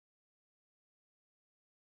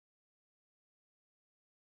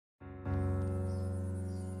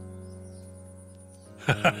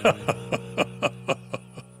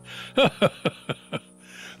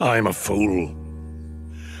I'm a fool.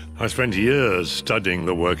 I spent years studying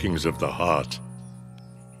the workings of the heart.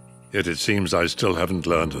 Yet it seems I still haven't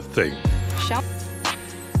learned a thing. Shop.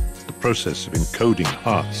 The process of encoding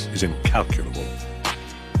hearts is incalculable.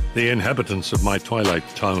 The inhabitants of my twilight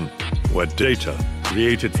town were data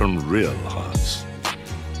created from real hearts.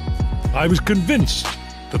 I was convinced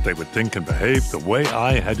that they would think and behave the way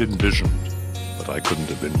I had envisioned, but I couldn't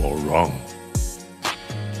have been more wrong.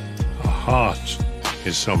 A heart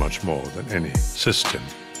is so much more than any system.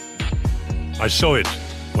 I saw it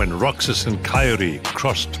when Roxas and Kyrie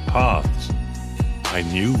crossed paths. I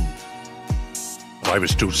knew, but I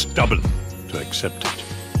was too stubborn to accept it.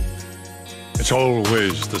 It's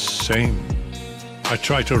always the same. I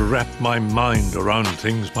try to wrap my mind around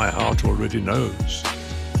things my heart already knows,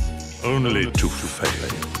 only to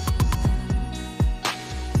fail.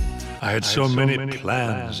 I had so many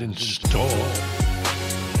plans in store,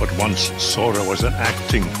 but once Sora was an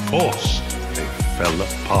acting force, they fell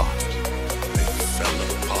apart.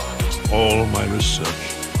 All my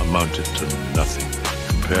research amounted to nothing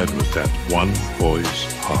compared with that one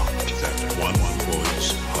boy's heart.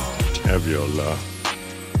 Have your laugh.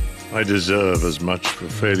 I deserve as much for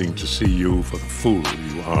failing to see you for the fool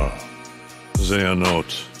you are.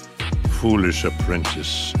 Xehanort, foolish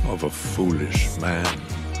apprentice of a foolish man.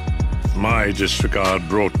 My disregard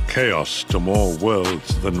brought chaos to more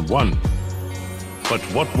worlds than one. But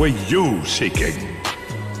what were you seeking?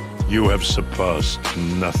 You have surpassed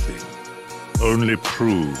nothing. Only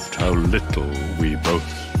proved how little we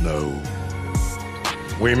both know.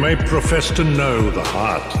 We may profess to know the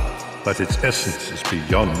heart, but its essence is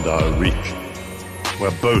beyond our reach.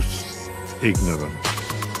 We're both ignorant,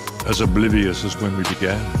 as oblivious as when we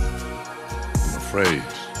began. I'm afraid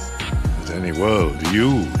that any world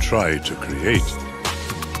you try to create,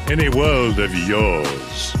 any world of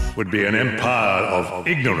yours, would be an empire of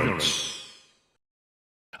ignorance.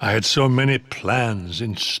 I had so many plans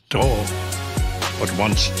in store, but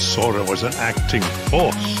once Sora was an acting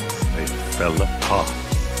force, they fell apart.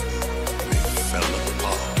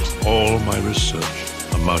 All my research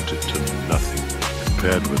amounted to nothing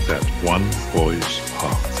compared with that one boy's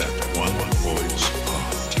heart.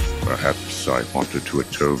 Perhaps I wanted to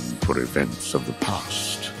atone for events of the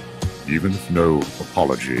past, even if no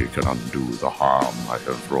apology can undo the harm I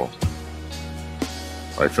have wrought.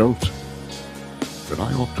 I felt that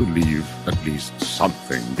I ought to leave at least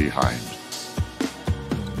something behind.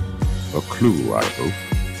 A clue, I hope,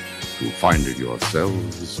 to finding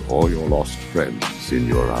yourselves or your lost friends in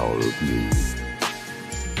your hour of need.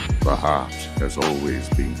 The heart has always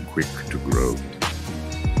been quick to grow.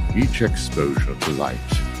 Each exposure to light,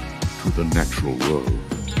 to the natural world,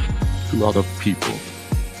 to other people,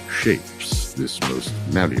 shapes this most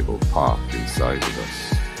malleable part inside of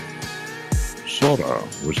us. Sora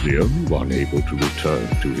was the only one able to return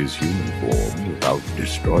to his human form without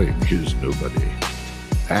destroying his nobody.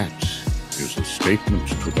 That is a statement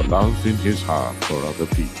to the love in his heart for other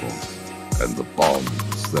people and the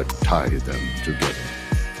bonds that tie them together.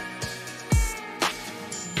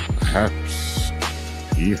 Perhaps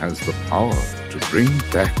he has the power to bring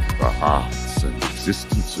back the hearts and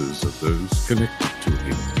existences of those connected to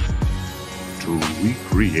him, to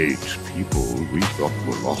recreate people we thought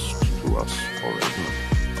were lost to us forever.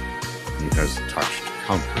 He has touched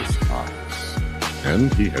countless hearts,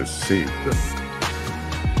 and he has saved them.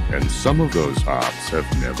 And some of those hearts have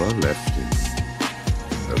never left him,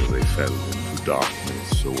 whether they fell into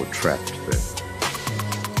darkness or were trapped there,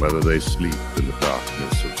 whether they sleep in the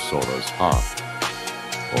darkness of Sora's heart,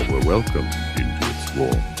 or were welcomed into its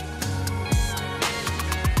warmth.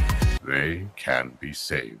 They can be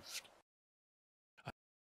saved.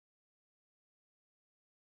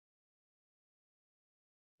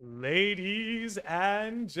 Ladies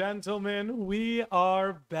and gentlemen, we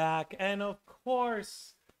are back, and of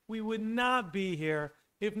course, we would not be here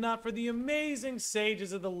if not for the amazing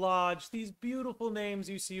sages of the lodge, these beautiful names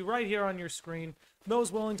you see right here on your screen,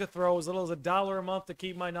 those willing to throw as little as $1 a month to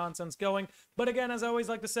keep my nonsense going. But again, as I always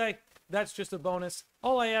like to say, that's just a bonus.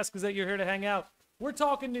 All I ask is that you're here to hang out. We're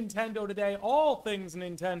talking Nintendo today, all things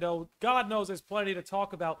Nintendo. God knows there's plenty to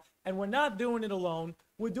talk about, and we're not doing it alone.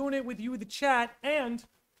 We're doing it with you, the chat, and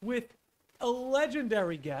with a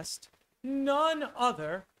legendary guest, none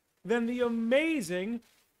other than the amazing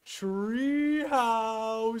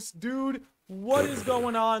Treehouse. Dude, what is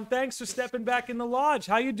going on? Thanks for stepping back in the lodge.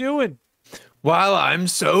 How you doing? Well, I'm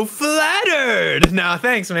so flattered. No,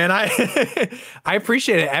 thanks, man. I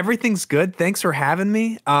appreciate it. Everything's good. Thanks for having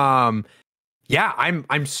me. Yeah,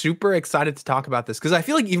 I'm super excited to talk about this because I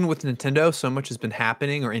feel like even with Nintendo, so much has been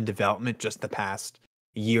happening or in development just the past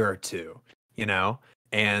year or two, you know?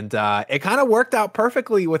 And it kind of worked out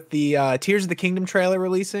perfectly with the Tears of the Kingdom trailer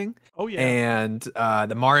releasing Oh yeah. and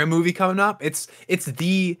the Mario movie coming up. It's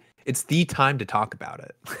the time to talk about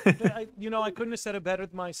it. I couldn't have said it better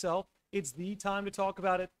myself. It's the time to talk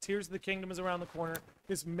about it. Tears of the Kingdom is around the corner.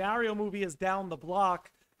 This Mario movie is down the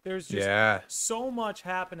block. There's just Yeah. so much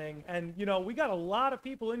happening. And, we got a lot of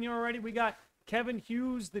people in here already. We got Kevin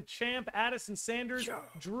Hughes, the champ, Addison Sanders,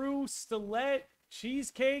 Drew Stilett,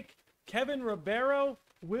 Cheesecake, Kevin Ribeiro,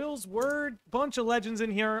 Will's Word, bunch of legends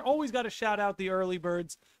in here. Always got to shout out the early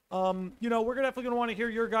birds. We're definitely going to want to hear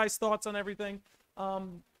your guys' thoughts on everything.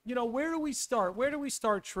 Where do we start? Where do we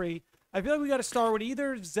start, Tree? I feel like we got to start with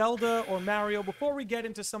either Zelda or Mario before we get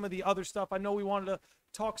into some of the other stuff. I know we wanted to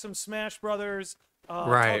talk some Smash Brothers, talk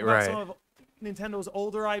about some of Nintendo's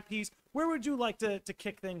older IPs. Where would you like to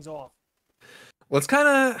kick things off? Let's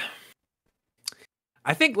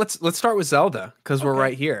I think let's start with Zelda because we're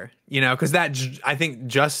right here, because I'm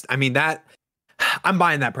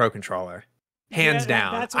buying that Pro Controller, hands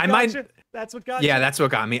down. That's what got you. That's what got you. Yeah, that's what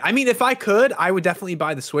got me. I mean, if I could, I would definitely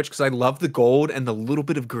buy the Switch because I love the gold and the little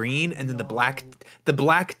bit of green and then the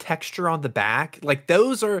black texture on the back. Like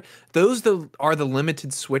those are the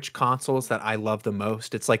limited Switch consoles that I love the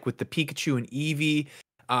most. It's like with the Pikachu and Eevee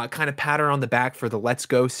kind of pattern on the back for the Let's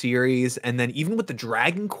Go series, and then even with the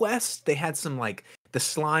Dragon Quest, they had some like the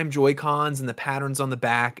slime Joy-Cons and the patterns on the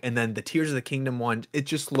back, and then the Tears of the Kingdom one. It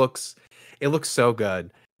looks so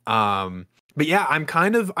good. But yeah, I'm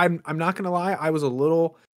not gonna lie, I was a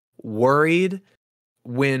little worried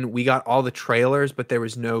when we got all the trailers, but there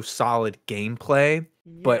was no solid gameplay.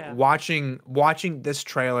 Yeah. But watching this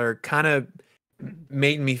trailer kind of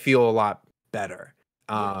made me feel a lot better.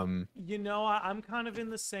 I'm kind of in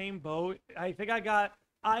the same boat. I think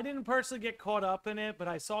I didn't personally get caught up in it, but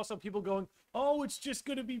I saw some people going, "Oh, it's just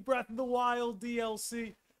gonna be Breath of the Wild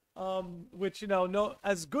DLC," which no,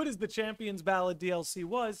 as good as the Champions Ballad DLC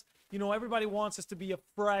was. Everybody wants us to be a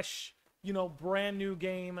fresh, brand new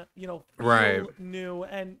game, feel new.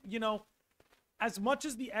 And, as much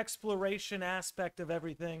as the exploration aspect of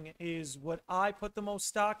everything is what I put the most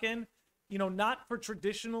stock in, not for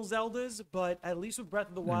traditional Zeldas, but at least with Breath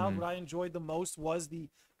of the Wild, what I enjoyed the most was the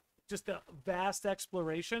vast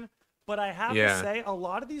exploration. But I have to say, a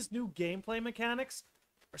lot of these new gameplay mechanics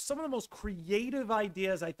are some of the most creative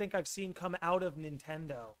ideas I think I've seen come out of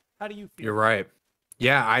Nintendo. How do you feel? You're right.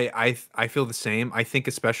 Yeah, I feel the same. I think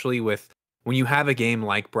especially with when you have a game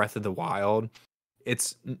like Breath of the Wild,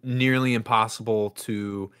 it's nearly impossible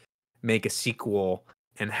to make a sequel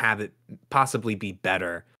and have it possibly be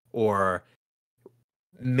better or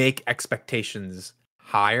make expectations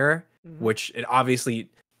higher, which it obviously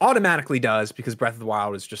automatically does because Breath of the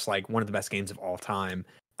Wild is just like one of the best games of all time.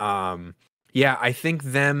 Yeah, I think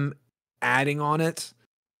them adding on it,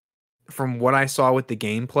 from what I saw with the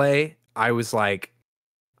gameplay, I was like,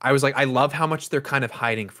 I love how much they're kind of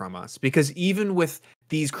hiding from us, because even with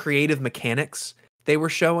these creative mechanics they were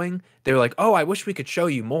showing, they were like, oh, I wish we could show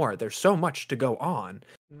you more. There's so much to go on.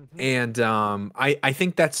 And I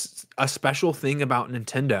think that's a special thing about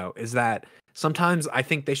Nintendo, is that sometimes I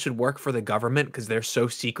think they should work for the government because they're so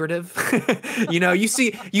secretive. You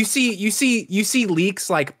see leaks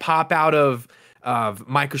like pop out of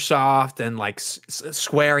Microsoft and like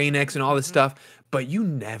Square Enix and all this stuff, but you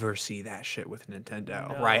never see that shit with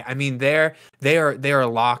Nintendo, right? I mean, they are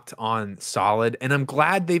locked on solid, and I'm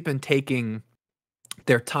glad they've been taking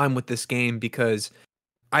their time with this game, because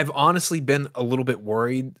I've honestly been a little bit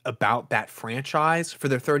worried about that franchise for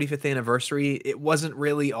their 35th anniversary. It wasn't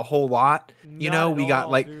really a whole lot, we got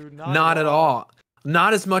like not at all.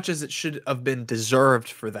 Not as much as it should have been deserved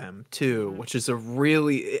for them too, which is a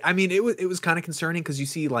really, I mean, it was kind of concerning, because you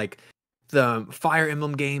see like the Fire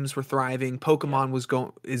Emblem games were thriving,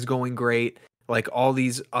 Pokemon is going great, like all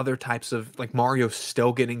these other types of, like Mario's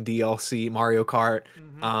still getting DLC, Mario Kart.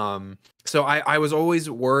 So I was always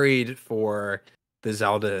worried for the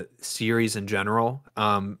Zelda series in general.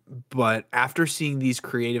 But after seeing these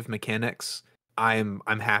creative mechanics, I'm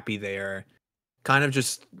happy they're kind of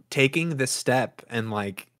just taking this step and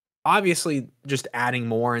like obviously just adding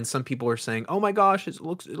more. And some people are saying, oh my gosh, it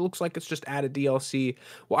looks like it's just added DLC.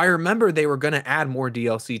 Well, I remember they were going to add more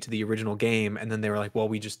DLC to the original game, and then they were like, well,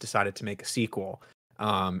 we just decided to make a sequel.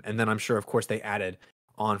 And then I'm sure, of course, they added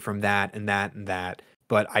on from that and that and that.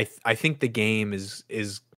 But I think the game is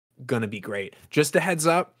gonna be great. Just a heads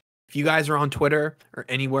up, if you guys are on Twitter or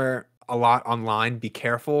anywhere a lot online, be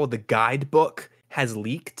careful. The guidebook has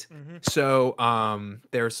leaked. Mm-hmm. So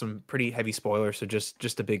there's some pretty heavy spoilers, so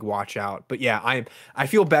just a big watch out. But yeah, I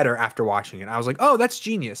feel better after watching it. I was like, oh, that's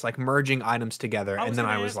genius, like merging items together. I And was then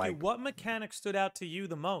going I to was ask like, you, what mechanic stood out to you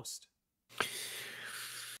the most?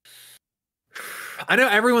 I know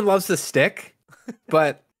everyone loves the stick,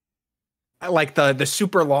 but I like the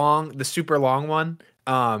super long one.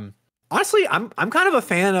 Honestly, I'm kind of a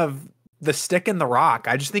fan of the stick and the rock.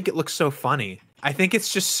 I just think it looks so funny. I think it's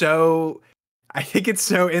so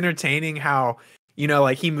entertaining how,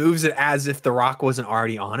 like he moves it as if the rock wasn't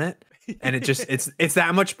already on it. And it's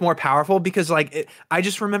that much more powerful because I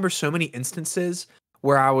just remember so many instances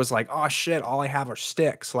where I was like, oh shit, all I have are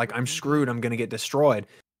sticks. Like I'm screwed. I'm going to get destroyed.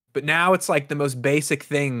 But now it's like the most basic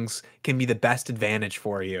things can be the best advantage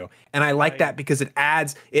for you. And I like that because it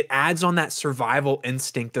adds on that survival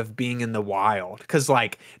instinct of being in the wild. Cause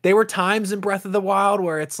like there were times in Breath of the Wild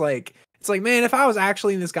where it's like, man, if I was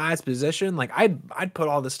actually in this guy's position, like I'd put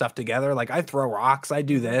all this stuff together. Like I'd throw rocks, I'd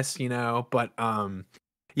do this, but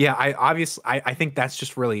yeah, I think that's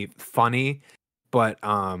just really funny. But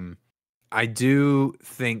I do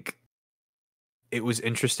think it was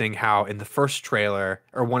interesting how in the first trailer,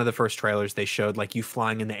 or one of the first trailers, they showed like you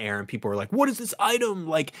flying in the air and people were like, what is this item?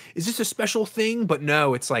 Like, is this a special thing? But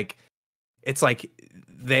no, it's like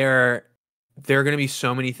there are going to be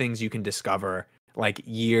so many things you can discover like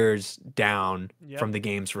years down from the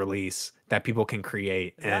game's release that people can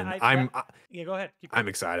create. And yeah, go ahead. I'm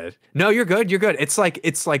excited. No, you're good. You're good. It's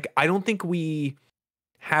like, I don't think we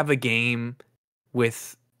have a game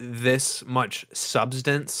with this much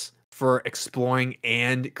substance for exploring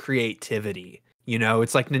and creativity.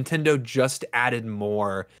 It's like Nintendo just added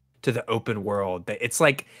more to the open world. It's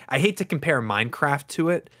like, I hate to compare Minecraft to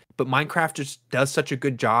it, but Minecraft just does such a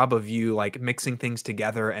good job of you like mixing things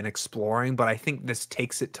together and exploring. But I think this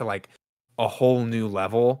takes it to like a whole new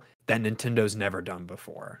level that Nintendo's never done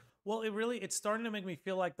before. Well, it's starting to make me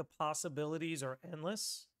feel like the possibilities are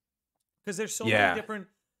endless because there's so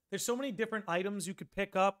many different items you could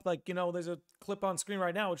pick up. Like, there's a clip on screen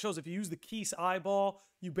right now. It shows if you use the Keese eyeball,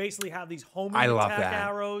 you basically have these homing attack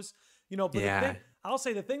arrows. But I'll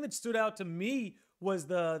say the thing that stood out to me was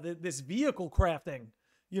this vehicle crafting.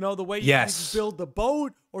 The way you could build the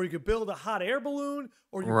boat, or you could build a hot air balloon,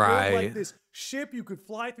 or you build like this ship you could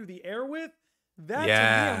fly through the air with. That to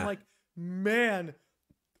me, I'm like, man,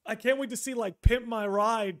 I can't wait to see like Pimp My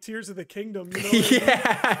Ride, Tears of the Kingdom.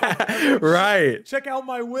 Right. Check out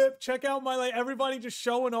my whip. Check out my everybody just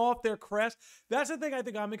showing off their crafts. That's the thing I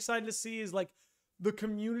think I'm excited to see is like the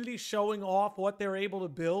community showing off what they're able to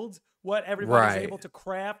build, what everybody's able to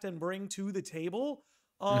craft and bring to the table.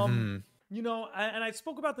 And I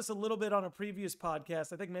spoke about this a little bit on a previous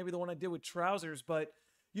podcast. I think maybe the one I did with Trousers, but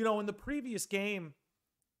in the previous game,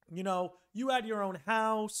 you had your own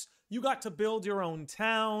house. You got to build your own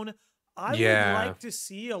town. I would like to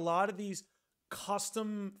see a lot of these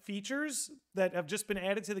custom features that have just been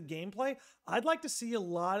added to the gameplay. I'd like to see a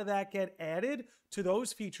lot of that get added to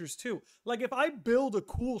those features too. Like if I build a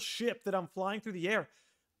cool ship that I'm flying through the air,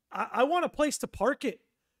 I want a place to park it.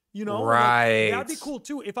 Right. Like, that'd be cool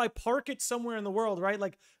too. If I park it somewhere in the world, right?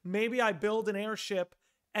 Like maybe I build an airship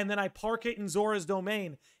and then I park it in Zora's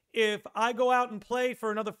domain. If I go out and play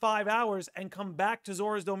for another 5 hours and come back to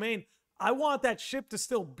Zora's domain, I want that ship to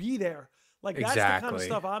still be there. Like that's the kind of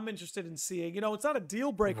stuff I'm interested in seeing. It's not a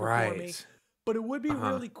deal breaker for me, but it would be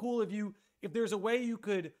really cool if there's a way you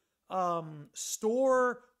could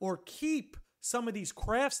store or keep some of these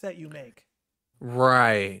crafts that you make.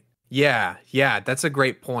 Right. Yeah, that's a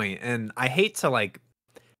great point. And I hate to like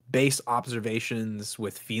base observations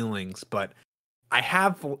with feelings, but I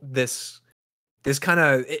have this kind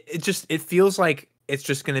of it feels like it's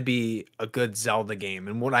just going to be a good Zelda game.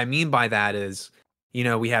 And what I mean by that is,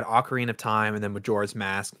 we had Ocarina of Time and then Majora's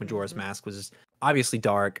Mask. Majora's Mask was obviously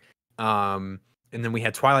dark. And then we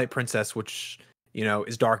had Twilight Princess, which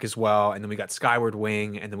is dark as well. And then we got Skyward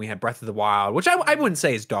Wing, and then we had Breath of the Wild, which I wouldn't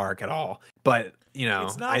say is dark at all, but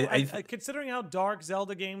it's not. Considering how dark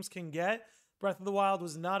Zelda games can get, Breath of the Wild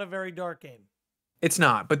was not a very dark game. It's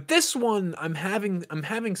not, but this one I'm having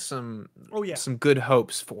some some good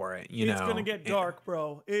hopes for it. It's gonna get dark,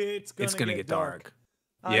 bro. It's gonna get dark.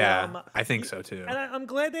 I think so too. And I'm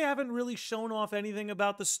glad they haven't really shown off anything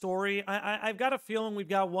about the story. I've got a feeling we've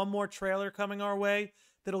got one more trailer coming our way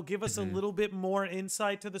that'll give us a little bit more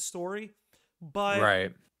insight to the story.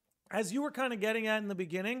 But as you were kind of getting at in the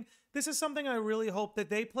beginning, this is something I really hope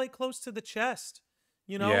that they play close to the chest.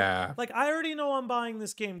 Like I already know I'm buying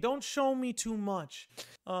this game. Don't show me too much.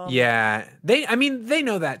 They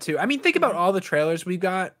know that too. I mean, think about all the trailers we've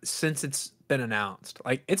got since it's been announced.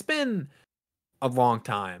 Like it's been a long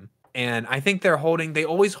time. And I think they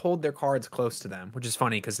always hold their cards close to them, which is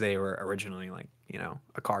funny because they were originally like, you know,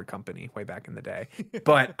 a card company way back in the day.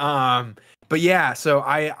 But yeah, so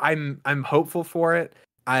I'm hopeful for it.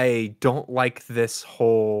 I don't like this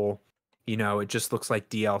whole, you know, it just looks like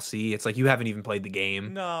DLC. It's like you haven't even played the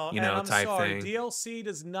game, No, you and know, I'm type sorry, thing. DLC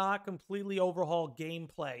does not completely overhaul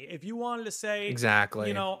gameplay. If you wanted to say, Exactly.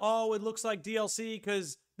 you know, oh, it looks like DLC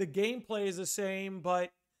because the gameplay is the same,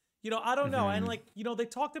 but, you know, I don't know. And like, you know, they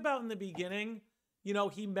talked about in the beginning, you know,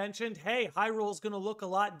 he mentioned, hey, Hyrule's going to look a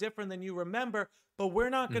lot different than you remember, but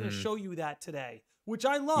we're not going to show you that today, which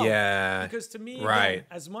I love. Yeah. Because to me, again, Right.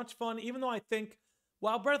 as much fun, even though I think,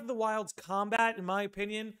 while Breath of the Wild's combat, in my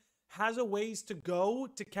opinion, has a ways to go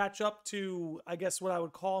to catch up to, I guess, what I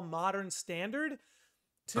would call modern standard.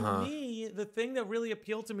 To me, the thing that really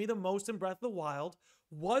appealed to me the most in Breath of the Wild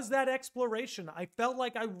was that exploration. I felt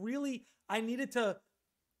like I needed to,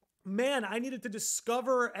 man, I needed to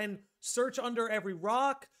discover and search under every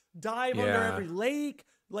rock, dive under Yeah. every lake,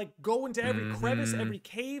 like go into every crevice, every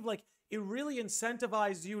cave. Like it really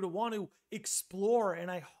incentivized you to want to explore. And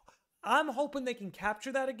I'm hoping they can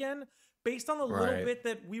capture that again. Based on the little Right. bit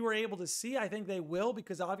that we were able to see, I think they will,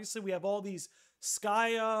 because obviously we have all these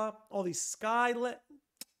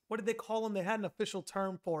what did they call them? They had an official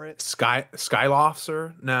term for it. Skylofts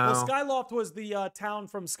or no? Well, Skyloft was the town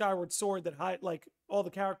from Skyward Sword that like all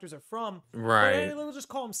the characters are from. Right. But we'll just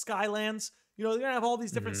call them Skylands. You know, they're gonna have all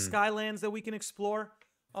these different Skylands that we can explore.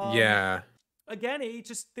 Yeah. Again, it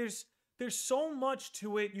just there's so much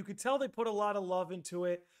to it. You could tell they put a lot of love into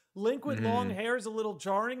it. Link with long hair is a little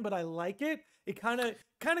jarring, but I like it. It kind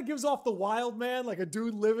of gives off the wild man, like a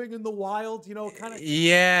dude living in the wild. You know, kind of.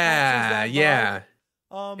 Yeah. Yeah.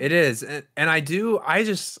 It is. And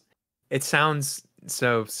it sounds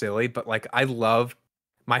so silly, but like I love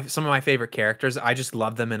some of my favorite characters. I just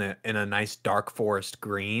love them in a nice dark forest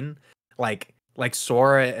green. Like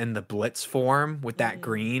Sora in the Blitz form with that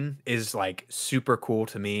green is like super cool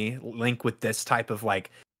to me. Link with this type of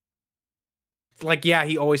like yeah,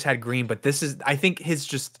 he always had green, but this is, I think, his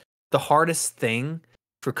just the hardest thing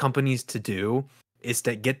for companies to do is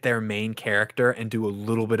to get their main character and do a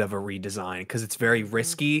little bit of a redesign because it's very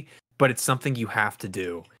risky, but it's something you have to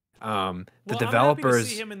do. The developers, I'm happy to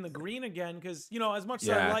see him in the green again because, you know, as much as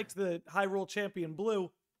I liked the Hyrule Champion blue,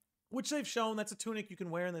 which they've shown that's a tunic you can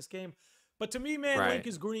wear in this game, but to me, man, Link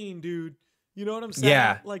is green, dude. You know what I'm saying?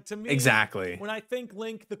 Yeah, like to me, exactly. When I think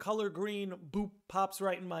Link, the color green, boop, pops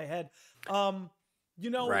right in my head. You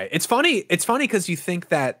know, right? It's funny because you think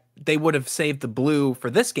that they would have saved the blue for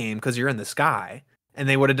this game because you're in the sky, and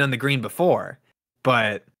they would have done the green before.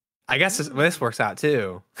 But I guess this works out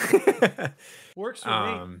too. Works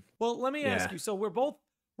for me. Well, let me ask you. So we're both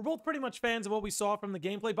pretty much fans of what we saw from the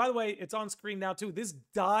gameplay. By the way, it's on screen now too. This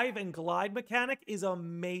dive and glide mechanic is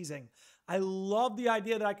amazing. I love the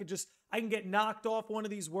idea that I can get knocked off one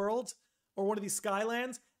of these worlds or one of these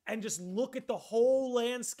Skylands and just look at the whole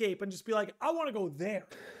landscape and just be like, I want to go there.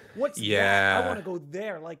 What's that? I want to go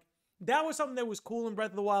there. Like that was something that was cool in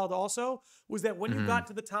Breath of the Wild also, was that when you got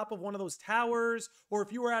to the top of one of those towers, or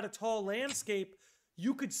if you were at a tall landscape,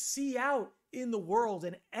 you could see out in the world,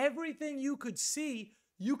 and everything you could see,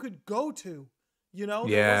 you could go to. You know,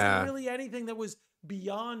 there wasn't really anything that was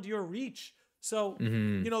beyond your reach. So,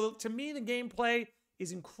 you know, to me, the gameplay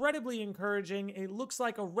is incredibly encouraging. It looks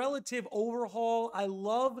like a relative overhaul. I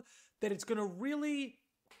love that it's going to really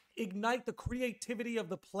ignite the creativity of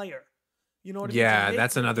the player. You know what I mean? Yeah,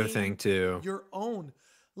 that's another thing too. Your own.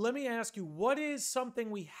 Let me ask you, what is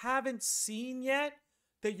something we haven't seen yet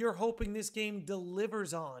that you're hoping this game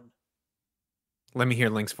delivers on? Let me hear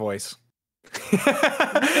Link's voice.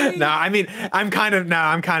 No, I mean, I'm kind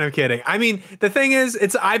of kidding. I mean, the thing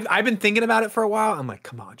is, I've been thinking about it for a while. I'm like,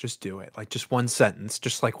 come on, just do it. Like just one sentence,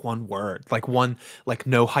 just like one word, like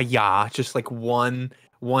no haya, just like one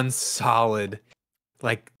solid,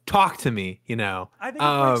 like talk to me, you know. I think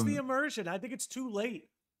it breaks the immersion. I think it's too late.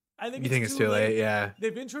 You think it's too late? Yeah.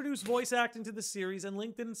 They've introduced voice acting to the series and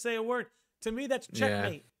Link didn't say a word. To me, that's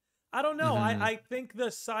checkmate. Yeah. I don't know. I think the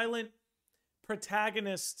silent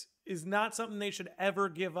protagonist is not something they should ever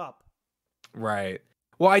give up. Right.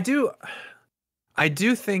 Well, I do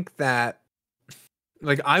think that,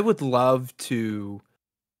 like, I would love to,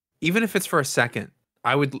 even if it's for a second,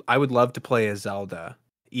 I would love to play as Zelda,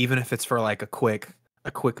 even if it's for like a quick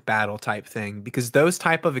battle type thing, because those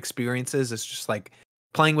type of experiences is just like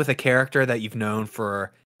playing with a character that you've known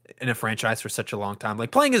in a franchise for such a long time.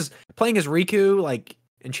 Like playing as Riku, like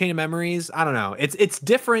in Chain of Memories. I don't know. It's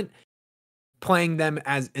different playing them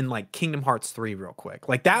as in like Kingdom Hearts 3 real quick.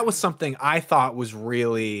 Like that was something I thought was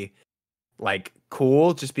really like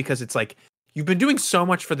cool, just because it's like you've been doing so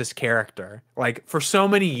much for this character, like for so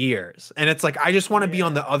many years. And it's like, I just want to be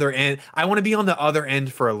on the other end. I want to be on the other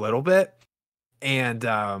end for a little bit. And,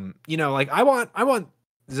 you know, like I want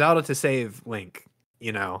Zelda to save Link,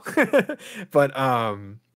 you know, but, I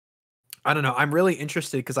don't know. I'm really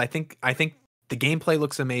interested because I think the gameplay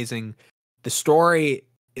looks amazing. The story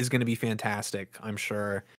is going to be fantastic, I'm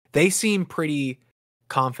sure. They seem pretty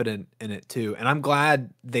confident in it too, and I'm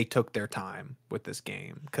glad they took their time with this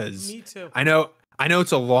game because Me too. I know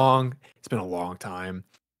it's been a long time,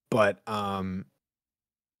 but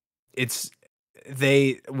it's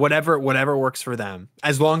whatever works for them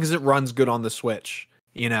as long as it runs good on the Switch,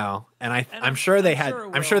 you know. And I'm sure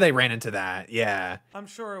they ran into that. Yeah. I'm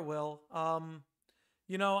sure it will.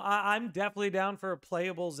 You know, I'm definitely down for a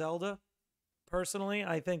playable Zelda. Personally,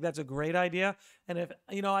 I think that's a great idea. And if,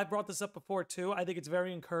 you know, I brought this up before too, I think it's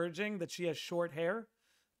very encouraging that she has short hair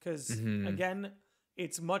because, again,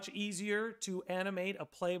 it's much easier to animate a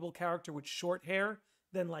playable character with short hair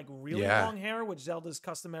than like really long hair, which Zelda's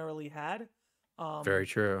customarily had. Very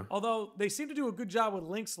true. Although they seem to do a good job with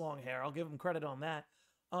Link's long hair. I'll give them credit on that.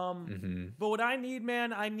 But what I need,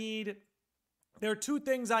 man, there are two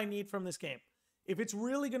things I need from this game. If it's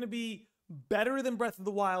really going to be better than Breath of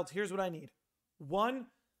the Wild, here's what I need. One,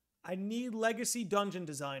 I need legacy dungeon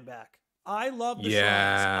design back. I love the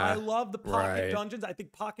shrines. I love the pocket dungeons. I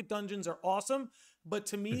think pocket dungeons are awesome. But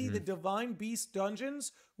to me, the Divine Beast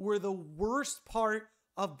dungeons were the worst part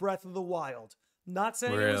of Breath of the Wild. Not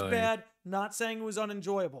saying it was bad, not saying it was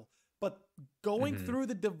unenjoyable. But going through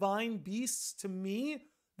the Divine Beasts, to me,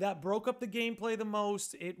 that broke up the gameplay the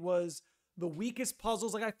most. It was the weakest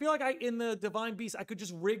puzzles. Like, I feel like in the Divine Beast, I could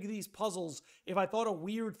just rig these puzzles if I thought of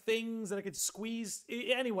weird things that I could squeeze.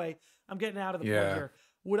 Anyway, I'm getting out of the point here.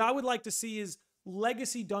 What I would like to see is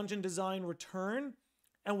legacy dungeon design return.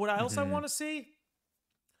 And what else I want to see?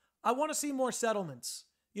 I want to see more settlements.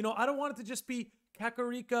 You know, I don't want it to just be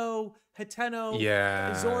Kakariko,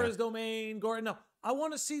 Hateno, Zora's Domain, Gordon. No, I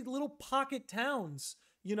want to see little pocket towns.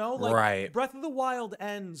 You know, like Breath of the Wild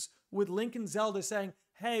ends with Link and Zelda saying,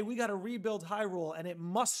 hey, we got to rebuild Hyrule, and it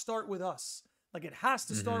must start with us. Like, it has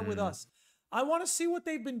to start with us. I want to see what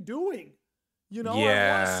they've been doing. You know,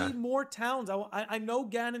 I want to see more towns. I know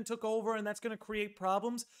Ganon took over, and that's going to create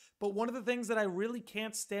problems. But one of the things that I really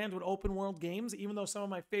can't stand with open world games, even though some of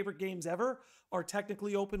my favorite games ever are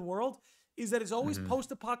technically open world, is that it's always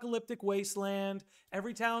post-apocalyptic wasteland.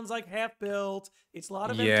 Every town's like half-built. It's a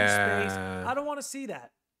lot of empty space. I don't want to see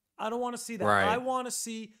that. I don't want to see that. I want to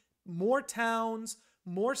see more towns,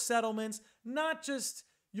 more settlements, not just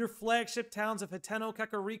your flagship towns of Hateno,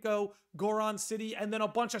 Kakariko, Goron City, and then a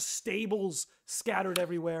bunch of stables scattered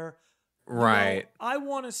everywhere. Right. You know, I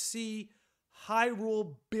want to see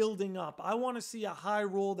Hyrule building up. I want to see a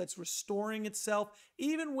Hyrule that's restoring itself,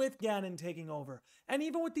 even with Ganon taking over. And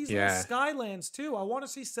even with these little Skylands, too. I want to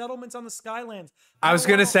see settlements on the Skylands. I'm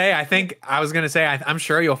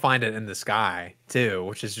sure you'll find it in the sky, too,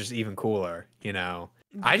 which is just even cooler, you know?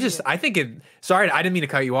 I think sorry, I didn't mean to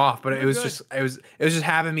cut you off, but it was just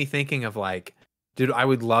having me thinking of like, dude, I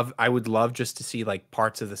would love just to see like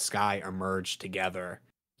parts of the sky emerge together,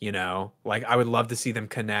 you know, like I would love to see them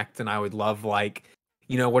connect. And I would love, like,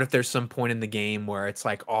 you know, what if there's some point in the game where it's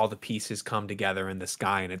like all the pieces come together in the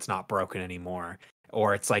sky and it's not broken anymore,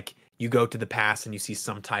 or it's like you go to the past and you see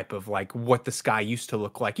some type of like what the sky used to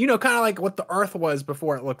look like, you know, kind of like what the earth was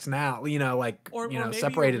before it looks now, you know, like, or maybe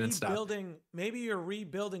separated and stuff. Maybe you're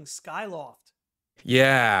rebuilding Skyloft.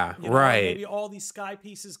 Yeah, you know, maybe all these sky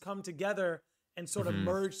pieces come together and sort of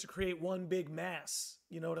merge to create one big mass.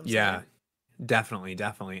 You know what I'm saying? Yeah,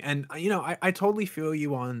 definitely. And, you know, I totally feel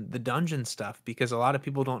you on the dungeon stuff because a lot of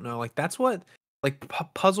people don't know, like, that's what, like,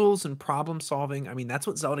 puzzles and problem solving, I mean, that's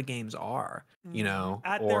what Zelda games are, you know,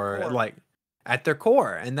 at their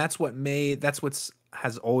core. And that's what's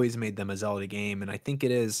has always made them a Zelda game. And I think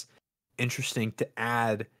it is interesting to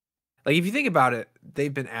add, like, if you think about it,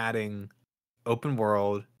 they've been adding open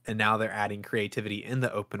world and now they're adding creativity in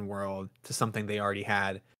the open world to something they already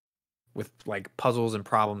had with like puzzles and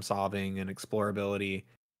problem solving and explorability.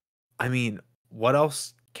 I mean, what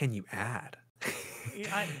else can you add?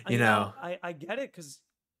 I get it, because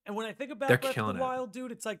and when I think about Breath of the Wild,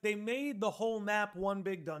 dude, it's like they made the whole map one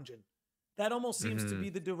big dungeon. That almost seems to be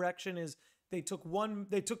the direction. Is they took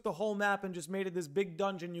the whole map and just made it this big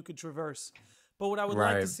dungeon you could traverse. But what I would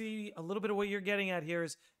like to see, a little bit of what you're getting at here,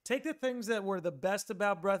 is take the things that were the best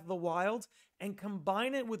about Breath of the Wild and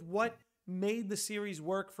combine it with what made the series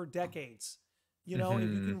work for decades. You know, if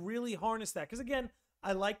you can really harness that. Because again,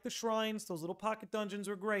 I like the shrines. Those little pocket dungeons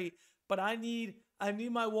were great. But I need I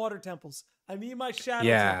need my water temples. I need my shadow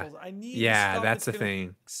Yeah. temples. I need the Yeah, stuff that's the gonna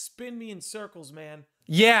thing. spin me in circles, man.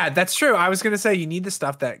 Yeah, that's true. I was gonna say you need the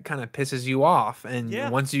stuff that kind of pisses you off, and Yeah.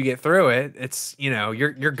 once you get through it, it's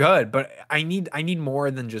you're good. But I need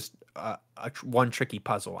more than just one tricky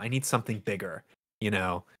puzzle. I need something bigger.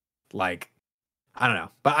 Like I don't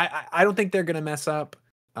know, but I don't think they're gonna mess up.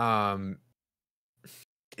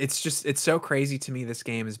 It's so crazy to me. This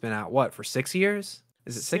game has been out what for 6 years?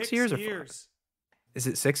 Is it 6 years or 5? Is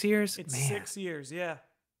it 6 years? It's Man, 6 years, yeah.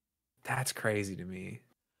 that's crazy to me.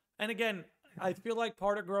 And again, I feel like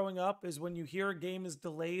part of growing up is when you hear a game is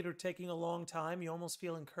delayed or taking a long time, you almost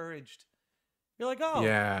feel encouraged. You're like, oh,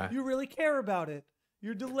 Yeah. you really care about it.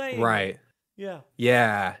 You're delaying it. Right. Yeah.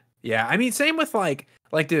 Yeah. Yeah. I mean, same with like,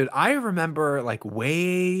 dude, I remember like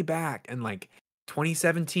way back in like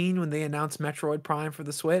 2017 when they announced Metroid Prime for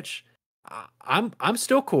the Switch. I'm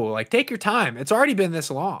still cool. Like, take your time. It's already been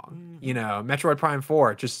this long. Metroid Prime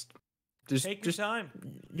 4. Just take your time.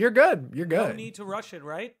 You're good. You're good. No need to rush it,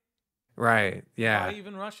 right? Right. Yeah. Why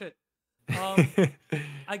even rush it?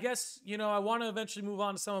 I guess, I want to eventually move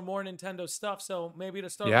on to some more Nintendo stuff. So maybe to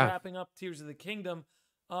start wrapping up Tears of the Kingdom,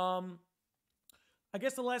 I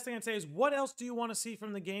guess the last thing I'd say is, what else do you want to see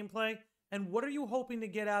from the gameplay? And what are you hoping to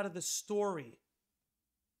get out of the story?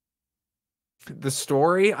 The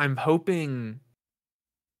story, I'm hoping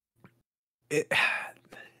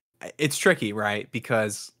it's tricky, right?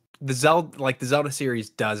 Because the Zelda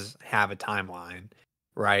series does have a timeline,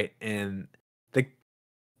 right? And the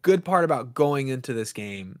good part about going into this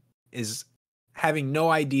game is having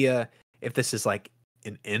no idea if this is like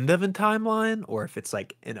an end of a timeline or if it's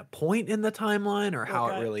like in a point in the timeline or how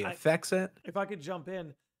it really affects it. If I could jump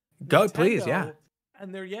in. Go, please, yeah.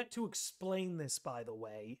 And they're yet to explain this, by the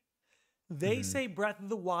way. They say Breath of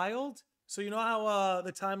the Wild. So you know how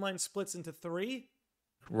the timeline splits into 3?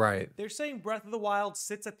 Right. They're saying Breath of the Wild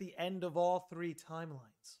sits at the end of all 3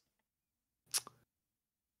 timelines.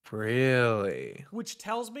 Really? Which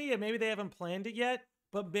tells me, and maybe they haven't planned it yet,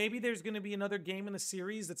 but maybe there's going to be another game in the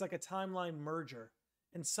series that's like a timeline merger.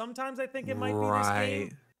 And sometimes I think it might be this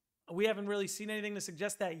game. We haven't really seen anything to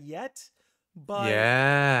suggest that yet. But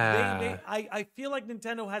yeah, I feel like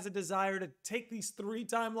Nintendo has a desire to take these 3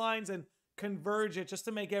 timelines and converge it just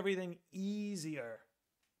to make everything easier.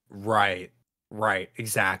 Right,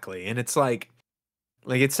 exactly. And it's like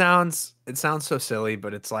it sounds so silly,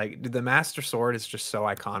 but it's like, dude, the Master Sword is just so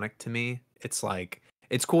iconic to me. It's like,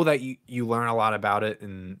 it's cool that you learn a lot about it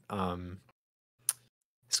in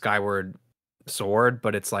Skyward Sword,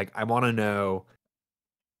 but it's like, I want to know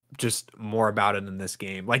just more about it in this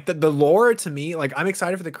game. Like the lore to me, like I'm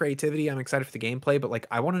excited for the creativity, I'm excited for the gameplay, but like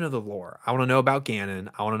I want to know the lore. I want to know about Ganon.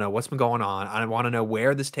 I want to know what's been going on. I want to know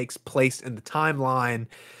where this takes place in the timeline.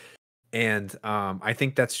 And I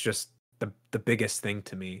think that's just the biggest thing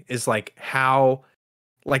to me is like how,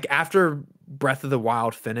 like after Breath of the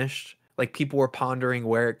Wild finished, like people were pondering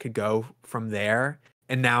where it could go from there.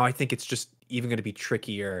 And now I think it's just even going to be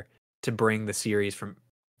trickier to bring the series from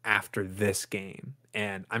after this game.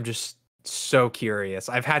 And I'm just so curious.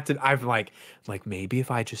 I've like maybe if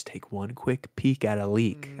I just take one quick peek at a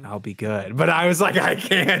leak, I'll be good. But I was like, I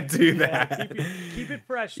can't do that. Keep it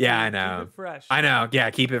fresh. Yeah, dude. I know. Keep it fresh. I know. Yeah,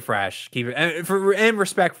 keep it fresh. Keep it, and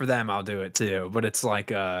respect for them, I'll do it too. But it's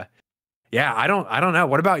like, yeah, I don't know.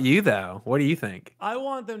 What about you though? What do you think? I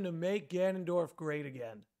want them to make Ganondorf great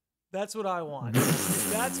again. That's what I want.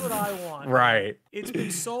 That's what I want. Right. It's been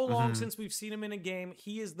so long since we've seen him in a game.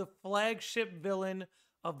 He is the flagship villain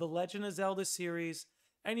of the Legend of Zelda series.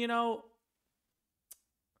 And I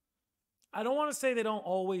don't want to say they don't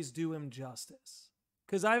always do him justice,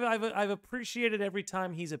 because I've appreciated every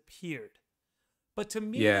time he's appeared. But to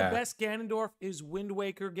me, the best Ganondorf is Wind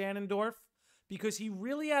Waker Ganondorf, because he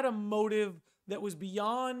really had a motive that was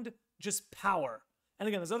beyond just power. And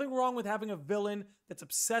again, there's nothing wrong with having a villain that's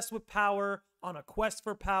obsessed with power, on a quest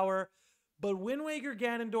for power. But Wind Waker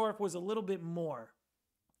Ganondorf was a little bit more.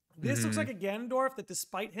 This looks like a Ganondorf that,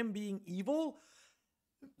 despite him being evil,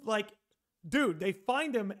 like, dude, they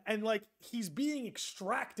find him and like he's being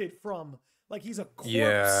extracted from, like he's a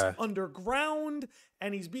corpse underground,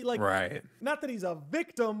 and he's not that he's a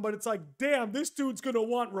victim, but it's like, damn, this dude's gonna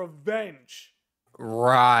want revenge.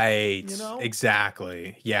 Right.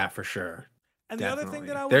 Exactly. Yeah, for sure. And Definitely. the other thing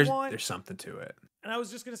that I would want, there's something to it. And I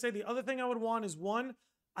was just gonna say, the other thing I would want is, one,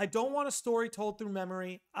 I don't want a story told through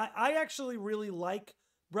memory. I actually really like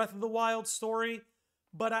Breath of the Wild story,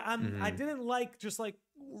 but I didn't like just like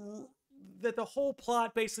that the whole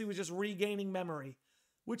plot basically was just regaining memory,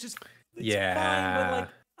 which is fine, but like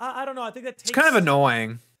I don't know. I think that takes, it's kind of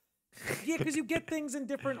annoying. Yeah, because you get things in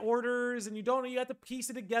different orders, and you have to piece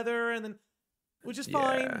it together, and then which is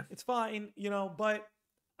fine. Yeah. It's fine, you know, but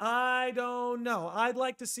I don't know. I'd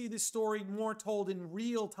like to see this story more told in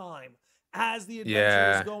real time as the adventure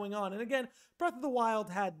is Yeah. going on. And again, Breath of the Wild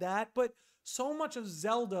had that, but so much of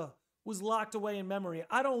Zelda was locked away in memory.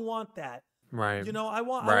 I don't want that. Right. You know, I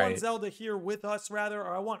want Right. Zelda here with us rather,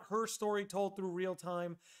 or I want her story told through real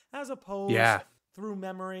time as opposed Yeah. through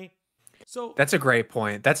memory. So That's a great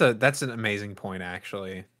point. That's an amazing point,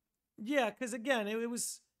 actually. yeah, because again, it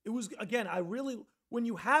was again, I really, when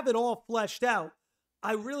you have it all fleshed out,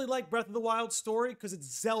 I really like Breath of the Wild story because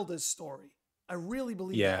it's Zelda's story. I really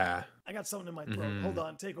believe that. Yeah. I got something in my throat. Hold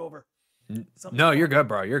on, take over. No, you're good,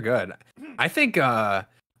 bro. You're good. I think I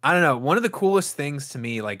don't know, one of the coolest things to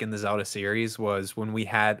me like in the Zelda series was when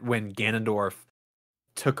Ganondorf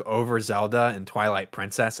took over Zelda in Twilight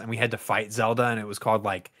Princess and we had to fight Zelda and it was called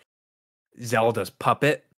like Zelda's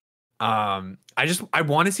puppet. I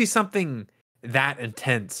want to see something that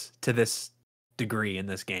intense to this degree in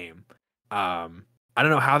this game. I don't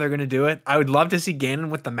know how they're going to do it. I would love to see Ganon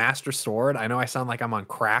with the Master Sword. I know I sound like I'm on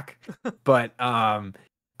crack, but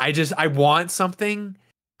I want something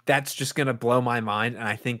that's just going to blow my mind, and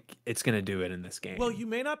I think it's going to do it in this game. Well, you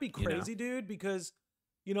may not be crazy, dude, because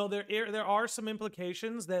you know there are some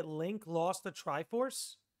implications that Link lost the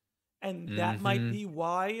Triforce, and that might be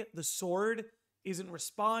why the sword isn't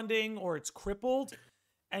responding or it's crippled.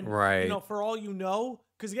 And you know, for all you know,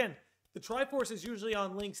 because again, the Triforce is usually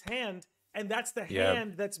on Link's hand. And that's the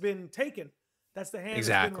hand that's been taken. That's the hand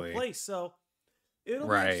that's been replaced. So it'll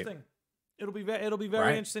be interesting. It'll be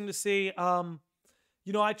very interesting to see.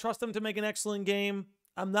 You know, I trust them to make an excellent game.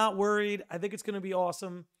 I'm not worried. I think it's going to be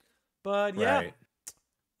awesome. But yeah,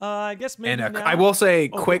 I guess maybe. And now, I will say,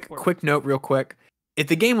 quick note, real quick. If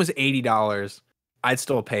the game was $80, I'd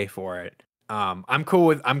still pay for it. I'm cool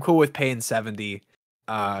with paying $70.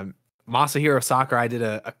 Masahiro Sakurai did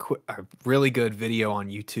a really good video on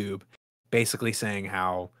YouTube, basically saying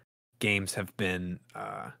how games have been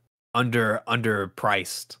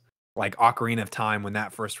underpriced. Like Ocarina of Time, when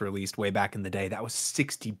that first released way back in the day, that was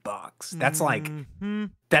 $60. That's like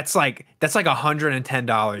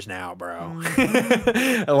 $110 now, bro.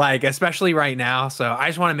 Like, especially right now. So I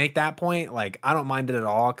just want to make that point. Like, I don't mind it at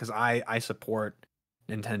all because I support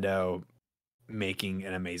Nintendo making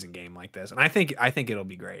an amazing game like this, and I think it'll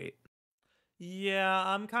be great. Yeah,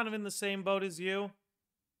 I'm kind of in the same boat as you.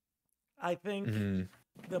 I think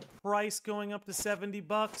the price going up to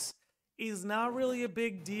 $70 is not really a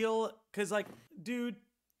big deal because, like, dude,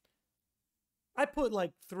 I put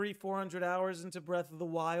like 300-400 hours into Breath of the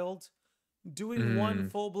Wild. Doing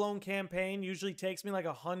one full-blown campaign usually takes me like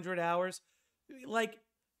 100 hours. Like,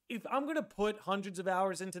 if I'm gonna put hundreds of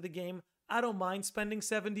hours into the game, I don't mind spending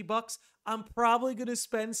 $70. I'm probably gonna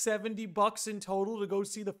spend $70 in total to go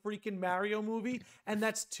see the freaking Mario movie, and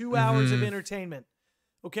that's 2 hours of entertainment.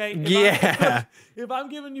 Okay. If I'm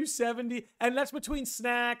giving you 70, and that's between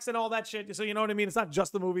snacks and all that shit, so you know what I mean? It's not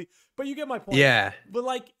just the movie, but you get my point. Yeah. But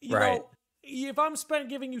like, you know, if I'm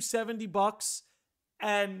giving you $70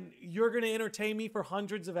 and you're gonna entertain me for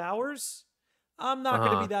hundreds of hours, I'm not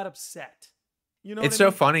gonna be that upset. You know, it's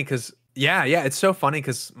so funny because it's so funny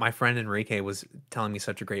because my friend Enrique was telling me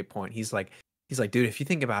such a great point. He's like, dude, if you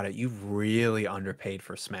think about it, you've really underpaid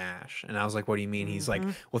for Smash. And I was like, what do you mean? He's like,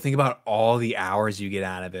 well, think about all the hours you get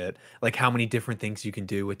out of it, like how many different things you can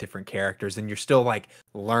do with different characters, and you're still like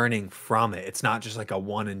learning from it. It's not just like a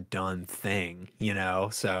one and done thing, you know?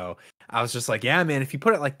 So I was just like, yeah, man, if you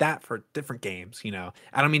put it like that for different games, you know,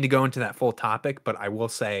 I don't mean to go into that full topic, but I will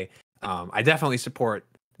say I definitely support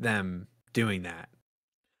them doing that.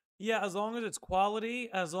 Yeah, as long as it's quality,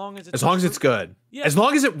 as long as it's good. Yeah. As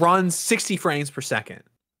long as it runs 60 frames per second.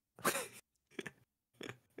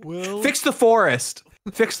 Fix the forest.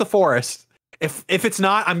 If it's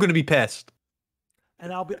not, I'm going to be pissed.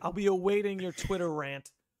 And I'll be awaiting your Twitter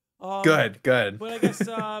rant. Good. But I guess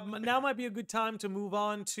now might be a good time to move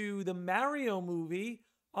on to the Mario movie.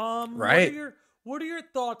 Right. What are your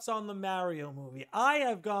thoughts on the Mario movie? I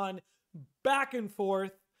have gone back and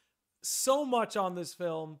forth so much on this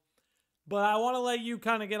film, but I want to let you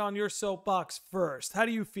kind of get on your soapbox first. How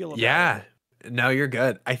do you feel about it? No, you're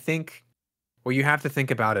good. I think, well, you have to think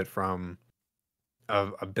about it from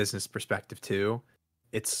a business perspective too.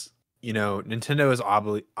 It's, you know, Nintendo has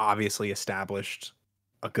obviously established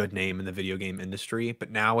a good name in the video game industry, but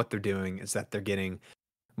now what they're doing is that they're getting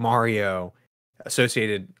Mario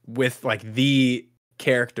associated with like the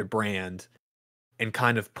character brand and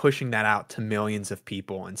kind of pushing that out to millions of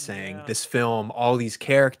people and saying this film, all these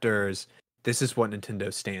characters, this is what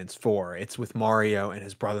Nintendo stands for. It's with Mario and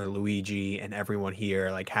his brother Luigi and everyone here,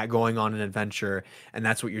 like going on an adventure, and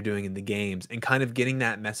that's what you're doing in the games. And kind of getting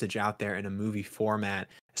that message out there in a movie format,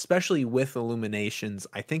 especially with Illuminations,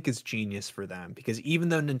 I think is genius for them because even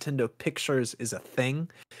though Nintendo Pictures is a thing,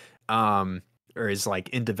 or is like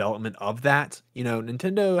in development of that, you know,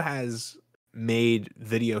 Nintendo has made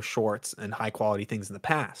video shorts and high quality things in the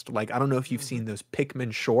past. Like I don't know if you've seen those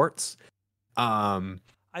Pikmin shorts. But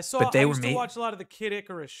I they were used to made. watch a lot of the Kid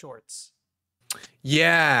Icarus shorts.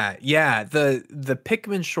 Yeah, yeah. The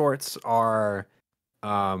Pikmin shorts are,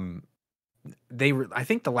 um, I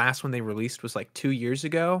think the last one they released was like 2 years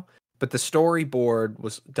ago, but the storyboard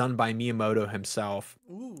was done by Miyamoto himself.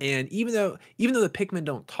 Ooh. And even though the Pikmin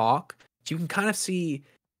don't talk, you can kind of see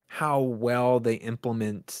how well they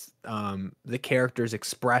implement the characters'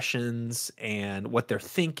 expressions and what they're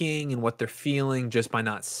thinking and what they're feeling just by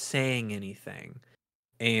not saying anything.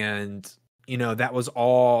 And you know that was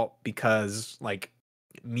all because like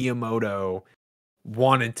Miyamoto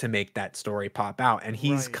wanted to make that story pop out, and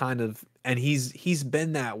Right. he's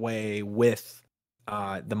been that way with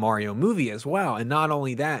the Mario movie as well. And not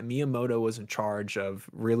only that, Miyamoto was in charge of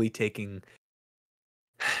really taking,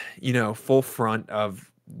 you know, full front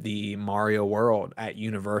of the Mario world at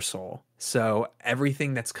Universal. So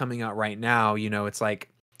everything that's coming out right now, you know, it's like,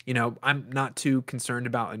 you know, I'm not too concerned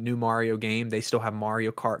about a new Mario game. They still have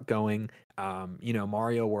Mario Kart going. You know,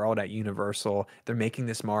 Mario World at Universal. They're making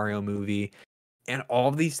this Mario movie. And all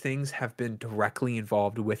of these things have been directly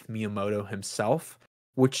involved with Miyamoto himself,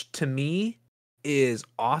 which to me is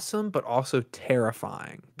awesome, but also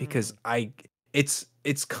terrifying because Hmm. it's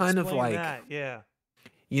kind of Explain like, that. Yeah.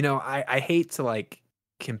 you know, I hate to like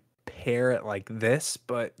compare it like this,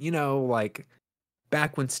 but you know, like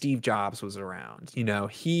back when Steve Jobs was around, you know,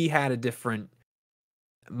 he had a different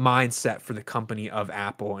mindset for the company of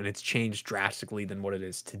Apple, and it's changed drastically than what it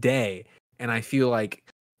is today. And I feel like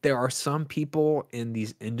there are some people in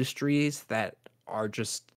these industries that are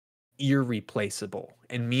just irreplaceable.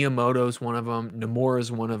 And Miyamoto's one of them,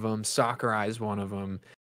 Nomura's one of them, Sakurai's one of them.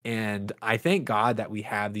 And I thank God that we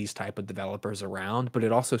have these type of developers around, but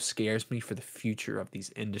it also scares me for the future of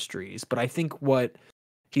these industries. But I think what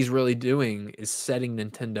he's really doing is setting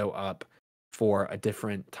Nintendo up for a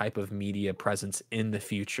different type of media presence in the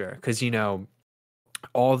future. Because, you know,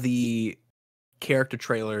 all the character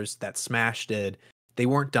trailers that Smash did, they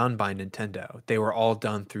weren't done by Nintendo. They were all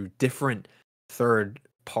done through different third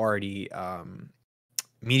party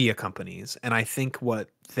media companies. And I think what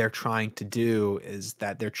they're trying to do is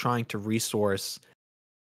that they're trying to resource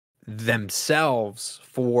themselves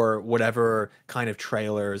for whatever kind of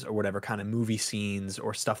trailers or whatever kind of movie scenes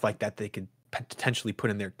or stuff like that they could potentially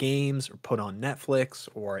put in their games or put on Netflix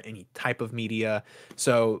or any type of media.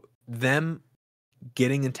 So them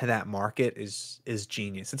getting into that market is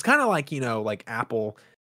genius. It's kind of like, you know, like Apple,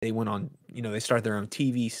 they went on, you know, they started their own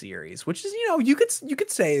TV series, which is, you know, you could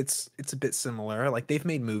say it's a bit similar. Like they've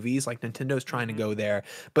made movies, like Nintendo's trying to Hmm. go there.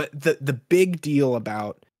 But the big deal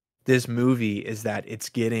about this movie is that it's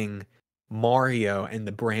getting Mario and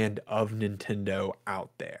the brand of Nintendo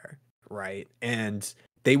out there, right? And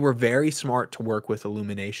they were very smart to work with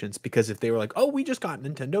Illuminations because if they were like, "Oh, we just got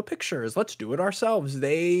Nintendo Pictures, let's do it ourselves,"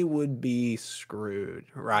 they would be screwed,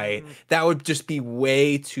 right? Hmm. That would just be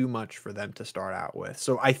way too much for them to start out with.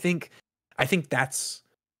 So I think that's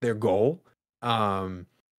their goal. Um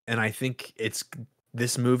and I think it's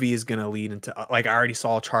this movie is going to lead into like I already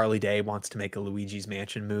saw Charlie Day wants to make a Luigi's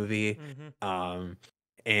Mansion movie. Hmm. Um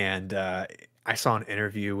and I saw an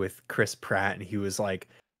interview with Chris Pratt and I he was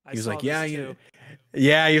saw like, this "Yeah, too.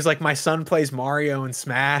 yeah, he was like, my son plays Mario and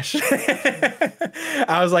Smash." Hmm.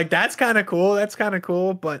 I was like, that's kind of cool. That's kind of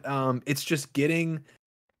cool. But it's just getting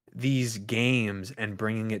these games and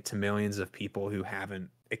bringing it to millions of people who haven't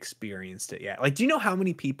experienced it yet. Like, do you know how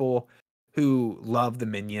many people who love the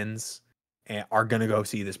Minions are gonna go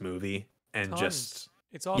see this movie and Tons. just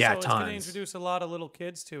It's yeah, also it's going to tons. introduce a lot of little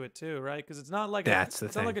kids to it too, right? Because That's the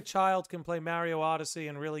it's not like thing. a child can play Mario Odyssey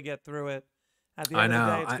and really get through it. At the I end of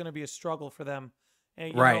the day, know. it's going to be a struggle for them.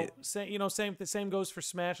 And Right. the same goes for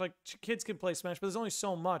Smash. Like kids can play Smash, but there's only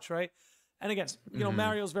so much, right? And again, Hmm.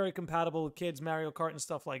 Mario's very compatible with kids, Mario Kart and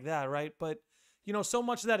stuff like that, right? But so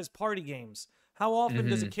much of that is party games. How often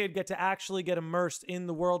does a Hmm. kid get to actually get immersed in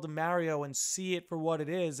the world of Mario and see it for what it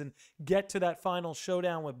is and get to that final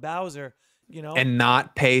showdown with Bowser, you know? And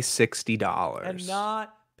not pay And $60.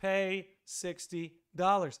 not pay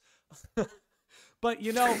 $60. But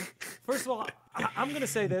first of all, I'm going to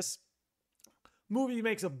say this movie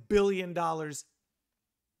makes $1 billion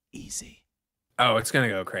easy. Oh, it's gonna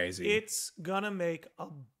go crazy. It's going to make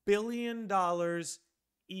 $1 billion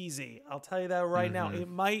easy. I'll tell you that right now. I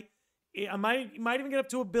might even get up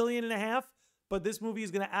to $1.5 billion, but this movie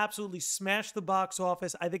is going to absolutely smash the box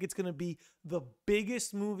office. I think it's going to be the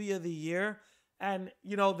biggest movie of the year. And,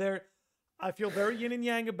 you know, I feel very yin and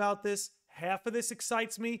yang about this. Half of this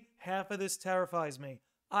excites me, half of this terrifies me.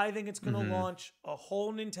 I think it's going to launch a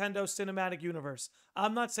whole Nintendo cinematic universe.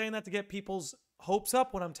 I'm not saying that to get people's hopes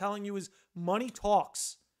up. What I'm telling you is money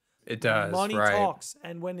talks. It does. Money right. talks.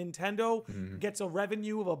 And when Nintendo gets a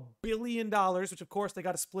revenue of $1 billion, which of course they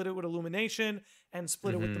got to split it with Illumination and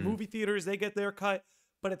split it with the movie theaters, they get their cut.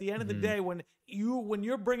 But at the end of the day, when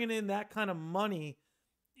you're bringing in that kind of money,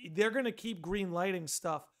 they're going to keep green lighting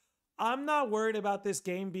stuff. I'm not worried about this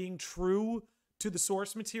game being true to the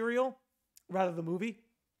source material, rather the movie.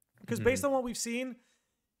 Because based on what we've seen,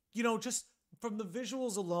 you know, just from the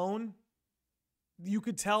visuals alone, you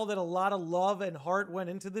could tell that a lot of love and heart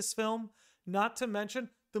went into this film. Not to mention,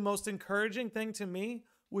 the most encouraging thing to me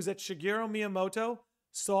was that Shigeru Miyamoto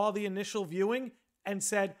saw the initial viewing and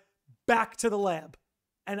said, back to the lab.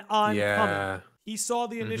 And I'm coming. He saw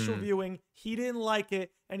the initial viewing. He didn't like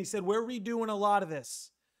it. And he said, we're redoing a lot of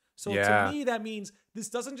this. So to me, that means this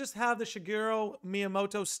doesn't just have the Shigeru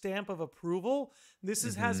Miyamoto stamp of approval. This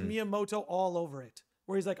has Miyamoto all over it.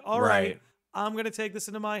 Where he's like, all right, I'm going to take this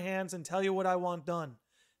into my hands and tell you what I want done.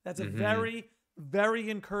 That's a very,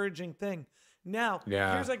 very encouraging thing. Now,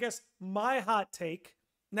 here's, I guess, my hot take.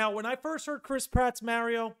 Now, when I first heard Chris Pratt's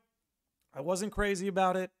Mario, I wasn't crazy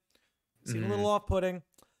about it. It seemed a little off-putting.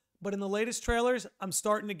 But in the latest trailers, I'm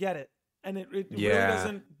starting to get it. And it really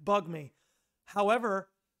doesn't bug me. However,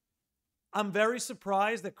 I'm very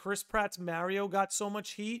surprised that Chris Pratt's Mario got so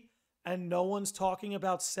much heat and no one's talking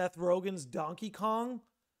about Seth Rogen's Donkey Kong.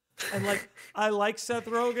 And like, I like Seth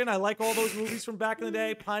Rogen. I like all those movies from back in the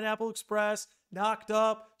day. Pineapple Express, Knocked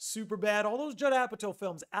Up, Superbad, all those Judd Apatow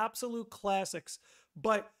films, absolute classics.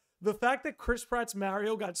 But the fact that Chris Pratt's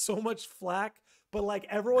Mario got so much flack, but like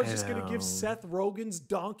everyone's just going to give Seth Rogen's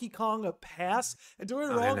Donkey Kong a pass. And don't get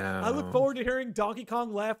me wrong, I look forward to hearing Donkey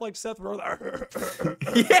Kong laugh like Seth Rogen.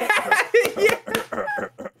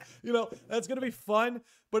 You know, that's going to be fun.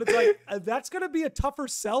 But it's like, that's going to be a tougher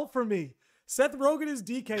sell for me. Seth Rogen as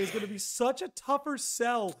DK is going to be such a tougher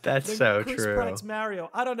sell than Chris Pratt's Mario.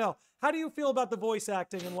 I don't know. How do you feel about the voice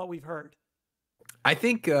acting and what we've heard? I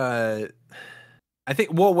think, well,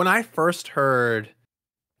 when I first heard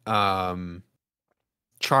Charlie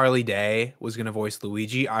Day was going to voice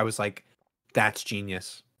Luigi, I was like, that's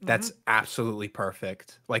genius. That's absolutely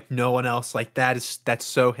perfect. Like no one else, like that's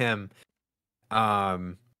so him.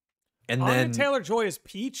 And Anya then Taylor-Joy as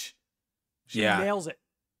Peach, she nails it.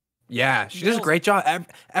 Yeah, she does a great job. I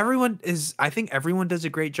think everyone does a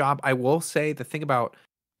great job. I will say the thing about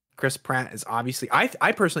Chris Pratt is obviously,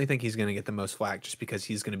 I personally think he's going to get the most flack just because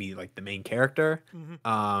he's going to be like the main character.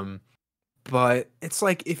 But it's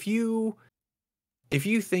like, if you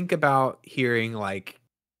think about hearing like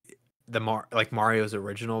Mario's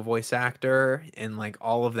original voice actor and like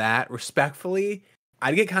all of that, respectfully,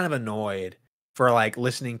 I'd get kind of annoyed for like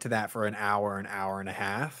listening to that for an hour and a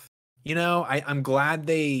half. You know, I'm glad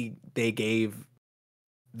they gave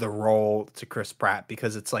the role to Chris Pratt,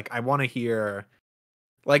 because it's like, I want to hear,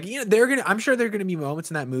 like, you know, I'm sure there are gonna be moments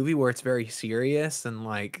in that movie where it's very serious and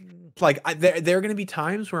there are gonna be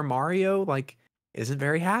times where Mario like isn't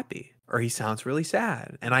very happy or he sounds really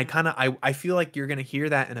sad, and I feel like you're gonna hear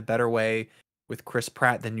that in a better way with Chris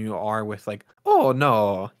Pratt than you are with like, oh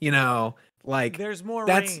no, you know, like there's more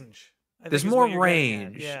range. There's more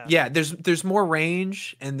range. Yeah, there's more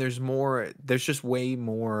range, and there's just way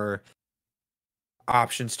more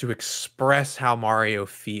options to express how Mario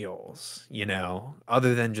feels, you know,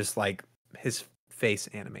 other than just like his face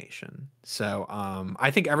animation. So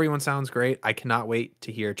I think everyone sounds great. I cannot wait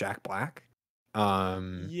to hear Jack Black.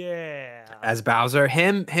 As Bowser.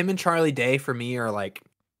 Him and Charlie Day for me are like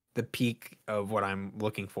the peak of what I'm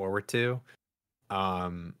looking forward to.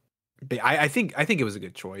 But I think it was a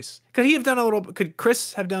good choice. Could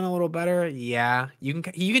Chris have done a little better? Yeah, you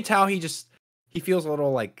can tell he feels a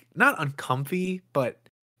little like not uncomfy, but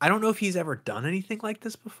I don't know if he's ever done anything like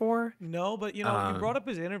this before. No, but you know, you brought up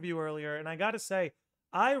his interview earlier, and I got to say,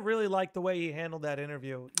 I really liked the way he handled that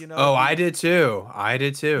interview. You know, I did too. The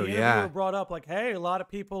interviewer brought up like, hey, a lot of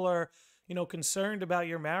people are, you know, concerned about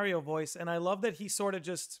your Mario voice, and I love that he sort of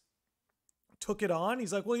just took it on.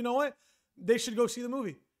 He's like, well, you know what? They should go see the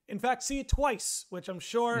movie. In fact, see it twice, which I'm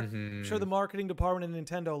sure the marketing department in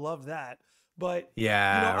Nintendo loved that. But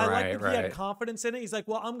I like that he had confidence in it. He's like,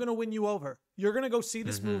 well, I'm going to win you over. You're going to go see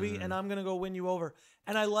this movie, and I'm going to go win you over.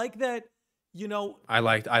 And I like that, you know. I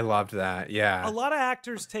loved that, yeah. A lot of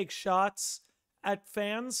actors take shots at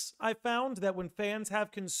fans. I found that when fans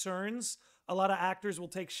have concerns, a lot of actors will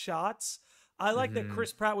take shots. I like that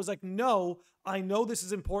Chris Pratt was like, no, I know this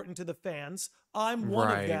is important to the fans. I'm one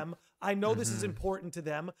of Right. them. I know this is important to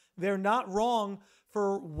them. They're not wrong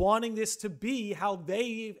for wanting this to be how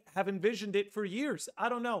they have envisioned it for years. I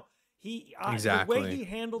don't know. The way Exactly. he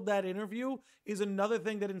handled that interview is another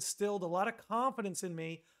thing that instilled a lot of confidence in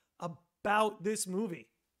me about this movie.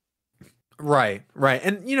 Right, right.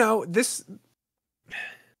 And you know, this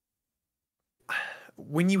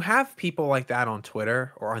when you have people like that on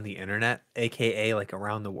Twitter or on the internet, aka like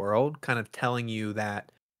around the world, kind of telling you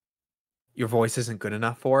that your voice isn't good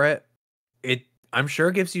enough for it, I'm sure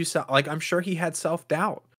gives you like I'm sure he had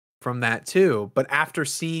self-doubt from that too. But after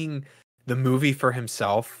seeing the movie for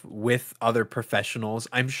himself with other professionals,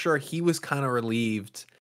 I'm sure he was kind of relieved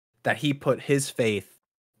that he put his faith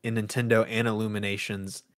in Nintendo and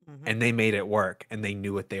Illuminations and they made it work and they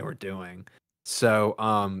knew what they were doing. So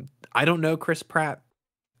I don't know Chris Pratt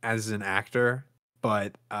as an actor,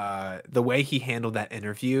 but the way he handled that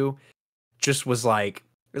interview just was like,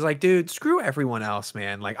 it was like, dude, screw everyone else,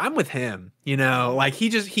 man. Like, I'm with him, you know? Like,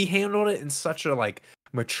 he handled it in such a like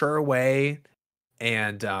mature way.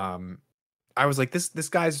 And I was like, this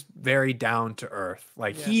guy's very down to earth.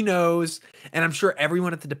 Like, he knows, and I'm sure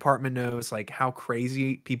everyone at the department knows like how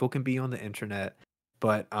crazy people can be on the internet.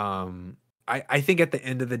 But I think at the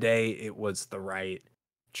end of the day, it was the right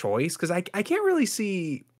choice because I can't really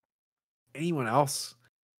see anyone else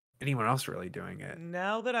really doing it.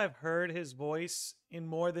 Now that I've heard his voice in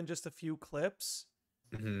more than just a few clips,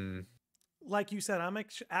 like you said, I'm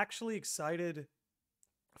actually excited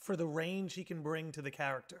for the range he can bring to the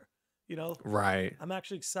character. You know, right? I'm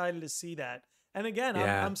actually excited to see that. And again,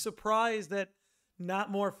 I'm surprised that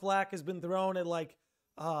not more flack has been thrown at like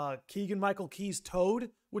Keegan-Michael Key's Toad,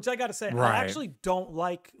 which I gotta say, I actually don't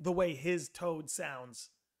like the way his Toad sounds.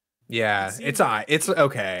 Yeah, it's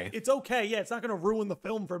okay. It's okay. Yeah, it's not gonna ruin the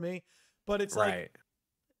film for me, but it's like,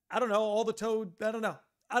 I don't know, all the Toad. I don't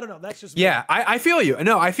know. That's just me. I feel you.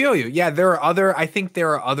 No, I feel you. Yeah, I think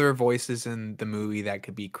there are other voices in the movie that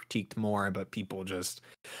could be critiqued more, but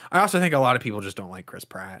I also think a lot of people just don't like Chris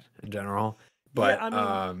Pratt in general. But yeah,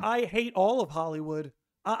 I mean, I hate all of Hollywood.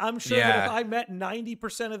 I'm sure that if I met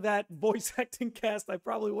 90% of that voice acting cast, I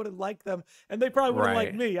probably wouldn't like them, and they probably wouldn't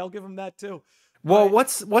like me. I'll give them that too. Well,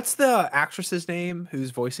 what's the actress's name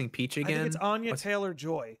who's voicing Peach again? I think it's Anya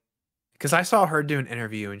Taylor-Joy. Because I saw her do an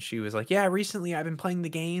interview and she was like, yeah, recently I've been playing the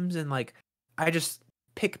games and like I just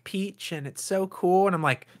pick Peach and it's so cool. And I'm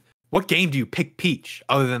like, what game do you pick Peach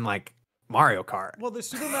other than like Mario Kart? Well, there's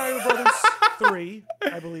Super Mario Brothers 3,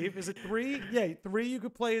 I believe. Is it 3? Yeah, 3 you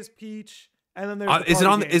could play as Peach, and then there's is it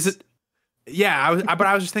on games. Is it? Yeah, but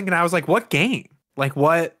I was just thinking, I was like, what game? Like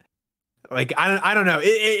what? Like I don't know.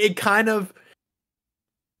 It kind of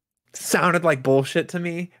sounded like bullshit to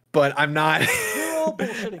me, but I'm not. They're all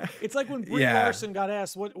bullshitting. It's like when Brie Larson got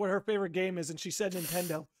asked what her favorite game is, and she said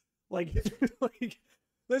Nintendo. Like, this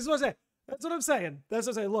is what I'm saying. That's what I'm saying. That's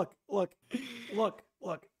what I'm saying. Look.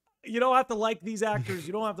 You don't have to like these actors.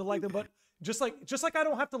 You don't have to like them. But just like I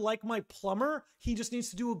don't have to like my plumber. He just needs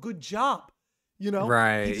to do a good job. You know?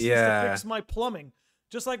 Right. He just needs to fix my plumbing.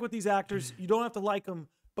 Just like with these actors, you don't have to like them,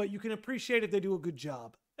 but you can appreciate if they do a good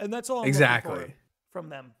job. And that's all I'm looking for from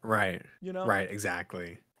them. Right. You know? Right,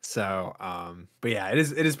 exactly. So, but yeah, it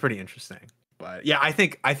is pretty interesting. But yeah, I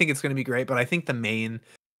think it's going to be great, but I think the main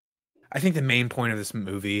point of this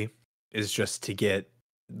movie is just to get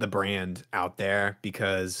the brand out there,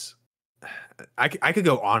 because I could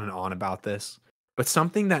go on and on about this, but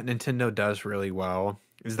something that Nintendo does really well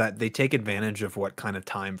is that they take advantage of what kind of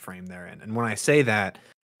time frame they're in. And when I say that,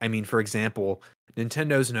 I mean, for example,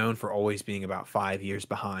 Nintendo's known for always being about 5 years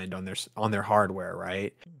behind on their hardware,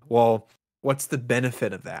 right? Well, what's the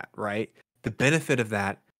benefit of that, right? The benefit of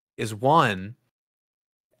that is, one,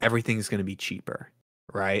 everything's going to be cheaper,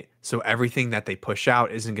 right? So everything that they push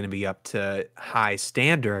out isn't going to be up to high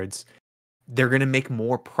standards. They're going to make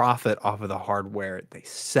more profit off of the hardware they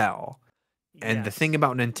sell. And the thing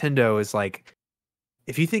about Nintendo is, like,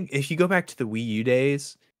 if you go back to the Wii U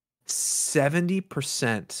days,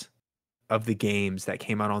 70% of the games that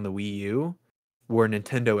came out on the Wii U were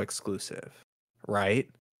Nintendo exclusive, right?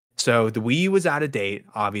 So the Wii U was out of date,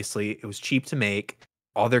 obviously. It was cheap to make.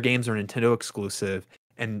 All their games are Nintendo exclusive.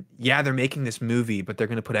 And yeah, they're making this movie, but they're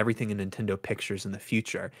going to put everything in Nintendo Pictures in the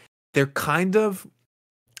future. They're kind of,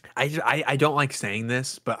 I don't like saying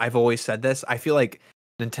this, but I've always said this. I feel like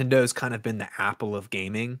Nintendo's kind of been the Apple of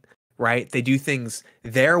gaming, right? They do things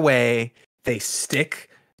their way. They stick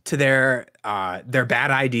to their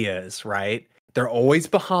bad ideas, right? They're always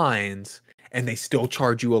behind, and they still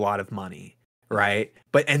charge you a lot of money, right?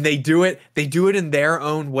 And they do it in their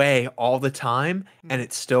own way all the time, and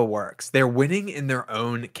it still works. They're winning in their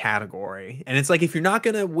own category. And it's like, if you're not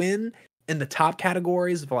going to win in the top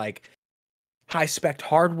categories of like high spec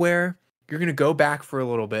hardware, you're going to go back for a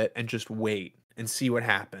little bit and just wait and see what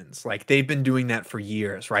happens. Like, they've been doing that for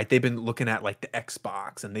years, right? They've been looking at like the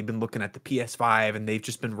Xbox, and they've been looking at the PS5, and they've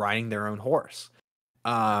just been riding their own horse.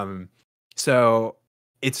 So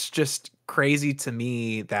it's just crazy to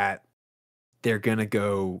me that they're gonna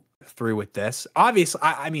go through with this. Obviously,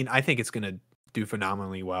 I mean, I think it's gonna do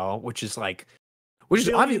phenomenally well, which is great.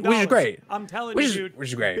 I'm telling you, dude, which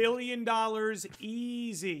is great. $1 billion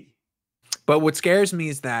easy. But what scares me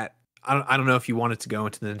is that I don't know if you wanted to go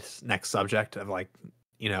into the next subject of like,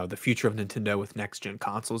 you know, the future of Nintendo with next gen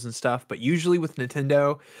consoles and stuff. But usually with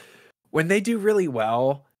Nintendo, when they do really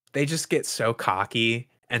well, they just get so cocky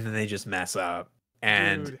and then they just mess up.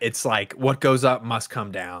 And it's like, what goes up must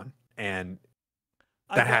come down. And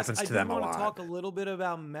that happens to them a lot. I want to talk a little bit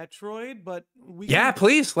about Metroid, but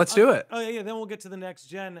please, let's do it. Oh yeah, then we'll get to the next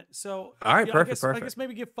gen. So all right, perfect. I guess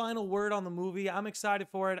maybe give final word on the movie. I'm excited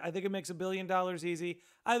for it. I think it makes $1 billion easy.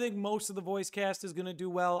 I think most of the voice cast is going to do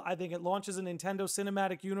well. I think it launches a Nintendo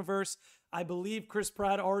cinematic universe. I believe Chris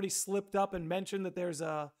Pratt already slipped up and mentioned that they're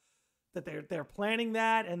planning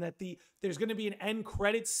that, and that there's going to be an end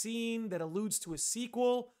credits scene that alludes to a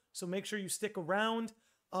sequel. So make sure you stick around.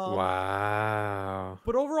 Wow.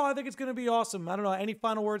 But overall, I think it's going to be awesome. I don't know. Any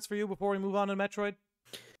final words for you before we move on to Metroid?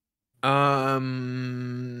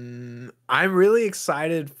 I'm really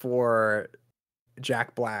excited for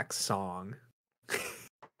Jack Black's song.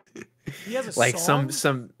 He has a like song?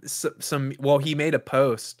 some well, he made a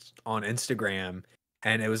post on Instagram,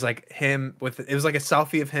 and it was like it was like a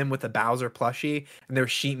selfie of him with a Bowser plushie, and there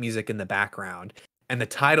was sheet music in the background. And the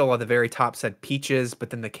title at the very top said Peaches, but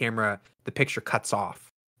then the picture cuts off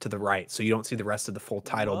to the right, so you don't see the rest of the full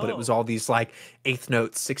title. But it was all these like 8th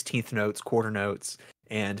notes, 16th notes, quarter notes,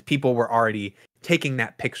 and people were already taking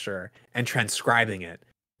that picture and transcribing it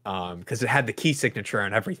because it had the key signature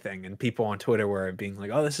and everything, and people on Twitter were being like,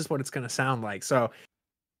 oh, this is what it's going to sound like. So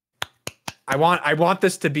I want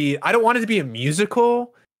this to be, I don't want it to be a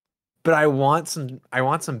musical, but I want some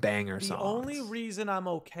banger songs. The only reason I'm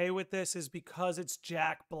okay with this is because it's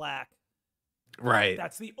Jack Black. Right.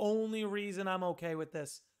 That's the only reason I'm okay with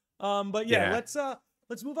this. But yeah,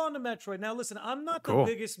 let's move on to Metroid. Now listen, I'm not the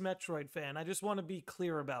biggest Metroid fan. I just want to be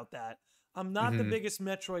clear about that. I'm not the biggest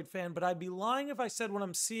Metroid fan, but I'd be lying if I said what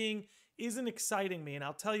I'm seeing isn't exciting me, and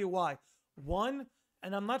I'll tell you why. One,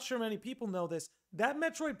 and I'm not sure many people know this, that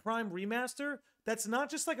Metroid Prime remaster, that's not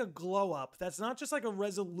just like a glow up. That's not just like a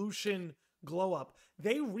resolution glow up.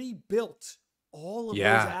 They rebuilt all of those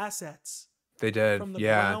assets. They did. From the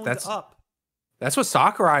ground up. That's what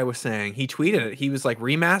Sakurai was saying. He tweeted it. He was like,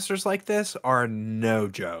 remasters like this are no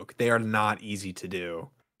joke. They are not easy to do.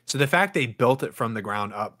 So the fact they built it from the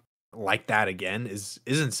ground up like that again is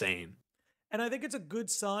insane. And I think it's a good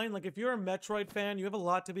sign. Like, if you're a Metroid fan, you have a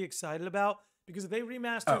lot to be excited about, because if they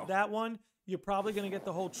remastered that one, you're probably going to get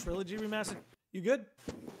the whole trilogy remastered. You good?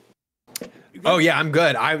 Oh yeah, I'm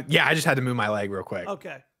good. I just had to move my leg real quick.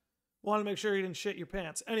 Okay. Want to make sure you didn't shit your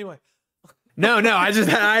pants. Anyway. No,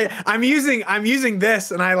 I'm using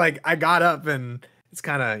this, and I got up, and it's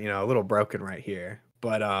kind of, a little broken right here.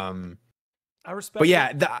 But I respect. But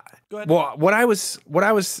yeah, go ahead. Well, what I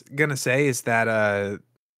was gonna say is that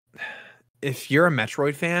if you're a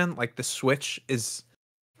Metroid fan, like, the Switch is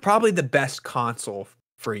probably the best console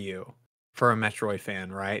for you, for a Metroid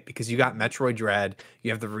fan, right? Because you got Metroid Dread,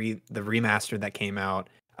 you have the remaster that came out.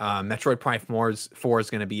 Metroid Prime 4 is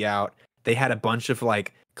going to be out. They had a bunch of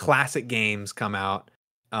like classic games come out.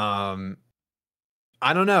 I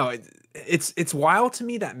don't know. It's wild to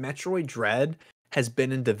me that Metroid Dread has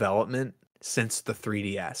been in development since the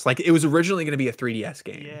 3DS. Like, it was originally going to be a 3DS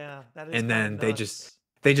game. Yeah, that is. And then they just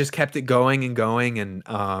kept it going and going,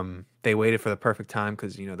 and they waited for the perfect time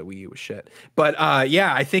because the Wii U was shit. But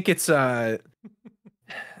yeah, I think it's I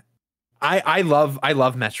love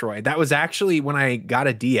Metroid. That was actually when I got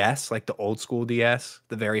a DS, like the old school DS,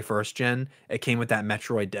 the very first gen. It came with that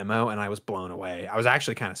Metroid demo, and I was blown away. I was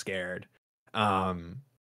actually kind of scared, because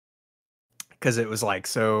it was like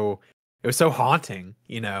it was so haunting,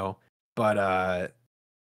 But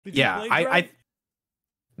Did you play Dread?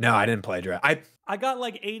 No, I didn't play Dread. I got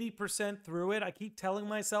like 80% through it. I keep telling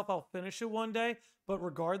myself I'll finish it one day, but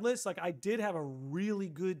regardless, like, I did have a really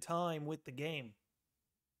good time with the game.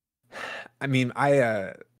 I mean,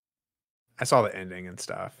 I saw the ending and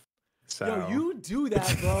stuff. So Yo, you do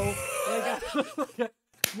that, bro.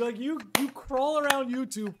 You crawl around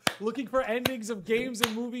YouTube looking for endings of games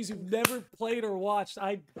and movies you've never played or watched.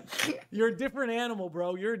 You're a different animal,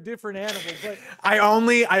 bro. You're a different animal. But I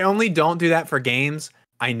only don't do that for games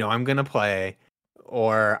I know I'm gonna play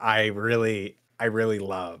or I really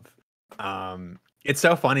love. It's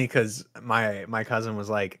so funny because my cousin was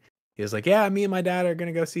like, he was like, yeah, me and my dad are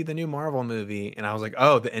gonna go see the new Marvel movie, and I was like,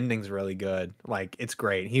 oh, the ending's really good, like it's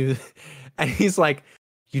great. And he's like,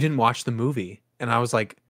 you didn't watch the movie, and I was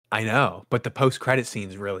like, I know, but the post credit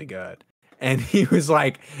scene's really good. And he was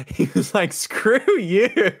like, screw you.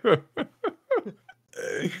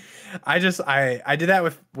 I did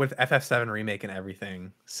that with FF7 remake and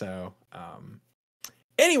everything. So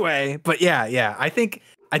anyway, but yeah, I think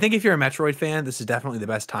if you're a Metroid fan, this is definitely the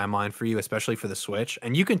best timeline for you, especially for the Switch.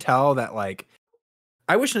 And you can tell that, like,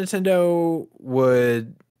 I wish Nintendo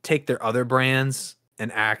would take their other brands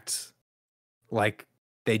and act like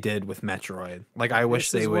they did with Metroid. Like, I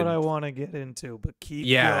wish they would. This is what I want to get into, but keep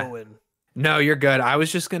going. No, you're good. I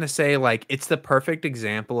was just gonna say, like, it's the perfect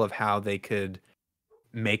example of how they could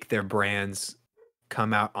make their brands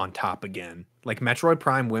come out on top again. Like Metroid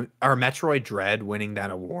Prime or Metroid Dread winning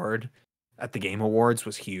that award at the Game Awards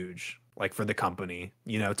was huge, like for the company,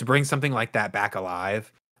 you know, to bring something like that back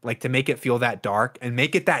alive, like to make it feel that dark and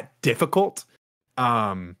make it that difficult,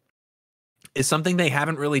 is something they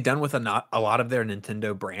haven't really done with a lot of their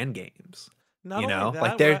Nintendo brand games. Not you know, only that,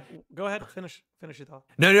 like they're go ahead, finish your thought.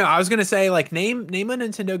 No, I was gonna say, like, name a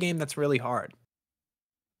Nintendo game that's really hard.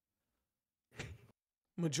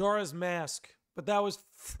 Majora's Mask, but that was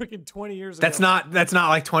freaking 20 years ago. That's not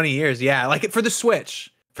like 20 years. Yeah, like for the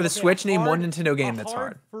Switch. For the Switch, name one Nintendo game that's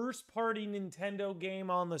hard. First party Nintendo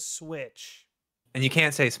game on the Switch. And you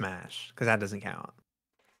can't say Smash because that doesn't count.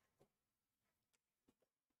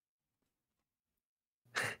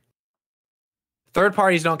 Third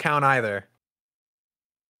parties don't count either.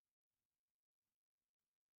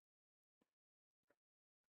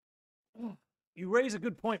 You raise a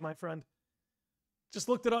good point, my friend. Just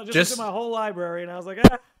looked at looked at my whole library, and I was like,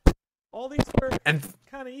 all these are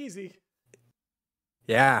kind of easy.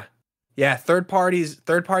 Yeah. Third parties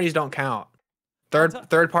don't count.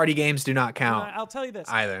 Third party games do not count. I'll tell you this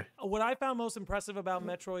either. What I found most impressive about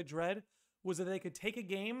Metroid Dread was that they could take a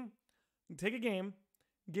game,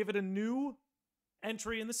 give it a new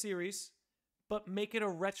entry in the series, but make it a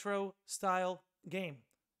retro style game.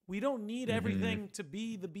 We don't need everything to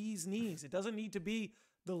be the bee's knees. It doesn't need to be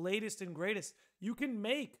the latest and greatest. You can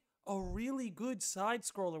make a really good side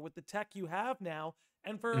scroller with the tech you have now,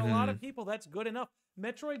 and for a lot of people, that's good enough.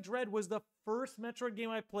 Metroid Dread was the first Metroid game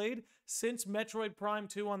I played since Metroid Prime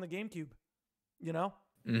 2 on the GameCube. You know?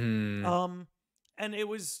 And it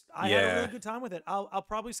was, I had a really good time with it. I'll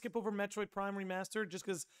probably skip over Metroid Prime Remastered just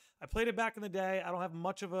because I played it back in the day. I don't have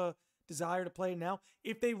much of a desire to play it now.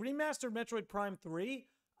 If they remastered Metroid Prime 3,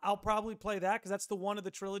 I'll probably play that because that's the one of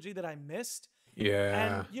the trilogy that I missed.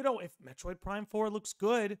 Yeah. And, you know, if Metroid Prime 4 looks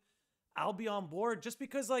good, I'll be on board just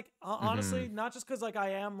because, like, honestly, not just because, like,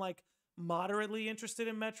 I am, like, moderately interested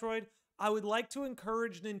in Metroid. I would like to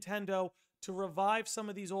encourage Nintendo to revive some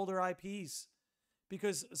of these older IPs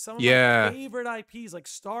because some of my favorite IPs, like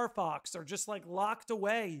Star Fox, are just, like, locked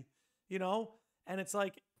away, you know? And it's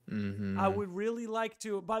like, I would really like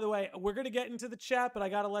to. By the way, we're going to get into the chat, but I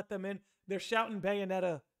got to let them in. They're shouting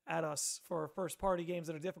Bayonetta at us for first-party games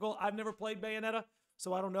that are difficult. I've never played Bayonetta,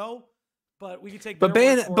 so I don't know. But we can take. But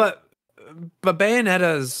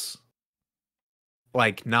Bayonetta's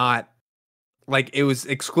like not like it was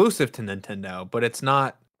exclusive to Nintendo, but it's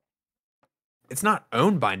not. It's not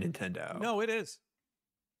owned by Nintendo. No, it is.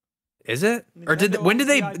 Is it? Or did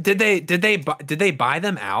they buy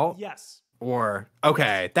them out? Yes. Or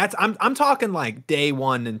okay, that's I'm talking like day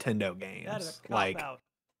one Nintendo games. That is a like cop-out.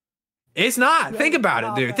 It's not. Think about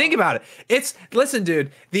it, dude. Think about it. Listen,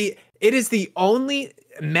 dude.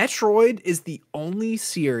 Metroid is the only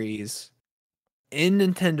series in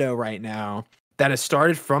Nintendo right now that has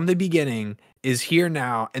started from the beginning, is here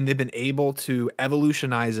now, and they've been able to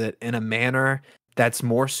evolutionize it in a manner that's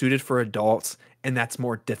more suited for adults and that's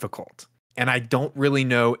more difficult. And I don't really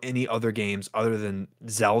know any other games other than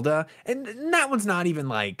Zelda, and that one's not even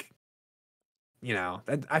like, you know,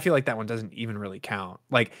 I feel like that one doesn't even really count.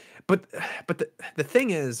 Like, but the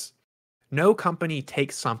thing is, no company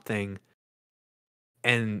takes something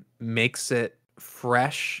and makes it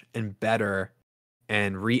fresh and better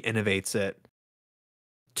and re-innovates it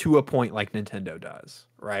to a point like Nintendo does,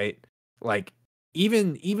 right? Like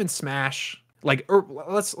even Smash, like, or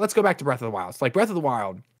let's go back to Breath of the Wild. It's like Breath of the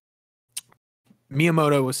Wild,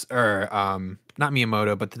 Miyamoto was, or not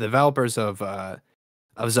Miyamoto, but the developers of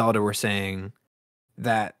Zelda were saying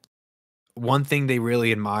that one thing they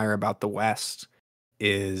really admire about the West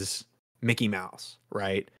is Mickey Mouse,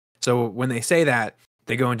 right? So when they say that,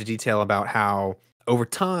 they go into detail about how over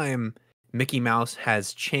time Mickey Mouse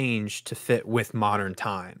has changed to fit with modern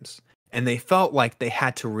times. And they felt like they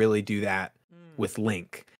had to really do that with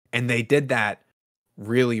Link. And they did that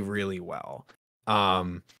really, really well.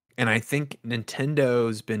 And I think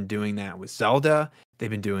Nintendo's been doing that with Zelda. They've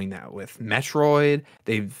been doing that with Metroid.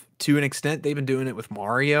 To an extent, they've been doing it with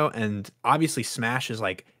Mario. And obviously Smash is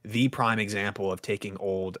like the prime example of taking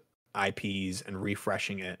old IPs and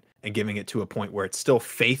refreshing it and giving it to a point where it's still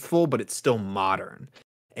faithful, but it's still modern.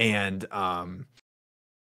 And,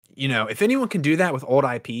 you know, if anyone can do that with old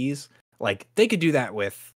IPs, like they could do that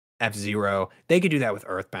with F-Zero, they could do that with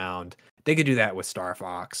Earthbound, they could do that with Star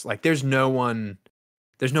Fox. Like there's no one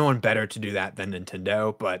better to do that than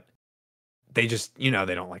Nintendo, but they just, you know,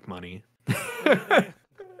 they don't like money.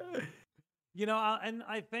 You know, and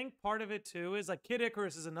I think part of it too is like Kid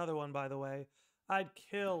Icarus is another one, by the way. I'd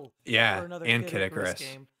kill for another and Kid Icarus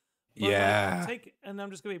game. But yeah. Like, and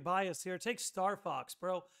I'm just gonna be biased here. Take Star Fox,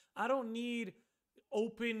 bro. I don't need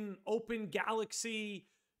open galaxy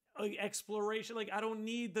exploration. Like I don't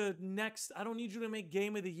need I don't need you to make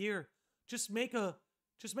game of the year. Just make a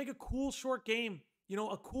cool short game. You know,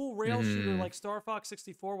 a cool rail shooter like Star Fox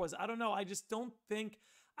 64 was. I don't know. I just don't think.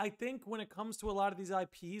 I think when it comes to a lot of these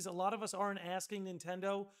IPs, a lot of us aren't asking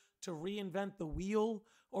Nintendo to reinvent the wheel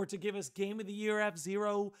or to give us Game of the Year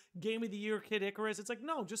F-Zero, Game of the Year Kid Icarus. It's like,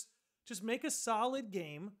 no, just make a solid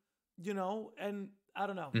game, you know, and I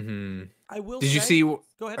don't know. I will Did you see? Go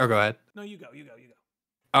ahead. Or go ahead. No, you go.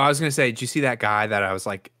 Oh, I was going to say, did you see that guy that I was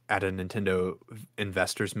like at a Nintendo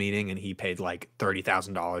investors meeting and he paid like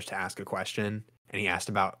 $30,000 to ask a question and he asked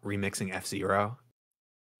about remixing F-Zero?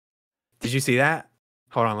 Did you see that?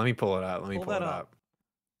 Hold on, let me pull it up. Let me pull it up.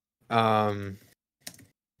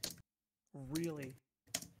 Really?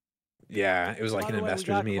 Yeah, it was like an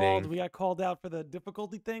investors meeting. We got called out for the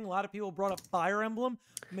difficulty thing. A lot of people brought up Fire Emblem.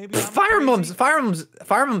 Maybe Fire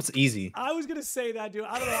Emblem's easy. I was gonna say that, dude.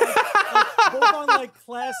 I don't know. Like, both on like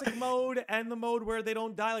classic mode and the mode where they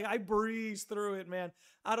don't die. Like I breeze through it, man.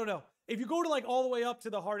 I don't know. If you go to like all the way up to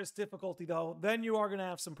the hardest difficulty though, then you are gonna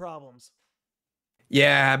have some problems.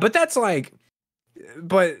 Yeah, but that's like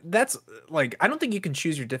I don't think you can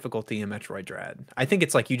choose your difficulty in Metroid Dread. I think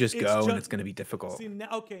it's like you just go and it's going to be difficult. See,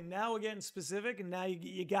 now we're getting specific, and now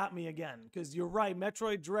you got me again because you're right.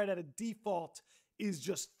 Metroid Dread at a default is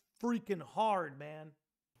just freaking hard, man.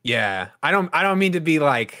 Yeah, I don't mean to be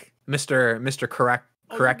like Mr.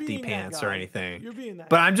 Correcty Pants or anything. You're being that.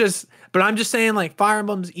 But I'm just saying like Fire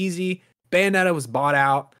Emblem's easy. Bayonetta was bought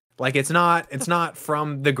out. Like it's not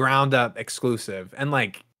from the ground up exclusive. And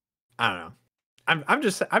like I don't know. I'm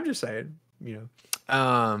just saying, you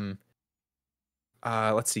know.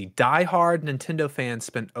 Let's see. Die-hard Nintendo fans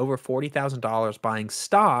spent over $40,000 buying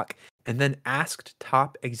stock and then asked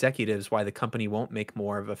top executives why the company won't make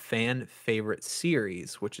more of a fan favorite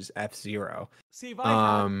series, which is F-Zero. See, if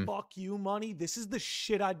I had fuck you money, this is the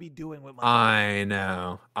shit I'd be doing with my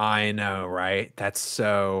money. I know, right? That's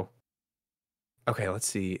so. Okay, let's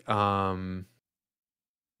see.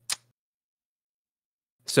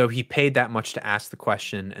 So he paid that much to ask the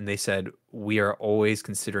question, and they said, "We are always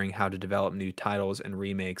considering how to develop new titles and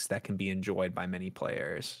remakes that can be enjoyed by many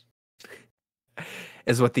players."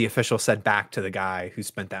 Is what the official said back to the guy who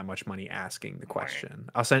spent that much money asking the question.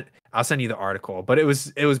 I'll send you the article, but it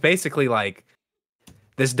was basically like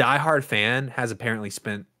this diehard fan has apparently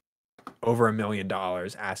spent over $1 million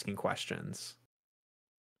asking questions.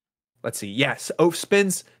 Let's see. Yes,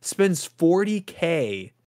 spends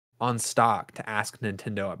 $40K on stock to ask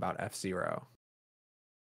Nintendo about F-Zero.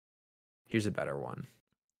 Here's a better one.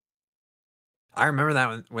 I remember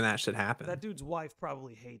that when that shit happened. That dude's wife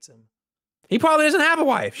probably hates him. He probably doesn't have a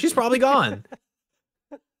wife. She's probably gone.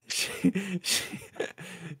 She's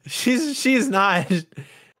not.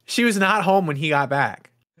 She was not home when he got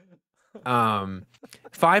back.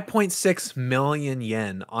 5.6 million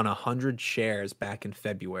yen on 100 shares back in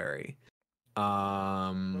February.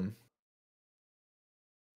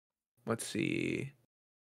 Let's see.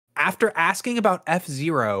 After asking about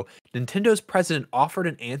F-Zero, Nintendo's president offered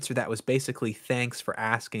an answer that was basically thanks for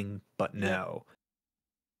asking, but no.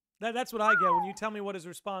 That's what I get when you tell me what his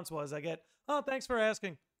response was. I get, oh, thanks for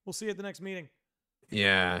asking. We'll see you at the next meeting.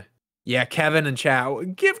 Yeah. Yeah, Kevin and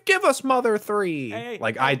chat, give us Mother 3. Hey,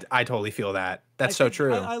 I totally feel that. That's so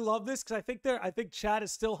true. I love this because I think chat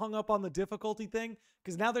is still hung up on the difficulty thing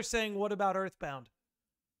because now they're saying, what about Earthbound?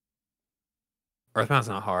 Earthbound's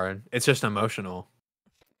not hard. It's just emotional.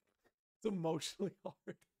 It's emotionally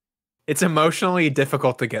hard. It's emotionally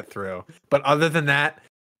difficult to get through. But other than that,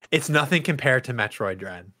 It's nothing compared to Metroid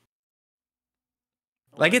Dread.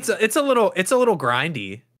 Like it's a little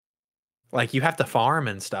grindy. Like you have to farm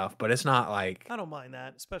and stuff, but it's not like I don't mind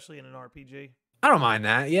that, especially in an RPG. I don't mind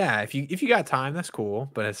that. Yeah, if you got time, that's cool.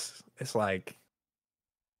 But it's like.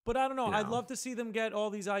 But I don't know. You I'd know. love to see them get all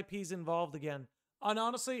these IPs involved again. And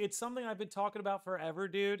honestly, it's something I've been talking about forever,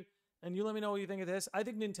 dude. And you let me know what you think of this. I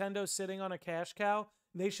think Nintendo's sitting on a cash cow.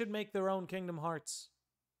 They should make their own Kingdom Hearts.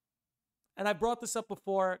 And I brought this up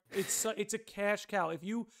before. It's a cash cow. If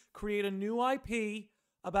you create a new IP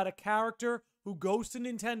about a character who goes to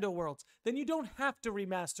Nintendo worlds, then you don't have to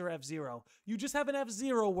remaster F-Zero. You just have an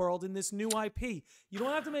F-Zero world in this new IP. You don't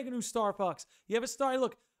have to make a new Star Fox. You have a Star...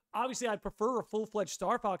 Look, obviously, I'd prefer a full-fledged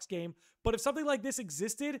Star Fox game, but if something like this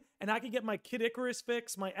existed and I could get my Kid Icarus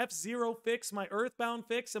fix, my F-Zero fix, my Earthbound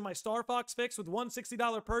fix, and my Star Fox fix with one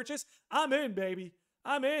 $60 purchase, I'm in, baby.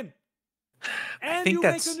 I'm in. And you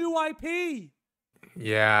make a new IP.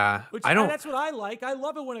 Yeah. That's what I like. I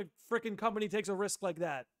love it when a freaking company takes a risk like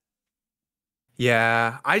that.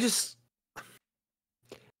 Yeah. I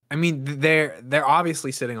mean, they're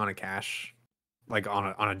obviously sitting on a cash. Like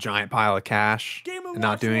on a giant pile of cash and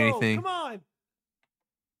not doing anything. Come on.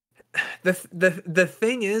 The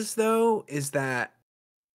thing is though is that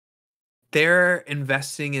they're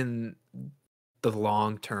investing in the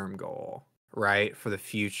long-term goal, right? For the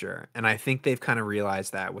future. And I think they've kind of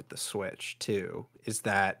realized that with the Switch too, is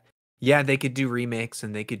that yeah, they could do remakes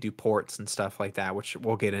and they could do ports and stuff like that, which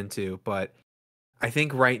we'll get into, but I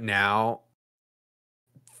think right now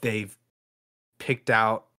they've picked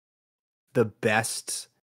out the best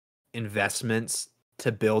investments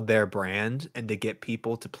to build their brand and to get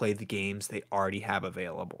people to play the games they already have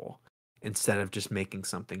available instead of just making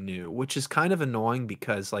something new, which is kind of annoying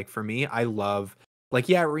because like for me, I love like,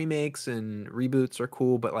 yeah, remakes and reboots are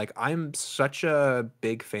cool, but like I'm such a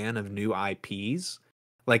big fan of new IPs.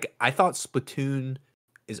 Like I thought Splatoon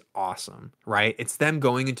is awesome, right? It's them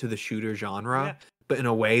going into the shooter genre, but in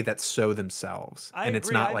a way that's so themselves. And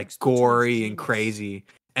it's not like gory and crazy.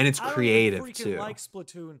 And it's creative too. I don't like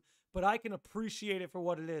Splatoon, but I can appreciate it for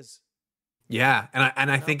what it is. Yeah, and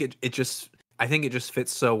I think it just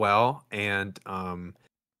fits so well. And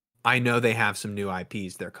I know they have some new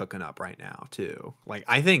IPs they're cooking up right now too. Like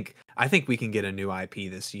I think we can get a new IP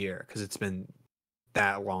this year because it's been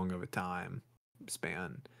that long of a time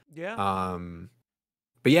span. Yeah.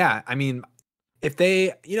 But yeah, I mean, if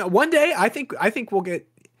they, one day I think we'll get.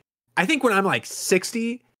 I think when I'm like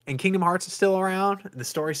 60. And Kingdom Hearts is still around, and the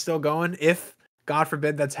story's still going. If God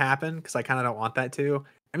forbid that's happened, because I kind of don't want that to.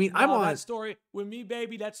 I mean, I want that story with me,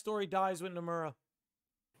 baby. That story dies with Nomura.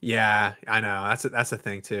 Yeah, I know. That's a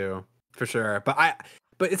thing too, for sure. But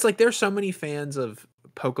it's like there's so many fans of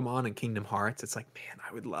Pokemon and Kingdom Hearts. It's like, man,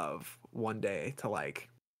 I would love one day to like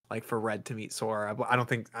for Red to meet Sora. I don't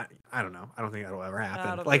think I don't know. I don't think that'll ever happen.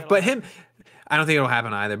 I don't think it'll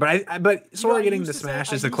happen either. But Sora getting the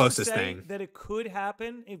Smash is the closest thing. That it could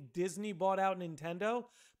happen if Disney bought out Nintendo.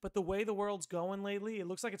 But the way the world's going lately, it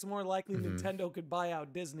looks like it's more likely Nintendo could buy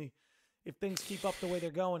out Disney if things keep up the way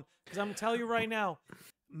they're going. Because I'm gonna tell you right now,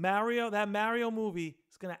 that Mario movie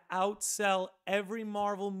is gonna outsell every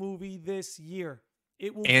Marvel movie this year.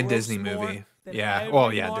 It will and Disney movie. Yeah.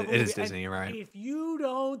 Well, yeah, it is Disney, right? If you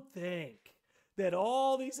don't think that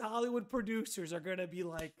all these Hollywood producers are gonna be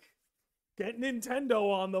like, get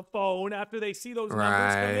Nintendo on the phone after they see those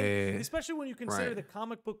numbers come in, especially when you consider the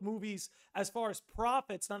comic book movies as far as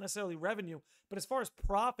profits, not necessarily revenue, but as far as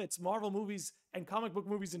profits, Marvel movies and comic book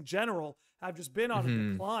movies in general have just been on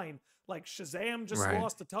a decline. Like Shazam just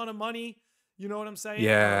lost a ton of money. You know what I'm saying?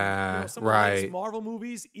 Yeah, some of these Marvel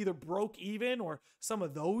movies either broke even or some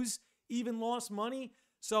of those even lost money.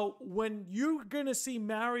 So when you're going to see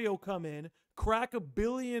Mario come in, crack $1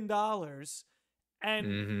 billion,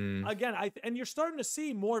 and again, and you're starting to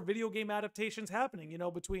see more video game adaptations happening,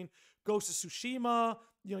 between Ghost of Tsushima,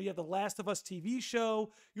 you have the Last of Us TV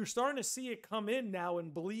show. You're starting to see it come in now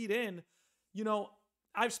and bleed in.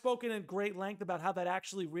 I've spoken at great length about how that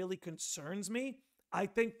actually really concerns me. I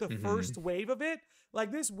think the first wave of it,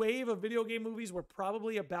 like this wave of video game movies we're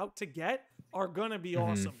probably about to get, are going to be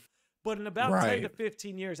awesome. But in about 10 to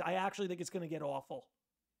 15 years, I actually think it's going to get awful.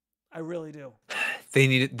 I really do. They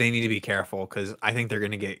need to be careful because I think they're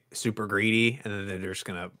going to get super greedy and then they're just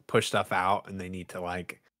going to push stuff out and they need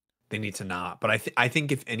to not. But I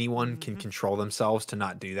think if anyone can control themselves to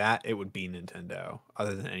not do that, it would be Nintendo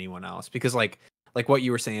other than anyone else. Because like what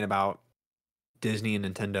you were saying about Disney and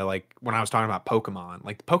Nintendo, like when I was talking about Pokemon,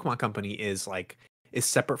 like the Pokemon company is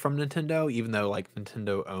separate from Nintendo, even though like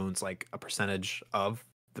Nintendo owns like a percentage of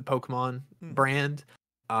the Pokemon brand.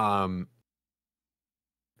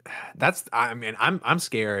 I mean, I'm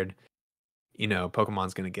scared, you know,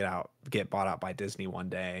 Pokemon's gonna get bought out by Disney one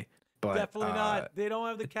day, but Definitely not. They don't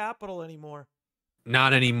have the capital anymore.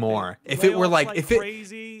 not anymore. If it were Layoffs like, like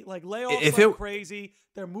crazy, like layoffs if like it crazy.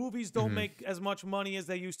 Their movies don't Mhm. make as much money as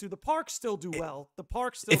they used to. The parks still do well. The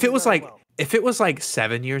parks still if do it was very like well. if it was like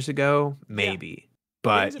 7 years ago, Yeah, maybe. things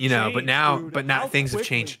But have you know, changed, dude. but now How things have quickly?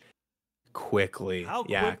 changed quickly. How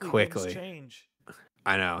Yeah, quickly things quickly. change.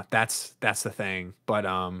 I know. That's the thing. But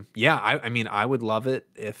yeah, I mean I would love it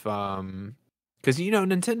if because you know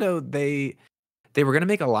Nintendo they were gonna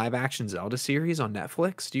make a live action Zelda series on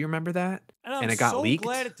Netflix. Do you remember that? And I'm And it got so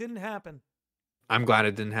glad leaked. it didn't happen. I'm glad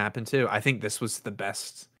it didn't happen too. I think this was the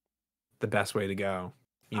best way to go,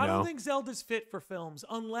 you I don't know? think Zelda's fit for films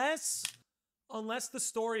unless the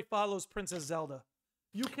story follows Princess Zelda.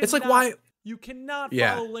 You It's like cannot why you cannot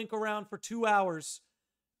yeah. follow Link around for 2 hours.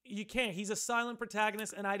 You can't. He's a silent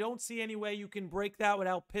protagonist, and I don't see any way you can break that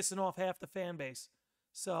without pissing off half the fan base.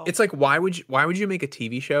 So It's like why would you make a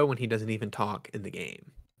TV show when he doesn't even talk in the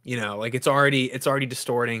game? You know, like it's already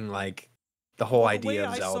distorting like the whole well, idea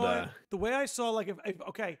of Zelda. the way I saw, like,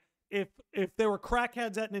 if there were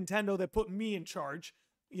crackheads at Nintendo that put me in charge,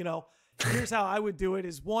 you know, here's how I would do it: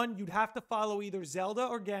 is one, you'd have to follow either Zelda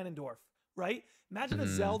or Ganondorf, right? Imagine a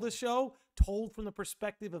Mhm. Zelda show told from the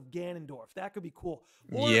perspective of Ganondorf. That could be cool.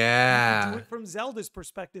 Or you could do Yeah. it from Zelda's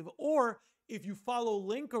perspective. Or if you follow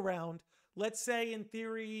Link around, let's say in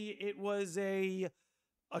theory it was a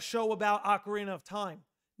show about Ocarina of Time.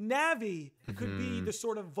 Navi could be Mhm. the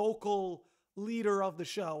sort of vocal leader of the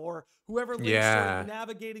show, or whoever Link's sort of Yeah.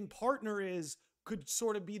 navigating partner is could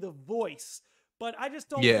sort of be the voice. But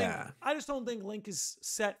Yeah. I just don't think Link is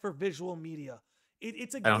set for visual media.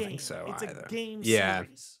 It's a I don't think game. so It's a either. game Yeah.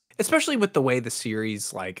 series. Especially with the way the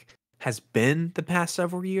series like has been the past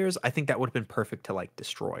several years, I think that would have been perfect to like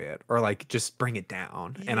destroy it or like just bring it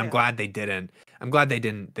down. And I'm Yeah. glad they didn't. I'm glad they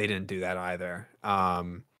didn't do that either.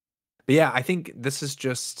 But yeah, I think this is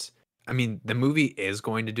just I mean, the movie is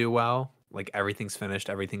going to do well. Like everything's finished,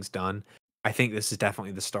 everything's done. I think this is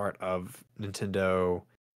definitely the start of Nintendo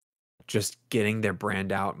just getting their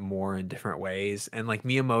brand out more in different ways. And like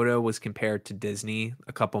Miyamoto was compared to Disney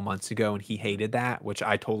a couple months ago and he hated that, which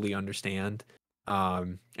I totally understand.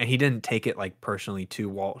 And he didn't take it like personally to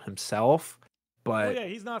Walt himself, Well, but yeah,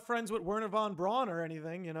 he's not friends with Werner von Braun or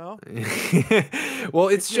anything, you know? well,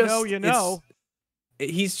 If it's you know, just you know.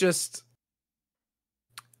 he's just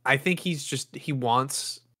I think he's just he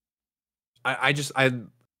wants I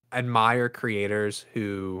admire creators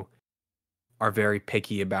who are very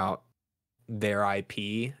picky about their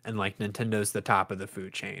IP, and like Nintendo's the top of the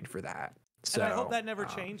food chain for that. And I hope So that never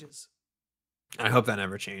changes. I hope that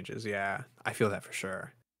never changes. Yeah, I feel that for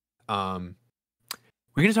sure. Um,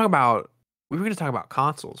 we're gonna talk about we were gonna talk about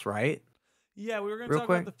consoles, right? Yeah, we were going to Real talk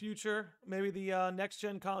about quick. the future, maybe the next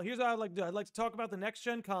gen console. Here's what I'd like to do. I'd like to talk about the next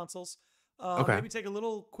gen consoles. Okay. Maybe take a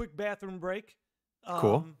little quick bathroom break,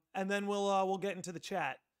 Cool. and then we'll get into the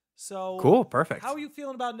chat. So, Cool. Perfect. how are you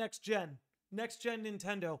feeling about next gen? Next gen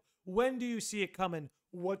Nintendo. When do you see it coming?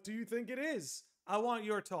 What do you think it is? I want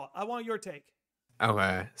your talk. I want your take.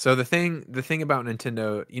 Okay. So the thing about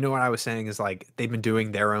Nintendo, you know what I was saying is like they've been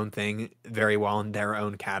doing their own thing very well in their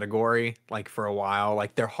own category like for a while.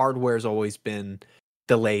 Like their hardware's always been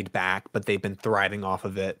delayed back, but they've been thriving off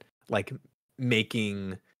of it, like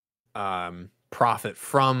making profit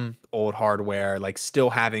from old hardware, like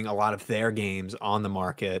still having a lot of their games on the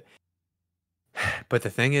market. But the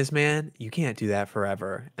thing is, man, you can't do that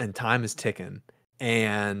forever and time is ticking.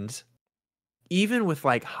 And even with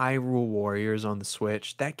like Hyrule Warriors on the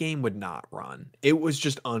Switch, that game would not run. It was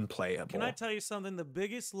just Can I unplayable. tell you something? The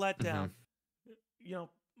biggest Hmm. letdown, you know,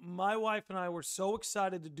 my wife and I were so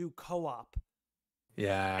excited to do co op,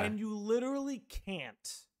 Yeah, and you literally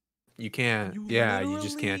can't. you can't. You Yeah, you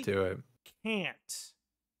just can't literally do it. can't.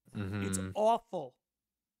 It's Hmm. awful.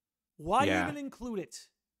 Why Yeah, even include it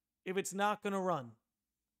if it's not going to run?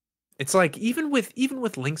 it's like even with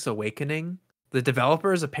Link's Awakening, the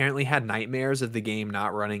developers apparently had nightmares of the game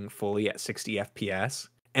not running fully at 60 FPS,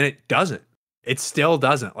 and it doesn't. It still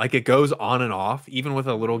doesn't. Like it goes on and off, even with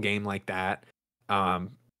a little game like that.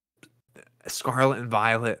 Um, Scarlet and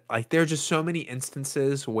Violet, like there are just so many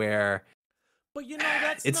instances where But you know,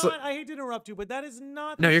 that's it's not, I hate to interrupt you, but that is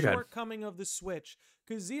not no, the you're good. shortcoming of the Switch.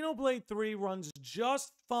 Because Xenoblade 3 runs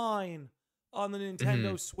just fine on the Hmm.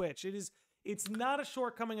 Nintendo Switch. It's not a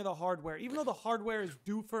shortcoming of the hardware. Even though the hardware is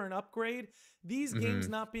due for an upgrade, these games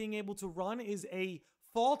Hmm. not being able to run is a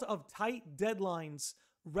fault of tight deadlines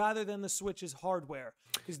rather than the Switch's hardware.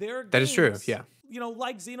 Because there are That is true. games, Yeah. you know,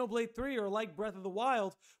 like Xenoblade 3 or like Breath of the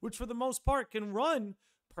Wild, which for the most part can run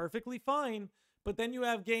perfectly fine, But then you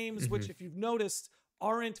have games which, if you've noticed,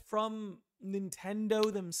 aren't from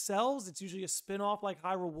Nintendo themselves. It's usually a spin-off like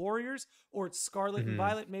Hyrule Warriors, or it's Scarlet and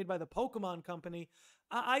Violet made by the Pokemon Company.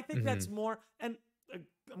 I think that's more, and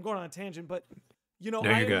I'm going on a tangent, but you know,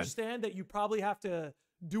 I understand that you probably have to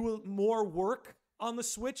do more work on the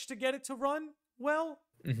Switch to get it to run well.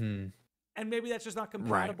 And maybe that's just not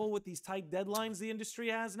compatible with these tight deadlines the industry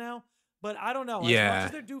has now. But I don't know. As much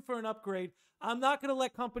as they're due for an upgrade, I'm not going to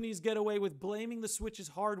let companies get away with blaming the Switch's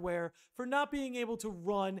hardware for not being able to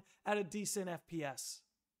run at a decent FPS.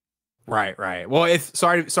 Right. Well, if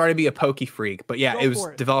sorry to be a Pokey freak, but yeah, it was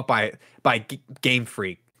developed by Game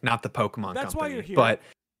Freak, not the Pokemon That's company. why you're here.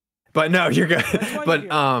 But no, you're good.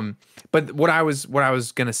 But what I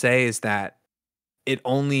was gonna say is that it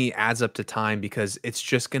only adds up to time, because it's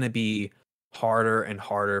just gonna be harder and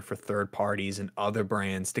harder for third parties and other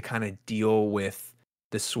brands to kind of deal with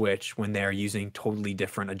the Switch when they're using totally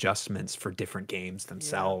different adjustments for different games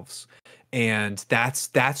themselves. And that's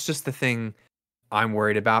just the thing I'm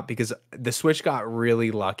worried about, because the Switch got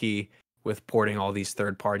really lucky with porting all these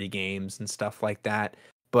third-party games and stuff like that,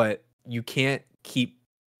 but you can't keep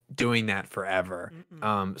doing that forever.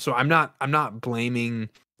 So I'm not blaming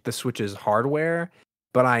the Switch's hardware,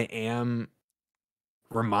 but I am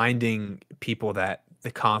reminding people that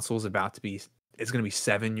the console is going to be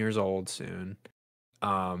 7 years old soon.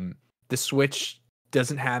 The Switch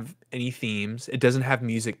doesn't have any themes. It doesn't have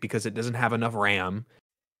music because it doesn't have enough RAM.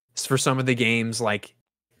 For some of the games, like,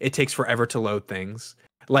 it takes forever to load things.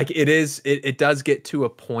 Like, it does get to a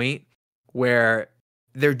point where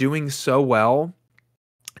they're doing so well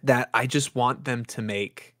that I just want them to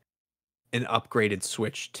make an upgraded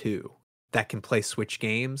Switch 2 that can play Switch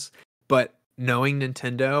games. But knowing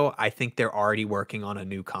Nintendo, I think they're already working on a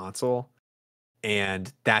new console,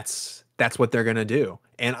 and that's what they're going to do.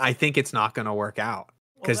 And I think it's not going to work out,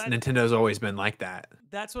 because Nintendo's always been like that.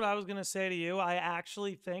 That's what I was going to say to you. I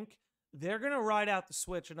actually think they're going to ride out the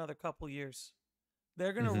Switch another couple years.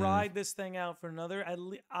 They're going to ride this thing out for another,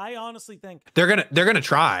 I honestly think they're going to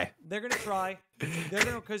try. They're going to try.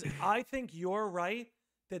 Because I think you're right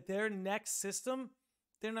that their next system,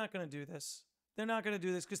 they're not going to do this. They're not going to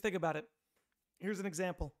do this, because think about it. Here's an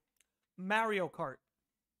example. Mario Kart.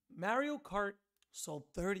 Mario Kart sold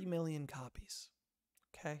 30 million copies.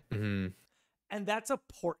 Okay? And that's a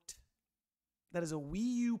port. That is a Wii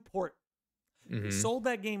U port. They sold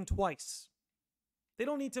that game twice. They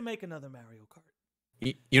don't need to make another Mario Kart.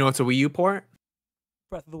 You know what's a Wii U port?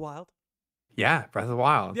 Breath of the Wild. Yeah, Breath of the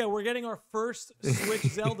Wild. Yeah, we're getting our first Switch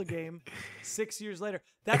Zelda game 6 years later.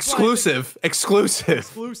 That's exclusive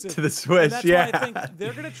to the Switch. And that's why I think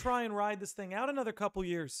they're going to try and ride this thing out another couple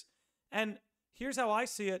years. And here's how I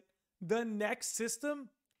see it. The next system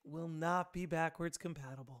will not be backwards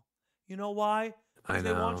compatible. You know why? Because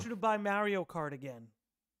they want you to buy Mario Kart again.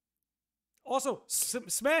 Also,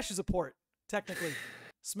 Smash is a port, technically.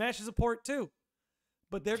 Smash is a port too.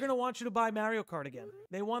 But they're going to want you to buy Mario Kart again.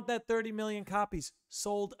 They want that 30 million copies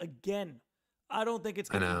sold again. I don't think it's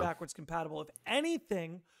going to be backwards compatible. If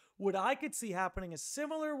anything, what I could see happening is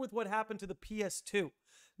similar with what happened to the PS2.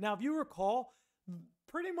 Now, if you recall,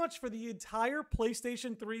 pretty much for the entire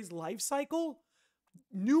PlayStation 3's life cycle,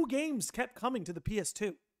 new games kept coming to the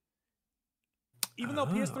PS2. Even though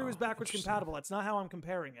PS3 was backwards compatible, that's not how I'm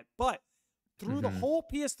comparing it. But through the whole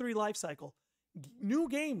PS3 life cycle, new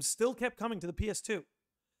games still kept coming to the PS2.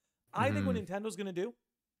 I think what Nintendo's going to do,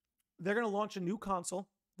 they're going to launch a new console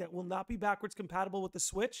that will not be backwards compatible with the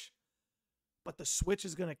Switch, but the Switch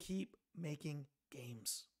is going to keep making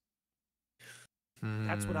games.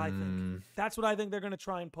 That's what I think. That's what I think they're going to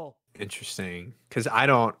try and pull. Interesting, because I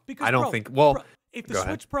don't think. Well, if the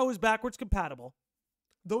Switch Pro is backwards compatible,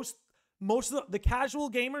 most of the casual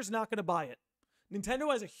gamers not going to buy it. Nintendo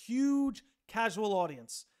has a huge casual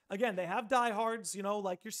audience. Again, they have diehards,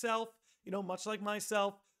 like yourself, much like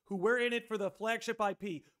myself, who we're in it for the flagship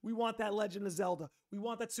IP. We want that Legend of Zelda. We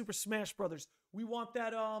want that Super Smash Brothers. We want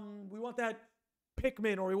that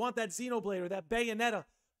Pikmin, or we want that Xenoblade, or that Bayonetta.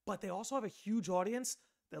 But they also have a huge audience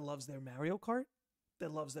that loves their Mario Kart,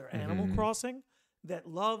 that loves their Animal Crossing, that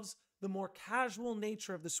loves the more casual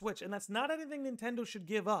nature of the Switch. And that's not anything Nintendo should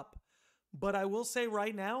give up. But I will say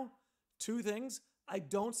right now, two things. I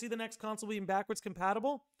don't see the next console being backwards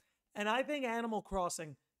compatible. And I think Animal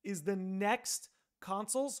Crossing is the next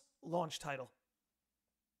console's launch title.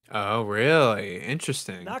 Oh, really?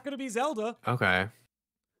 Interesting. Not going to be Zelda. Okay.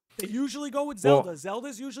 They usually go with Zelda. Well,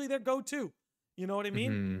 Zelda's usually their go-to. You know what I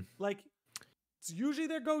mean? Like, it's usually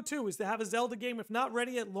their go-to is to have a Zelda game, if not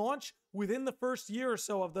ready at launch, within the first year or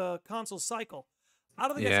so of the console cycle. I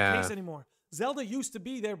don't think that's the case anymore. Zelda used to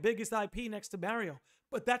be their biggest IP next to Mario.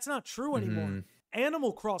 But that's not true anymore. Mhm.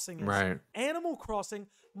 Animal Crossing is. Right. Animal Crossing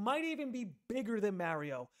might even be bigger than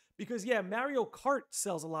Mario because, yeah, Mario Kart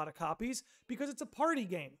sells a lot of copies because it's a party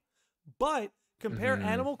game. But compare Mhm.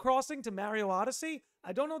 Animal Crossing to Mario Odyssey.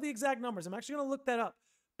 I don't know the exact numbers. I'm actually going to look that up.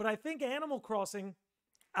 But I think Animal Crossing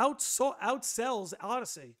outsells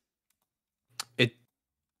Odyssey. It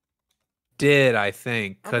did, I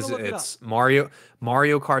think, I'm gonna because look it up. it's Mario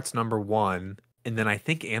Kart's #1, and then I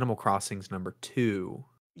think Animal Crossing's #2.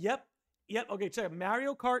 Yep. Okay, check it.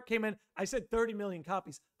 Mario Kart came in. I said 30 million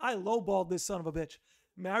copies. I lowballed this son of a bitch.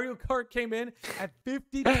 Mario Kart came in at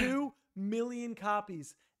 52 million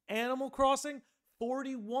copies. Animal Crossing,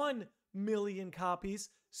 41 million copies.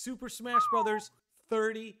 Super Smash Brothers,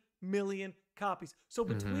 30 million copies. So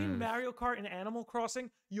between Mhm. Mario Kart and Animal Crossing,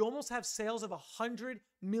 you almost have sales of 100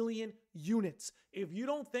 million units. If you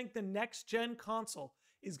don't think the next gen console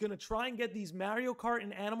is going to try and get these Mario Kart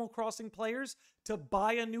and Animal Crossing players to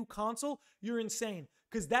buy a new console, you're insane.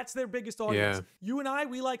 Because that's their biggest audience. Yeah, You and I,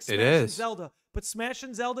 we like it Smash and is. Zelda, but Smash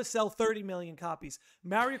and Zelda sell 30 million copies.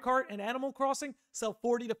 Mario Kart and Animal Crossing sell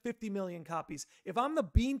 40 to 50 million copies. If I'm the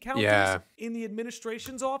bean counters Yeah. in the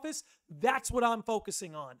administration's office, that's what I'm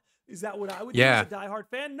focusing on. Is that what I would do Yeah. as a diehard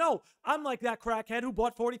fan? No, I'm like that crackhead who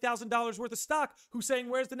bought $40,000 worth of stock who's saying,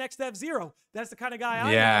 where's the next F-Zero? That's the kind of guy I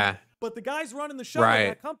am. Yeah. But the guys running the show Right. at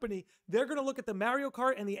that company, they're going to look at the Mario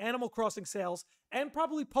Kart and the Animal Crossing sales and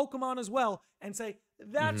probably Pokemon as well and say,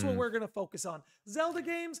 that's what Mhm. we're going to focus on. Zelda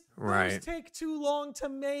games, those Right. take too long to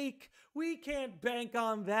make. We can't bank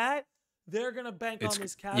on that. They're going to bank It's on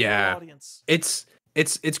this casual yeah. audience.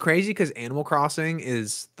 It's crazy because Animal Crossing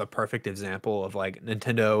is the perfect example of like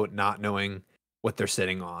Nintendo not knowing what they're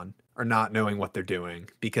sitting on or not knowing what they're doing,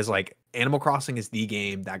 because like Animal Crossing is the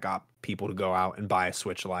game that got people to go out and buy a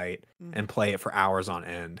Switch Lite and play it for hours on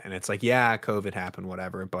end. And it's like, yeah, COVID happened,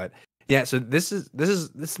 whatever, but yeah, so this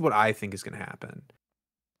is what I think is going to happen.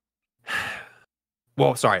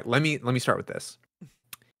 Well, sorry, let me start with this.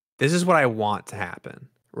 This is what I want to happen,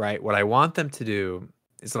 right? What I want them to do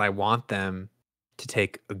is that I want them to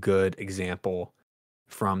take a good example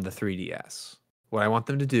from the 3DS. What I want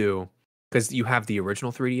them to do, because you have the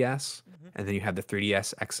original 3DS and then you have the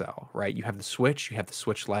 3DS XL, right? You have the Switch, you have the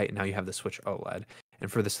Switch Lite, and now you have the Switch OLED.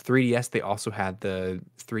 And for this 3DS, they also had the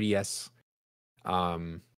 3DS,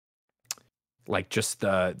 like just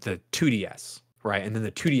the 2DS, right? And then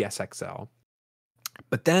the 2DS XL.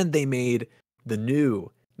 But then they made the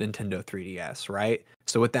new Nintendo 3DS, right?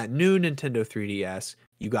 So with that new Nintendo 3DS,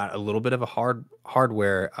 you got a little bit of a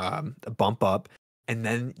hardware a bump up, and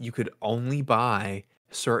then you could only buy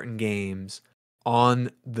certain games on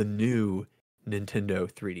the new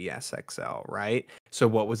Nintendo 3DS XL, right? So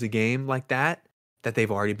what was a game like that they've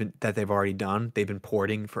already done? They've been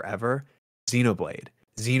porting forever. Xenoblade.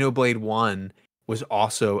 Xenoblade 1 was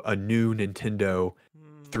also a new Nintendo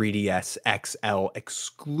 3DS XL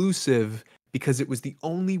exclusive because it was the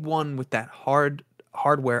only one with that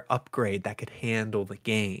hardware upgrade that could handle the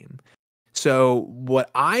game. So what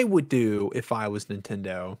I would do if I was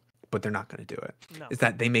Nintendo, but they're not going to do it, is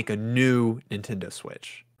that they make a new Nintendo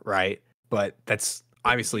Switch, right? But that's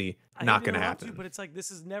obviously not going to happen. But it's like this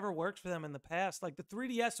has never worked for them in the past. Like the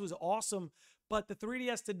 3DS was awesome, but the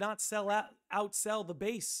 3DS did not outsell the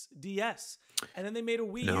base DS. And then they made a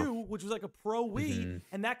Wii U, which was like a Pro Wii,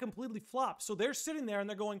 and that completely flopped. So they're sitting there and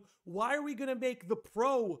they're going, why are we going to make the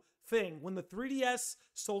Pro thing when the 3DS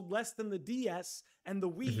sold less than the DS and the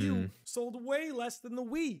Wii U sold way less than the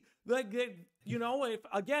Wii? Like, you know,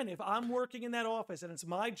 if I'm working in that office and it's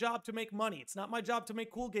my job to make money, it's not my job to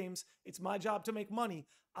make cool games, it's my job to make money.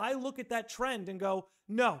 I look at that trend and go,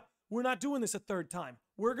 no, we're not doing this a third time.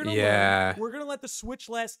 We're going to learn. We're going to let the Switch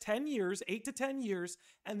last 10 years, 8 to 10 years,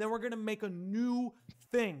 and then we're going to make a new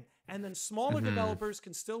thing. And then smaller developers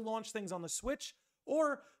can still launch things on the Switch,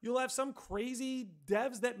 or you'll have some crazy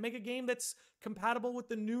devs that make a game that's compatible with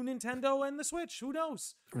the new Nintendo and the Switch. Who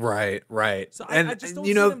knows? Right. So And I just don't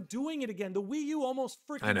you see know, them doing it again. The Wii U almost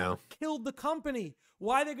freaking killed the company.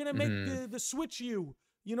 Why are they going to make the Switch U?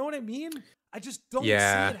 You know what I mean? I just don't see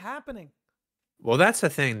it happening. Well, that's the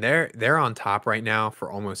thing. They're on top right now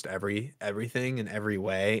for almost everything in every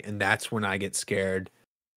way, and that's when I get scared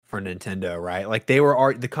for Nintendo, right? Like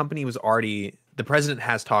the company was already, the president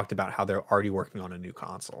has talked about how they're already working on a new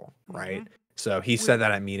console, right? So he said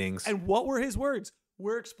that at meetings. And what were his words?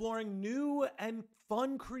 We're exploring new and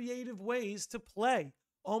fun, creative ways to play.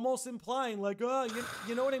 Almost implying like, oh,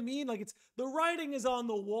 you know what I mean? Like it's the writing is on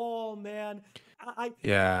the wall, man.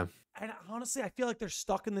 And honestly, I feel like they're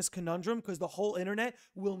stuck in this conundrum because the whole internet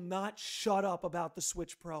will not shut up about the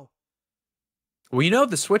Switch Pro. Well, you know,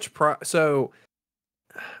 the Switch Pro, so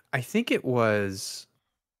I think it was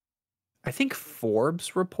I think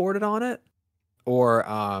Forbes reported on it, or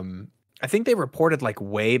I think they reported like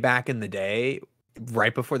way back in the day,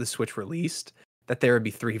 right before the Switch released, that there would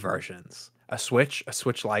be 3 versions: a Switch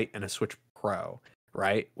Lite, and a Switch Pro,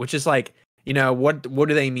 right? Which is like, what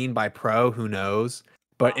do they mean by Pro? Who knows?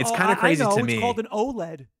 But it's kind of I crazy know. to It's me. called an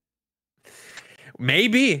OLED.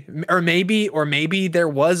 Maybe there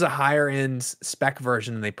was a higher end spec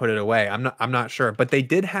version and they put it away. I'm not sure, but they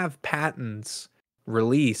did have patents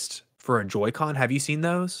released for a Joy-Con. Have you seen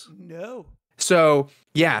those? No. So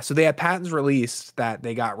they had patents released that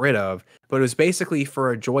they got rid of, but it was basically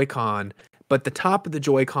for a Joy-Con, but the top of the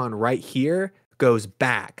Joy-Con right here goes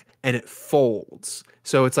back and it folds.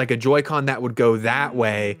 So it's like a Joy-Con that would go that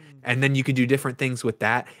way, and then you could do different things with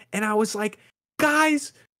that. And I was like,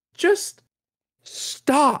 guys, just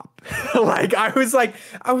stop. I was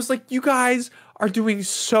like, you guys are doing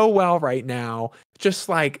so well right now. Just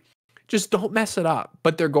don't mess it up.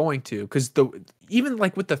 But they're going to, because even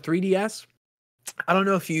like with the 3DS, I don't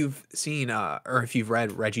know if you've seen or if you've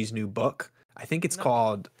read Reggie's new book. I think it's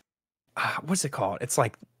called what's it called? It's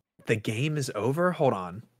like The Game Is Over. Hold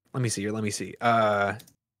on. Let me see. Let me see.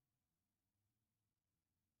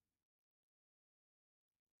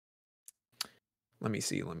 Let me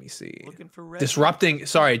see. Looking for Reggie. Disrupting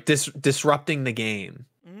the Game.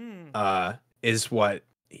 Is what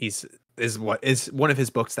is one of his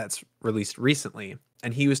books that's released recently.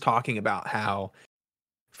 And he was talking about how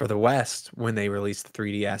for the West, when they released the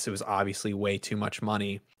 3DS, it was obviously way too much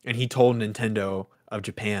money. And he told Nintendo of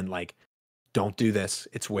Japan, like, don't do this.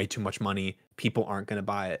 It's way too much money. People aren't going to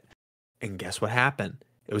buy it. And guess what happened?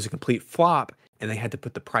 It was a complete flop, and they had to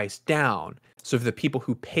put the price down. So for the people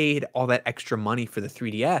who paid all that extra money for the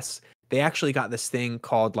 3DS, they actually got this thing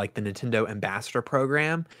called like the Nintendo Ambassador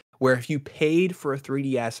Program, where if you paid for a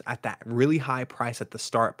 3DS at that really high price at the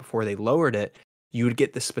start before they lowered it, you would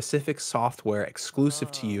get the specific software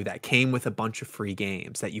exclusive to you that came with a bunch of free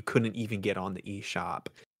games that you couldn't even get on the eShop.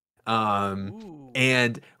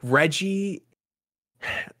 And Reggie,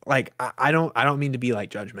 like, I don't mean to be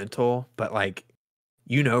like judgmental, but like,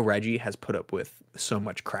 Reggie has put up with so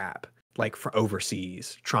much crap, like for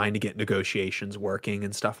overseas, trying to get negotiations working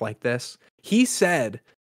and stuff like this. He said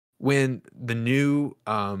when the new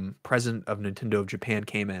president of Nintendo of Japan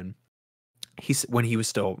came in, when he was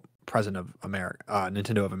still president of America,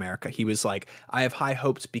 Nintendo of America, he was like, I have high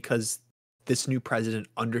hopes because this new president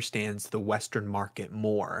understands the Western market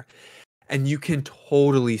more. And you can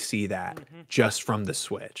totally see that just from the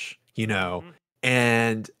Switch,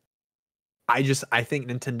 and I think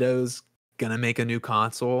Nintendo's gonna make a new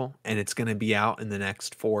console and it's gonna be out in the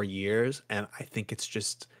next 4 years. And I think it's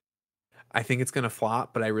gonna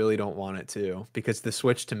flop, but I really don't want it to, because the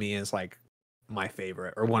Switch to me is like my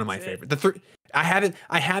favorite, or one of my favorite. I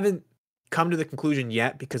haven't come to the conclusion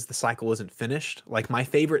yet because the cycle isn't finished. Like, my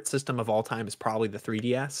favorite system of all time is probably the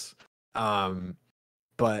 3DS.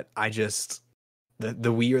 But I just the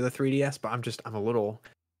Wii or the 3DS, but I'm a little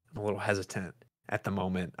hesitant at the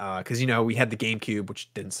moment, because we had the GameCube,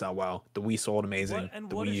 which didn't sell well. The Wii sold amazing.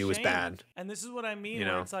 The Wii U was bad. And this is what I mean.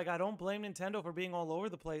 Where it's like, I don't blame Nintendo for being all over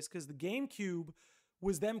the place, because the GameCube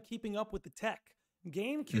was them keeping up with the tech.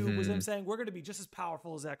 GameCube was them saying, we're going to be just as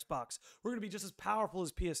powerful as Xbox. We're going to be just as powerful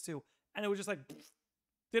as PS2. And it was just like,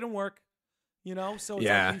 didn't work. So it's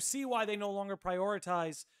like, you see why they no longer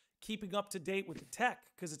prioritize keeping up to date with the tech,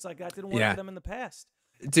 because it's like, that didn't work for them in the past.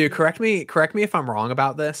 Dude, correct me if I'm wrong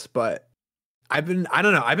about this, but I've been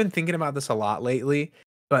thinking about this a lot lately,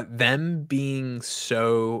 but them being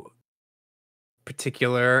so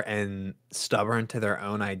particular and stubborn to their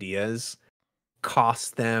own ideas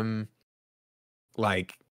cost them,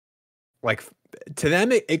 like to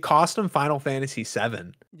them it cost them Final Fantasy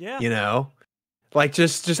VII. Like,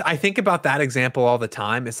 just I think about that example all the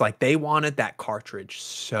time. It's like they wanted that cartridge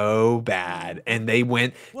so bad, and they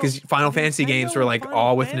went, because Final Fantasy games were like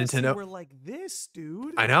all with Nintendo. Were like this,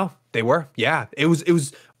 dude. I know they were. Yeah, it was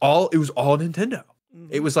all Nintendo.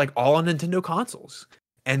 It was like all on Nintendo consoles.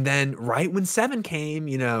 And then right when 7 came,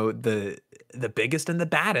 the biggest and the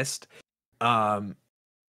baddest,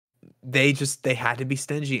 they had to be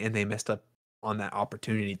stingy, and they missed up on that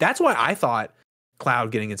opportunity. That's why I thought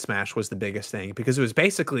Cloud getting in Smash was the biggest thing, because it was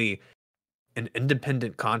basically an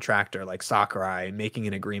independent contractor like Sakurai making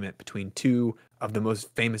an agreement between 2 of the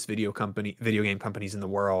most famous video game companies in the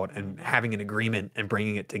world, and having an agreement and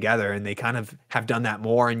bringing it together. And they kind of have done that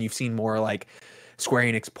more, and you've seen more like Square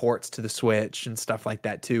Enix ports to the Switch and stuff like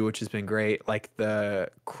that too, which has been great. Like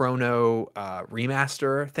the Chrono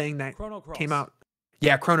remaster thing that came out.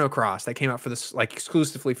 Yeah, Chrono Cross that came out for this, like,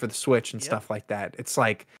 exclusively for the Switch and stuff like that. It's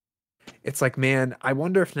like, man, I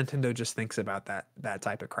wonder if Nintendo just thinks about that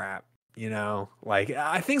type of crap. You know, like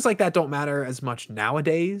things like that don't matter as much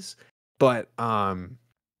nowadays, but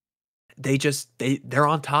they're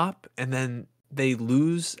on top and then they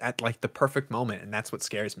lose at like the perfect moment, and that's what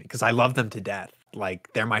scares me because I love them to death.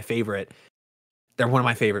 Like they're my favorite. They're one of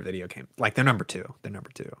my favorite video game. Like they're number two. They're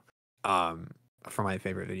number two. Um, for my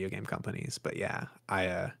favorite video game companies. But yeah,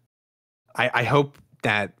 I hope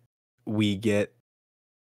that we get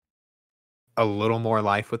a little more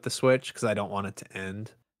life with the Switch because I don't want it to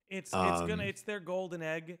end. It's their golden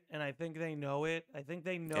egg, and I think they know it. I think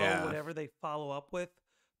they know Yeah. whatever they follow up with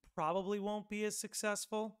probably won't be as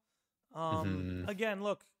successful. Mhm. Again,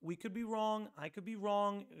 look, we could be wrong. I could be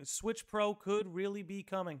wrong. Switch Pro could really be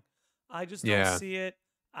coming. I just don't Yeah. see it.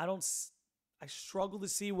 I struggle to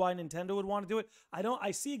see why Nintendo would want to do it.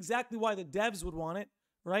 I see exactly why the devs would want it,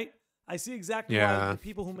 right? I see exactly why Yeah. the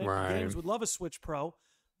people who make Right. games would love a Switch Pro.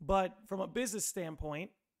 But from a business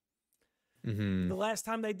standpoint, Mhm. the last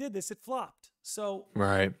time they did this, it flopped. So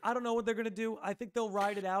Right. I don't know what they're going to do. I think they'll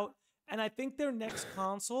ride it out. And I think their next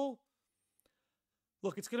console,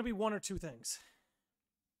 look, it's going to be one or two things.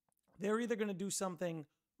 They're either going to do something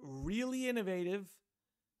really innovative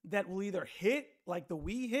that will either hit like the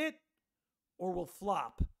Wii hit or will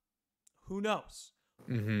flop. Who knows?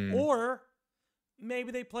 Mhm. Or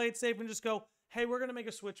maybe they play it safe and just go, hey, we're going to make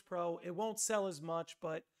a Switch Pro. It won't sell as much,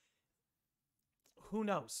 but who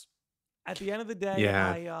knows? At the end of the day,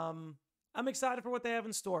 Yeah. I'm excited for what they have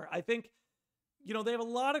in store. I think, they have a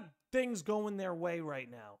lot of things going their way right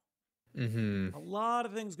now. Mhm. A lot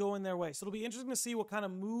of things going their way. So it'll be interesting to see what kind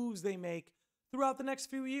of moves they make throughout the next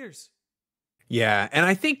few years. Yeah, and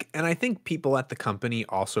I think people at the company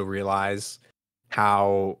also realize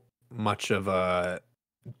how much of a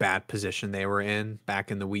bad position they were in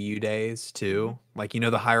back in the Wii U days too. Like,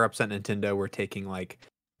 the higher ups at Nintendo were taking like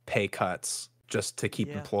pay cuts just to keep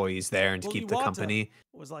Yeah. employees there and to Well, keep the Iwata company.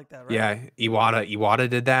 was like that, right? Yeah, Iwata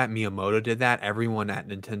did that, Miyamoto did that, everyone at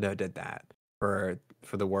Nintendo did that for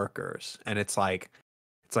the workers. And it's like,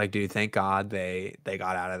 dude, thank God they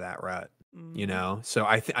got out of that rut. Mhm. So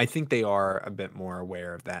I think they are a bit more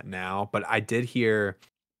aware of that now, but I did hear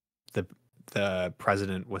the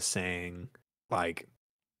president was saying like,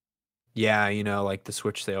 yeah, like the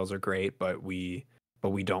Switch sales are great, but we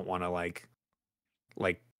don't want to like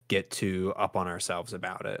get too up on ourselves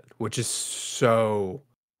about it, which is so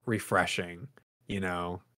refreshing, you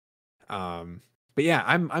know. But yeah,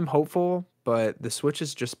 I'm hopeful, but the Switch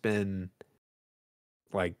has just been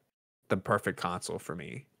like the perfect console for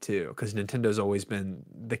me too, because Nintendo's always been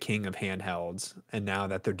the king of handhelds, and now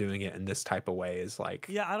that they're doing it in this type of way is like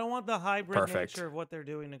Yeah, I don't want the hybrid perfect. nature of what they're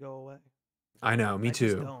doing to go away. I know, me I just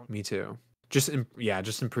too, don't. me too. Just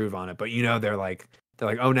just improve on it. But they're like,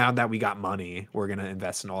 oh, now that we got money, we're gonna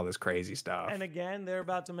invest in all this crazy stuff. And again, they're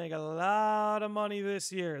about to make a lot of money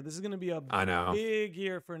this year. This is going to be a I know. big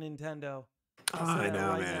year for Nintendo. I'll say I that know,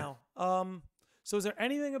 right man. now. So is there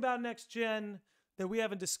anything about next gen that we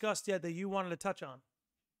haven't discussed yet that you wanted to touch on?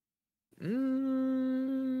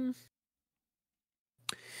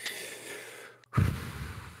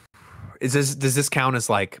 Does this count as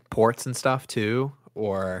like ports and stuff too,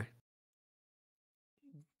 or?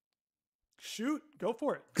 Shoot, go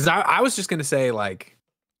for it. Because I was just gonna say like,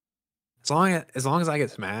 as long as I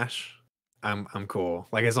get Smash, I'm cool.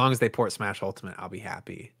 Like as long as they port Smash Ultimate, I'll be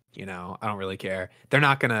happy. I don't really care. They're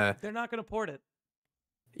not gonna port it.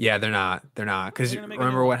 Yeah, they're not. Because They're gonna make a new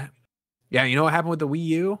remember one. what? Yeah, you know what happened with the Wii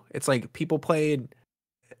U? It's like people played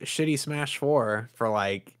shitty Smash 4 for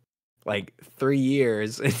like 3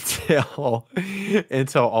 years until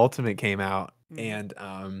Ultimate came out. Mhm. And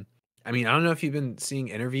I mean, I don't know if you've been seeing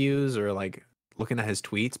interviews or like looking at his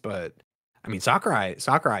tweets, but I mean,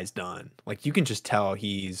 Sakurai's done. Like you can just tell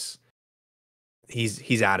he's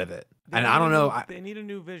out of it. And I don't know. They need a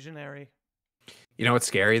new visionary. You know what's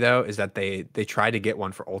scary though is that they tried to get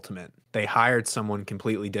one for Ultimate. They hired someone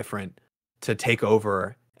completely different to take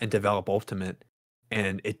over and develop Ultimate,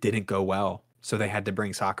 and it didn't go well. So they had to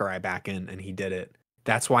bring Sakurai back in, and he did it.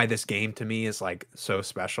 That's why this game to me is like so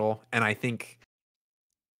special. And I think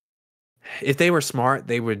if they were smart,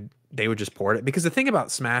 they would just port it. Because the thing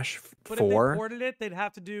about Smash 4, But if they ported it, they'd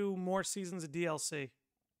have to do more seasons of DLC.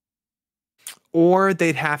 or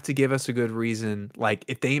they'd have to give us a good reason. Like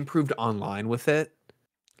if they improved online with it,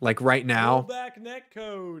 like right now, Roll back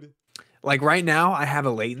netcode. like right now, I have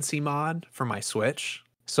a latency mod for my Switch.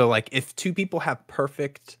 So like if two people have a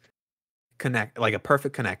perfect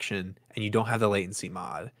connection and you don't have the latency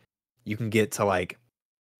mod, you can get to like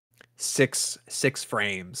six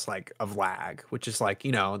frames like of lag, which is like,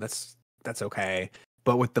 that's okay.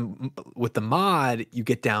 But with the mod, you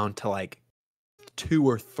get down to like 2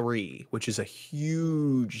 or 3, which is a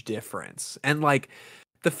huge difference. And like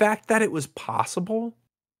the fact that it was possible,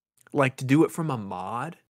 like to do it from a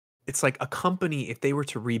mod, it's like a company, if they were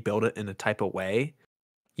to rebuild it in a type of way,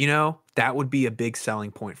 you know, that would be a big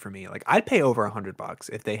selling point for me. Like I'd pay over $100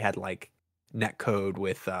 if they had like net code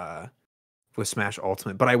with Smash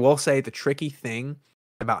Ultimate. But I will say the tricky thing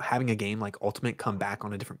about having a game like Ultimate come back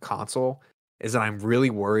on a different console is that I'm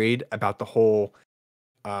really worried about the whole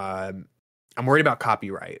I'm worried about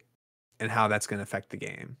copyright and how that's going to affect the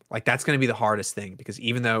game. Like that's going to be the hardest thing, because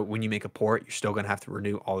even though when you make a port, you're still going to have to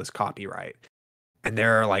renew all this copyright. And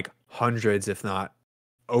there are like hundreds, if not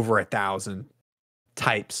over 1,000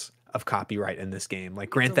 types of copyright in this game.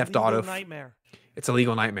 Like Grand Theft Auto. Nightmare. It's a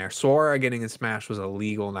legal nightmare. Sora getting in Smash was a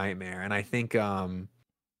legal nightmare. And I think, you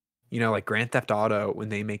know, like Grand Theft Auto, when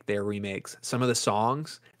they make their remakes, some of the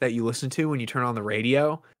songs that you listen to when you turn on the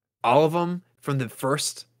radio, all of them from the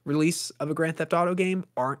first release of a Grand Theft Auto game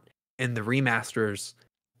aren't in the remasters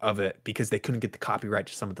of it because they couldn't get the copyright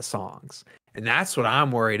to some of the songs. And that's what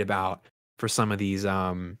I'm worried about for some of these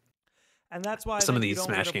and that's why some of these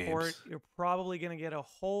Smash games. Port, you're probably going to get a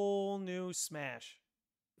whole new Smash.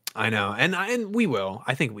 I know, and we will.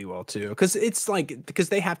 I think we will too, because it's like, because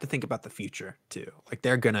they have to think about the future too. Like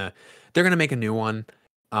they're gonna make a new one.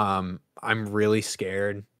 I'm really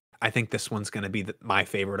scared. I think this one's gonna be my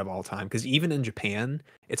favorite of all time, because even in Japan,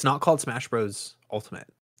 it's not called Smash Bros. Ultimate.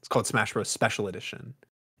 It's called Smash Bros. Special Edition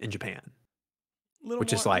in Japan,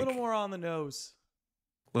 which is like a little more on the nose.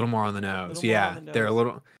 A little more on the nose. Yeah, they're a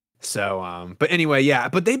little. So, but anyway, yeah.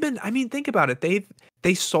 But they've been. I mean, think about it.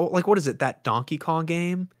 They sold, like, what is it? That Donkey Kong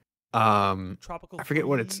game. Tropical I forget Freeze.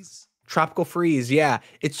 what it's. Tropical Freeze. Yeah,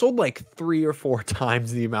 it sold like 3 or 4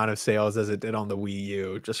 times the amount of sales as it did on the Wii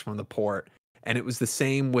U, just from the port. And it was the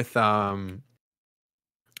same with I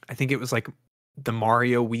think it was like the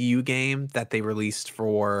Mario Wii U game that they released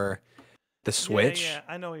for the Switch. Yeah,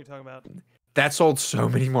 I know what you're talking about. That sold so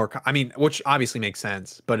many more. I mean, which obviously makes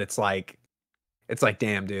sense, but it's like,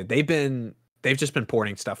 damn, dude, they've just been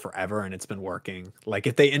porting stuff forever and it's been working. Like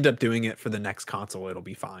if they end up doing it for the next console, it'll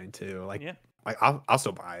be fine too. Like, yeah, like I'll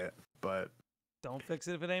still buy it, but don't fix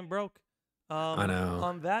it if it ain't broke. I know.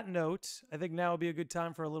 On that note, I think now would be a good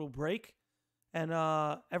time for a little break. And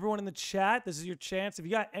everyone in the chat, this is your chance. If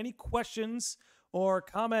you got any questions or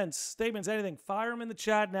comments, statements, anything, fire them in the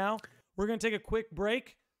chat now. We're going to take a quick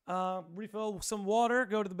break, refill some water,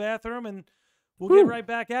 go to the bathroom, and we'll get right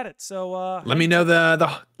back at it. So let me know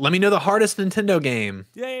the hardest Nintendo game.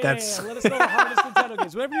 Yeah. Let us know the hardest Nintendo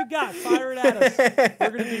games. Whatever you got, fire it at us.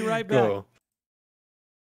 We're going to be right back. Cool.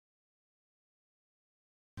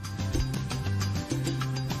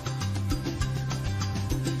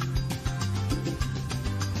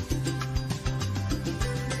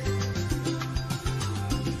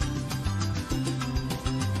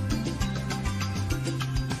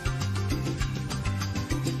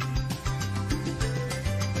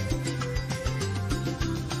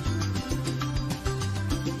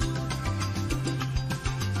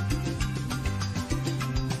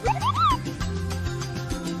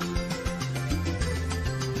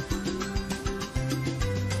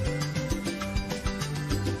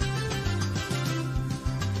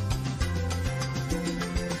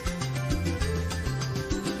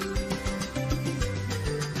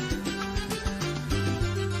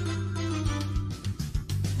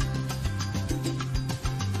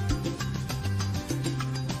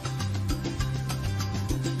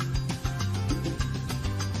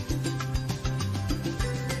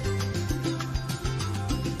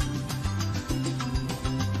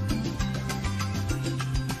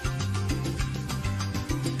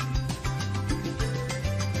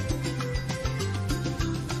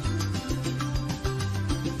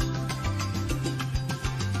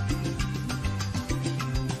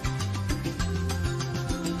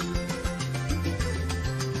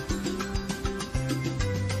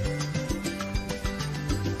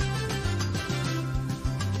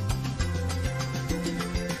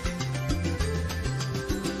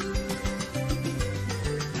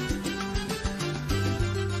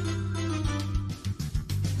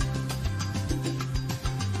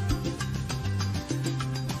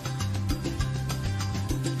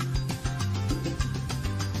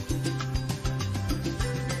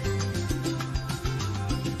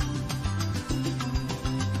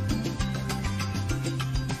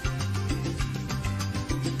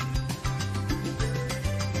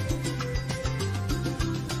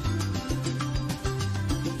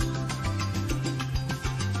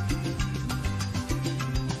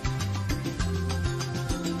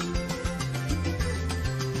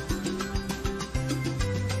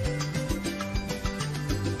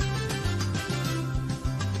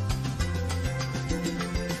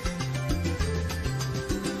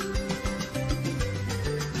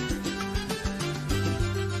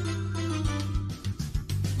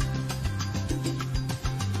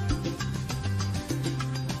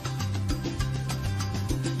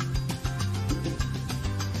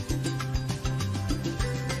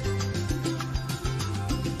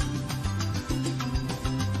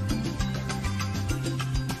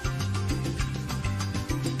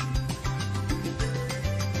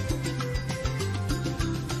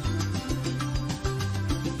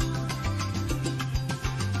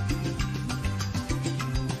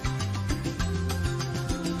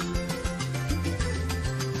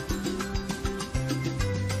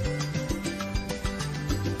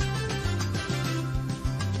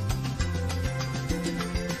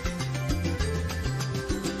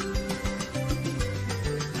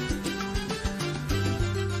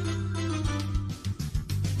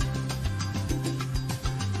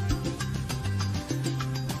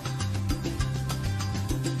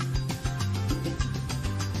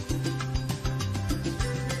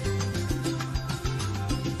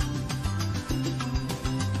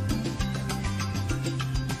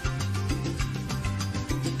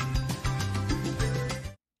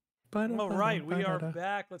 All right, we are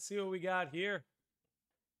back. Let's see what we got here.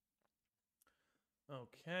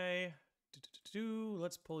 Okay.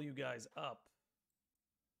 Let's pull you guys up.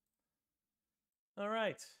 All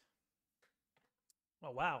right.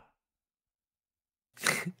 Oh, wow.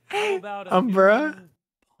 How about a Bruh. new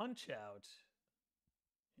Punch-Out?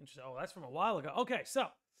 Interesting. Oh, that's from a while ago. Okay, so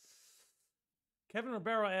Kevin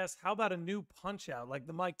Ribeiro asked, how about a new Punch-Out, like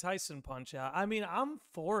the Mike Tyson Punch-Out? I mean, I'm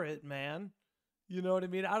for it, man. You know what I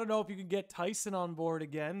mean? I don't know if you can get Tyson on board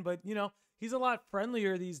again, but, you know, he's a lot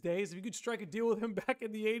friendlier these days. If you could strike a deal with him back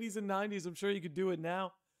in the 80s and 90s, I'm sure you could do it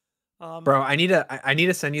now. Bro, I need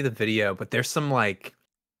to send you the video, but there's some like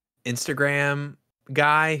Instagram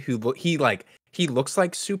guy who he looks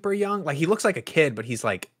like super young. Like he looks like a kid, but he's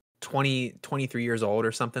like 23 years old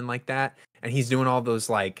or something like that. And he's doing all those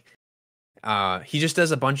like he just does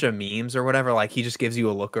a bunch of memes or whatever. Like he just gives you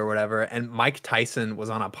a look or whatever. And Mike Tyson was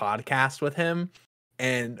on a podcast with him,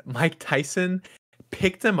 and Mike Tyson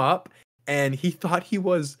picked him up, and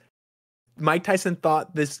Mike Tyson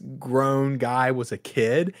thought this grown guy was a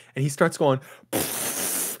kid, and he starts going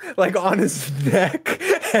like on his neck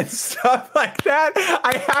and stuff like that.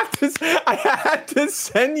 I had to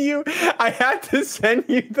send you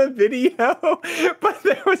the video, but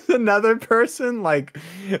there was another person like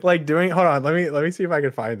doing. Hold on, let me see if I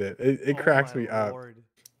can find it. It cracks me up.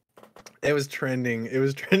 It was trending. It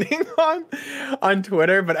was trending on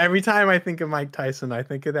Twitter. But every time I think of Mike Tyson, I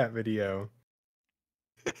think of that video.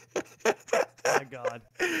 My God,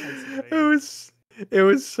 it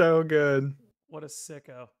was so good. What a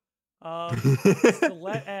sicko.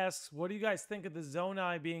 Celeste asks, what do you guys think of the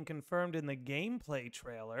Zonai being confirmed in the gameplay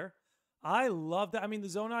trailer? I love that. I mean, the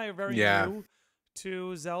Zonai are very new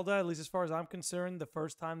to Zelda, at least as far as I'm concerned. The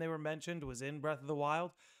first time they were mentioned was in Breath of the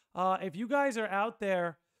Wild. If you guys are out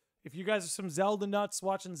there, if you guys are some Zelda nuts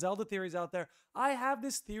watching Zelda theories out there, I have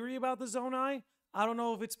this theory about the Zonai. I don't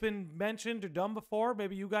know if it's been mentioned or done before.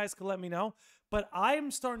 Maybe you guys could let me know. But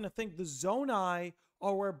I'm starting to think the Zonai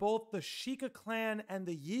are where both the Sheikah clan and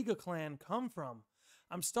the Yiga clan come from.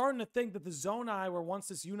 I'm starting to think that the Zonai were once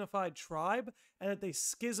this unified tribe, and that they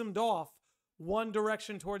schismed off one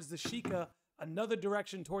direction towards the Sheikah, another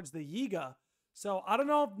direction towards the Yiga. So I don't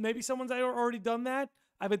know, maybe someone's already done that.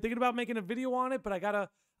 I've been thinking about making a video on it, but I gotta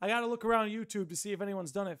look around YouTube to see if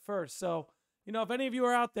anyone's done it first. So, you know, if any of you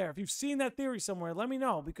are out there, if you've seen that theory somewhere, let me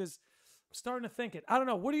know, because I'm starting to think it. I don't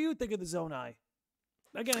know. What do you think of the Zonai?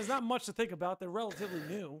 Again, there's not much to think about. They're relatively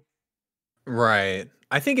new. Right.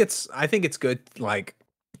 I think it's good, like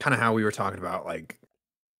kind of how we were talking about like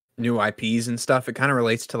new IPs and stuff. It kind of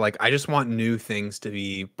relates to like I just want new things to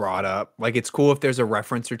be brought up. Like it's cool if there's a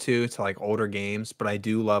reference or two to like older games, but I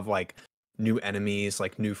do love like new enemies,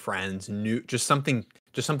 like new friends, just something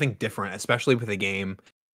different, especially with a game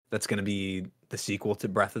that's going to be the sequel to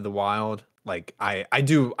Breath of the Wild. Like I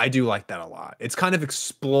do like that a lot. It's kind of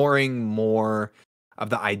exploring more of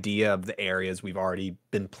the idea of the areas we've already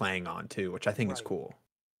been playing on too, which I think is cool.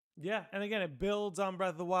 Yeah, and again, it builds on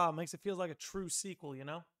Breath of the Wild, makes it feel like a true sequel, you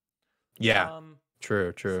know? Yeah,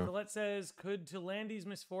 true. Skelet says, could Tilandi's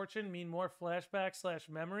misfortune mean more flashbacks /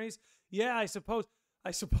 memories? Yeah, I suppose,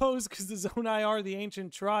 because the Zonai are the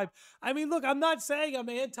ancient tribe. I mean, look, I'm not saying I'm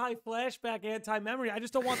anti-flashback, anti-memory. I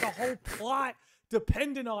just don't want the whole plot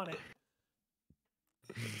dependent on it.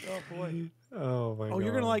 Oh, boy. Oh, my God. Oh,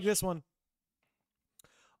 you're going to like this one.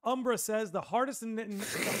 Umbra says the hardest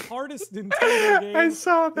Nintendo game I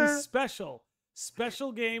saw that. is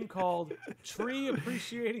special game called Tree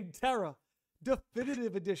Appreciating Terra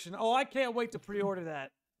Definitive Edition. Oh, I can't wait to pre-order that.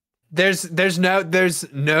 There's no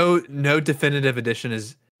definitive edition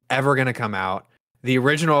is ever gonna come out. The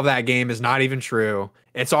original of that game is not even true.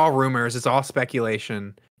 It's all rumors. It's all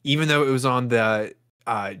speculation. Even though it was on the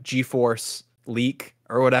GeForce leak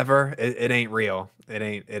or whatever, it ain't real. It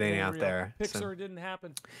ain't out real. there. Pixar didn't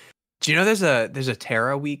happen. Do you know there's a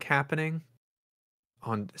Terra week happening?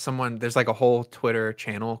 There's like a whole Twitter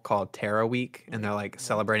channel called Terra Week, and they're like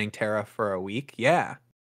celebrating Terra for a week. Yeah.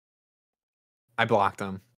 I blocked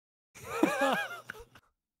them.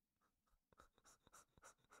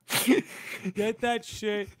 Get that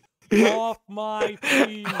shit off my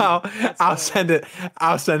feed. I'll send it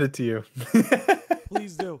to you.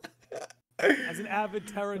 Please do. As an avid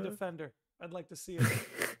Terra defender, I'd like to see it.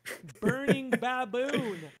 Burning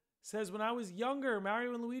Baboon says, when I was younger,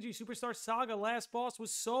 Mario and Luigi Superstar Saga last boss was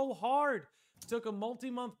so hard. Took a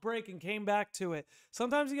multi-month break and came back to it.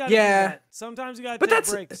 Sometimes you gotta do that. Sometimes you gotta take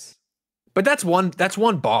breaks. But that's one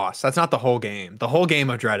boss. That's not the whole game. The whole game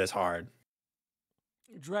of Dread is hard.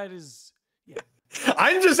 Dread is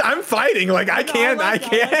I'm fighting. Like I can't. I like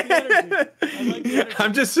the energy.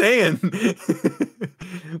 I'm just saying.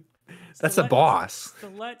 That's a boss.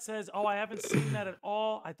 Stilette says, "Oh, I haven't seen that at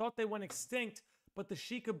all. I thought they went extinct, but the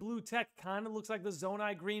Sheikah blue tech kind of looks like the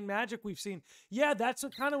Zonai green magic we've seen." Yeah, that's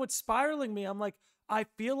kind of what's spiraling me. I'm like, I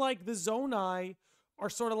feel like the Zonai are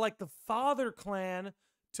sort of like the father clan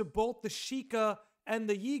to both the Sheikah and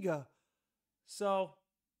the Yiga. So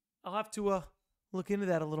I'll have to look into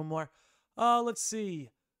that a little more. Let's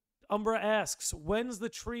see. Umbra asks, when's the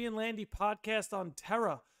Tree and Landy podcast on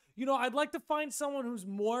Terra? You know, I'd like to find someone who's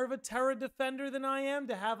more of a Terra defender than I am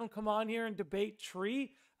to have him come on here and debate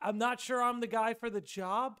Tree. I'm not sure I'm the guy for the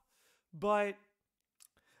job, but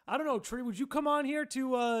I don't know. Tree, would you come on here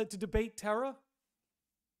to debate Terra?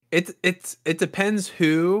 It depends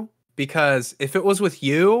who, because if it was with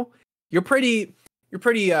you, you're pretty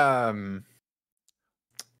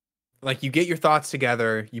like, you get your thoughts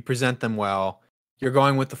together, you present them well, you're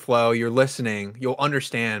going with the flow, you're listening, you'll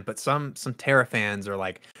understand. But some Terra fans are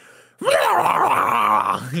like,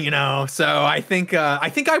 you know. So I think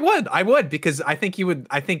I would because I think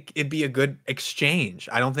it'd be a good exchange.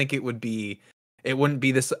 I don't think it wouldn't be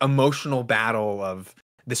this emotional battle of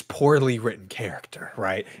this poorly written character,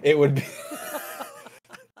 right? It would be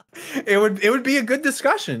it would be a good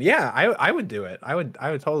discussion. Yeah, I would do it. I would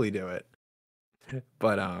totally do it.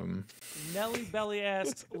 But Nelly Belly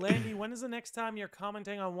asks, Landy, when is the next time you're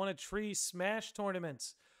commenting on one of Tree's Smash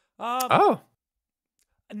tournaments? Not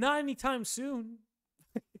anytime soon.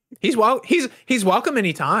 He's welcome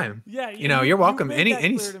anytime. Yeah, you know, you're welcome.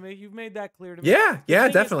 You've made that clear to me. Yeah,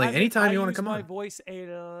 definitely. Anytime you want to come on. I use my voice a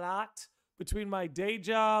lot between my day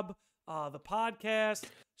job, the podcast,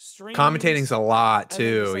 streaming. Commentating's a lot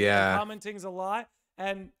too. Yeah, commenting's a lot,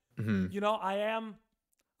 and you know, I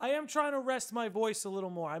am trying to rest my voice a little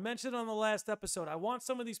more. I mentioned on the last episode, I want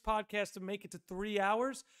some of these podcasts to make it to 3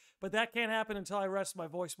 hours, but that can't happen until I rest my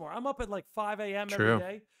voice more. I'm up at like 5 a.m. every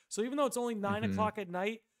day. So even though it's only 9 o'clock at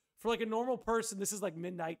night, for like a normal person, this is like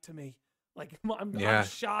midnight to me. Like I'm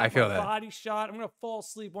shot, I feel my that. body's shot. I'm going to fall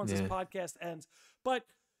asleep once this podcast ends. But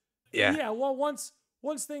well, once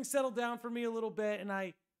things settle down for me a little bit, and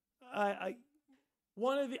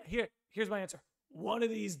here's my answer. One of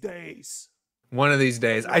these days.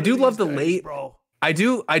 I do love the late, bro. I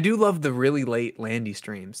do love the really late Landy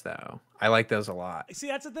streams though. I like those a lot. See,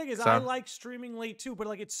 that's the thing is, I like streaming late too, but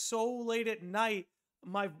like it's so late at night,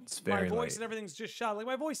 my voice and everything's just shot. Like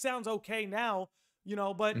my voice sounds okay now, you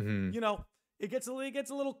know, but you know, it gets a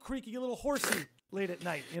little creaky, a little horsey late at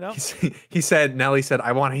night, you know. Nelly said,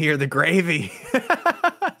 I want to hear the gravy.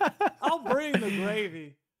 I'll bring the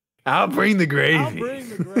gravy.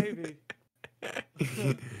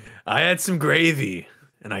 I had some gravy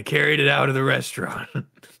and I carried it out of the restaurant.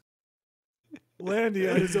 Landy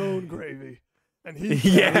had his own gravy, and he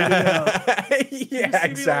carried it out. Yeah,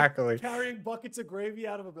 exactly. Me, like, carrying buckets of gravy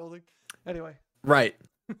out of a building. Anyway, right,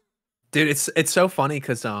 dude. It's so funny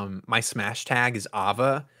because my Smash tag is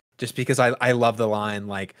Ava, just because I love the line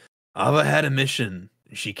like Ava had a mission,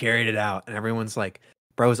 she carried it out, and everyone's like,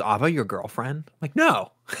 "Bro, is Ava your girlfriend?" I'm like,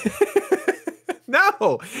 no,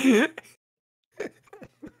 no.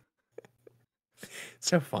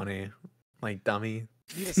 So funny, like dummy.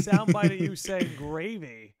 Need a soundbite of you saying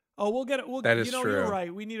gravy. Oh, we'll get it. That is true. You're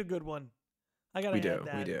right. We need a good one. I gotta add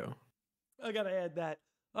that. We do. I gotta add that.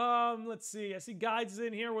 Let's see. I see Guides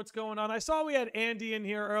in here. What's going on? I saw we had Andy in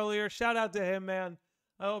here earlier. Shout out to him, man.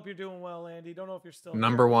 I hope you're doing well, Andy. Don't know if you're still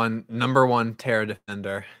number one Terra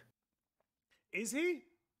defender. Is he?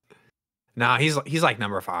 Nah, he's like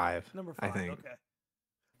number 5. Number 5. I think. Okay.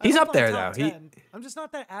 He's up there though. I'm just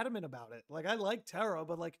not that adamant about it. Like I like Terra,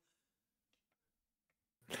 but like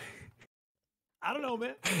I don't know,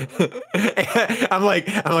 man. I'm like,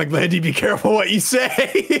 Landy, be careful what you say.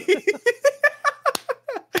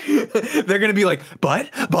 They're gonna be like, but,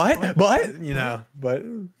 you know, but.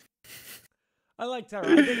 I like Terra.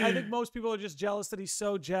 I think most people are just jealous that he's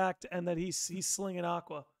so jacked and that he's slinging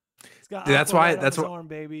Aqua. He's got dude, that's why that's what arm,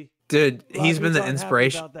 baby. Dude, he's been the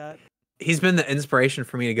inspiration. He's been the inspiration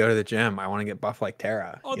for me to go to the gym. I want to get buff like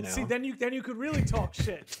Terra. Oh, you know? See, then you could really talk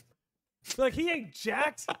shit. Like he ain't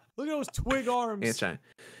jacked. Look at those twig arms.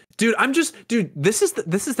 Dude, this is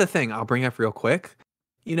the thing I'll bring up real quick.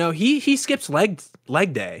 You know, he skips leg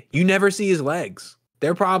day. You never see his legs.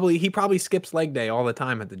 He probably skips leg day all the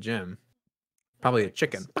time at the gym. Probably a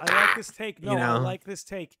chicken. I like this take. No, I like this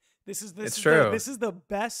take. This is the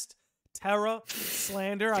best Terra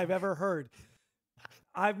slander I've ever heard.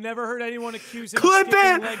 I've never heard anyone accuse him of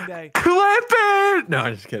skipping leg day. Clip it! No,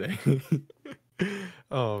 I'm just kidding.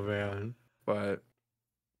 Oh man, but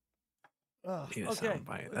okay,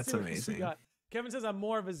 that's amazing. Kevin says I'm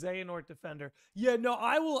more of a Xehanort defender. Yeah, no,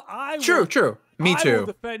 I will. True. Me I too. will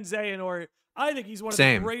defend Xehanort. I think he's one of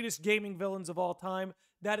Same. the greatest gaming villains of all time.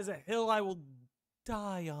 That is a hill I will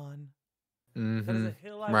die on. That is a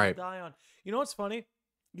hill I will die on. You know what's funny?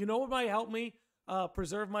 You know what might help me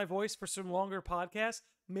preserve my voice for some longer podcasts?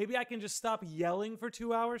 Maybe I can just stop yelling for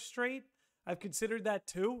 2 hours straight. I've considered that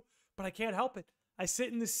too, but I can't help it. I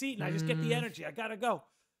sit in the seat and I just get the energy. I gotta go.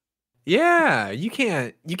 Yeah, you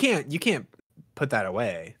can't put that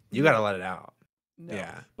away. You gotta let it out. No.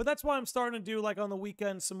 Yeah. But that's why I'm starting to do, like, on the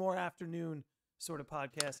weekend, some more afternoon sort of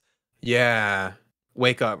podcasts. Yeah.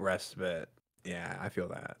 Wake up, rest a bit. Yeah, I feel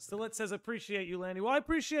that. Stilet says, appreciate you, Landy. Well, I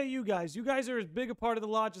appreciate you guys. You guys are as big a part of the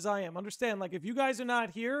lodge as I am. Understand, like, if you guys are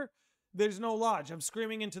not here, there's no lodge. I'm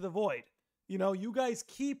screaming into the void. You know, you guys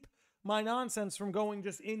keep my nonsense from going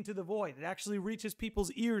just into the void. It actually reaches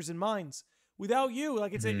people's ears and minds. Without you,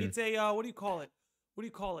 like, it's a what do you call it? What do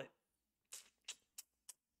you call it?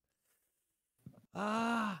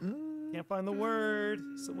 Can't find the word.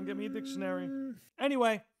 Someone get me a dictionary.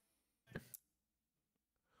 Anyway,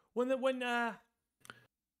 God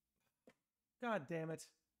damn it,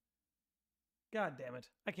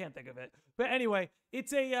 I can't think of it. But anyway,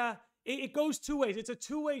 it's it goes two ways. It's a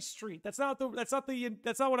two-way street. That's not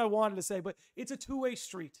what I wanted to say, but it's a two-way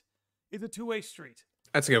street. It's a two-way street.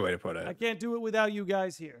 That's a good way to put it. I can't do it without you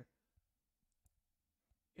guys here.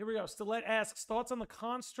 Here we go. Stilet asks, thoughts on the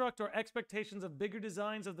construct or expectations of bigger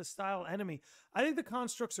designs of the style enemy? I think the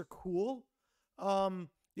constructs are cool. You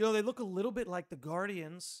know, they look a little bit like the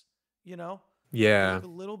Guardians, you know? Yeah. They look a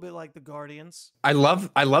little bit like the Guardians. I love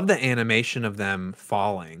the animation of them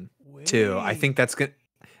falling too. I think that's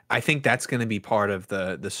gonna be part of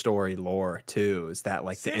the story lore too, is that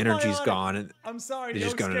like the energy's gone and I'm sorry, they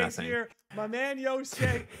just go to Yosuke's nothing. here. My man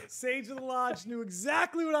Yosuke, Sage of the Lodge, knew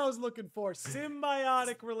exactly what I was looking for.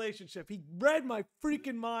 Symbiotic relationship. He read my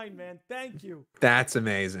freaking mind, man. Thank you. That's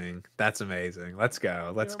amazing. Let's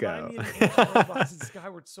go. Let's go. Me of the ancient robots in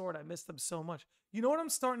Skyward Sword. I miss them so much. You know what I'm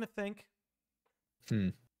starting to think?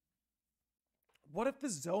 What if the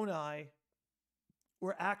Zonai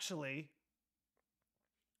were actually...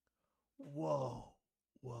 Whoa.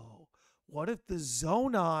 What if the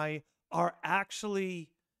Zonai are actually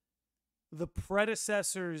the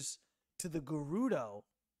predecessors to the Gerudo?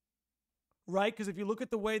 Right? Because if you look at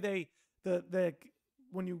the way okay,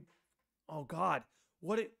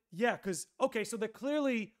 so they're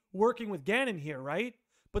clearly working with Ganon here, right?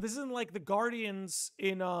 But this isn't like the Guardians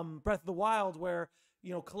in Breath of the Wild where,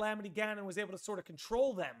 you know, Calamity Ganon was able to sort of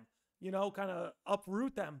control them, you know, kind of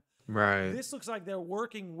uproot them. Right. This looks like they're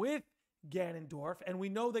working with Ganondorf, and we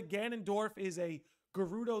know that Ganondorf is a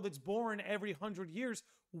Gerudo that's born every 100 years.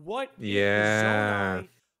 What if the Zonai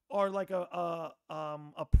are like a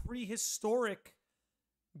prehistoric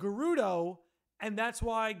Gerudo, and that's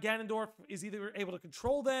why Ganondorf is either able to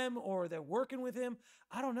control them or they're working with him?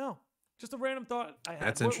 I don't know. Just a random thought I had.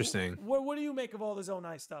 That's interesting. What do you make of all the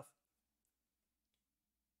Zonai stuff?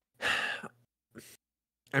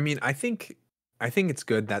 I mean, I think it's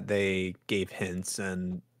good that they gave hints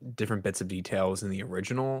and different bits of details in the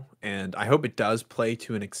original, and I hope it does play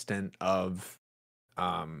to an extent of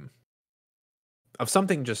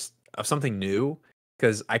something new,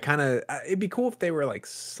 because it'd be cool if they were like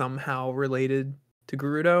somehow related to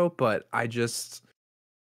Gerudo, but I just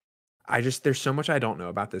there's so much I don't know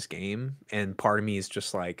about this game, and part of me is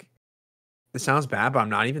just like, it sounds bad, but I'm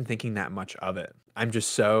not even thinking that much of it. I'm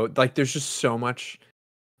just so like, there's just so much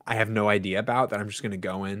I have no idea about that I'm just gonna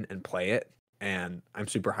go in and play it, and I'm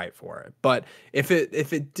super hyped for it. But if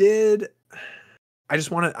it did, I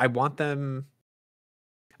want them.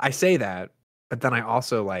 I say that, but then I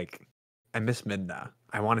also like, I miss Midna.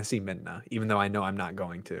 I want to see Midna, even though I know I'm not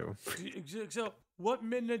going to. So what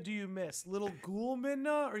Midna do you miss? Little Ghoul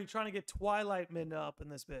Midna, or are you trying to get Twilight Midna up in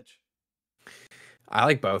this bitch? I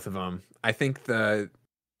like both of them. I think I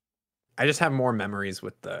just have more memories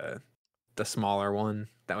with the smaller one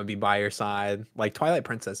that would be by your side. Like Twilight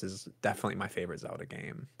Princess is definitely my favorite Zelda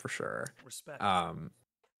game for sure. Respect.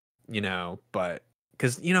 You know, but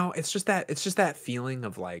because, you know, it's just that feeling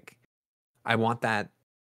of like, I want that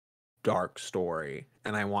dark story,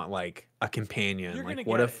 and I want like a companion. You're like,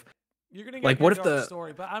 what if you're gonna get like, what if the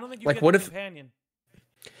story, but I don't think you like, get what the if companion.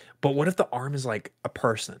 But what if the arm is like a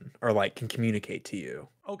person, or like can communicate to you?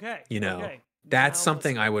 Okay. You know. Okay. That's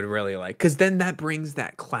something I would really like, because then that brings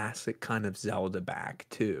that classic kind of Zelda back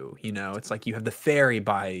too. You know, it's like you have the fairy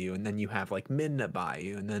by you, and then you have like Midna by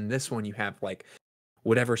you, and then this one you have like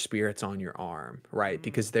whatever spirit's on your arm, right?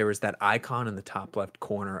 Because there was that icon in the top left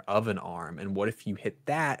corner of an arm, and what if you hit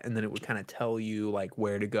that, and then it would kind of tell you like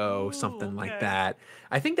where to go, something like that.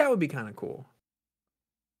 I think that would be kind of cool.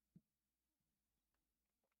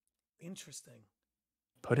 Interesting.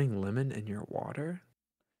 Putting lemon in your water?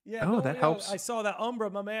 Yeah, Oh, no, that yeah, helps. I saw that Umbra,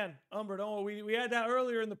 my man. Umbra, don't worry. We had that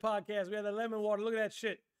earlier in the podcast. We had that lemon water. Look at that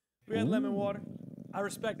shit. We had lemon water. I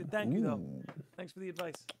respect it. Thank you, though. Ooh. Thanks for the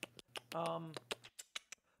advice.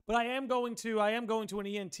 But I am going to an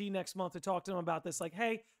ENT next month to talk to him about this. Like,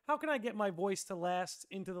 hey, how can I get my voice to last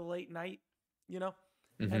into the late night? You know?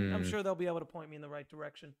 And I'm sure they'll be able to point me in the right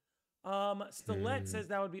direction. Stilette says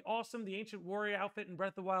that would be awesome. The ancient warrior outfit in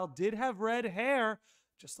Breath of the Wild did have red hair,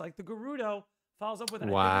 just like the Gerudo. Follows up with, I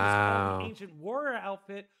think it was called the ancient warrior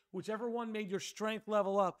outfit, whichever one made your strength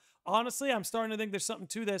level up. Honestly, I'm starting to think there's something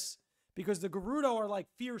to this because the Gerudo are like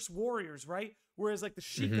fierce warriors, right? Whereas like the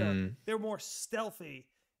Sheikah, they're more stealthy,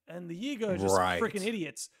 and the Yiga are just freaking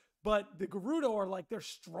idiots. But the Gerudo are like, they're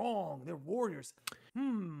strong, they're warriors.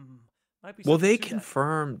 Might be. Well, they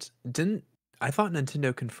confirmed, I thought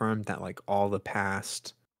Nintendo confirmed that like all the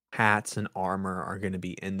past hats and armor are going to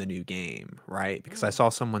be in the new game, right? Because I saw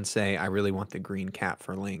someone say, I really want the green cap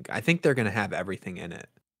for Link. I think they're going to have everything in it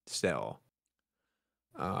still.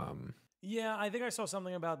 Yeah, I think I saw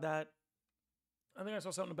something about that.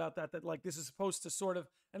 That like this is supposed to sort of,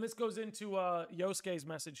 and this goes into Yosuke's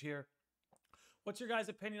message here. What's your guys'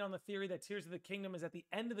 opinion on the theory that Tears of the Kingdom is at the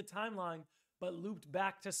end of the timeline, but looped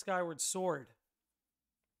back to Skyward Sword?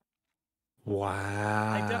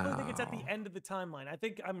 Wow. I definitely think it's at the end of the timeline.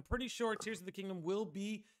 I'm pretty sure Tears of the Kingdom will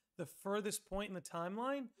be the furthest point in the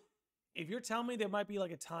timeline. If you're telling me there might be like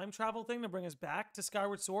a time travel thing to bring us back to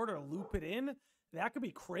Skyward Sword or loop it in, that could be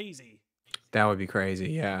crazy. That would be crazy,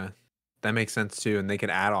 yeah. That makes sense too, and they could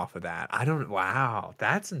add off of that. Wow,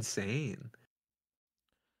 that's insane.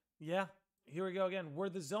 Yeah, here we go again. Were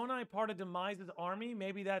the Zonai part of Demise's army?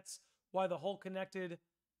 Maybe that's why the whole connected.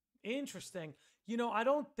 Interesting. You know, I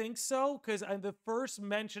don't think so, because the first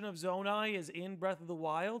mention of Zonai is in Breath of the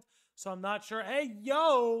Wild, so I'm not sure. Hey,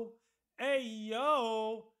 yo!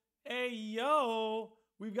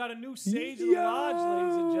 We've got a new Sage of the Lodge,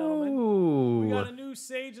 ladies and gentlemen. We got a new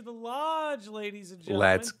Sage of the Lodge, ladies and gentlemen.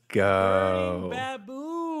 Let's go. Burning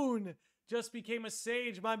Baboon just became a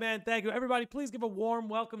Sage. My man, thank you. Everybody, please give a warm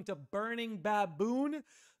welcome to Burning Baboon,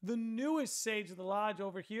 the newest Sage of the Lodge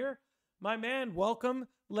over here. My man, welcome.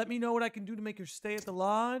 Let me know what I can do to make your stay at the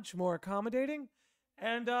lodge more accommodating.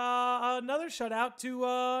 And another shout out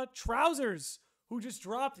to Trousers, who just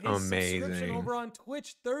dropped his subscription over on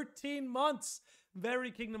Twitch. 13 months.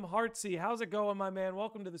 Very Kingdom Heartsy. How's it going, my man?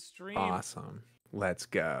 Welcome to the stream. Awesome. Let's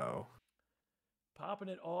go. Popping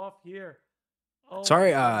it off here. Oh,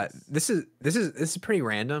 sorry, this is pretty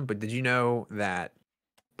random, but did you know that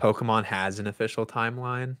Pokemon has an official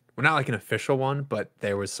timeline? Well, not like an official one, but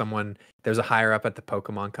there's a higher up at the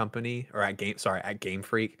Pokemon company or at Game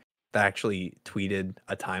Freak that actually tweeted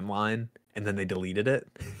a timeline and then they deleted it.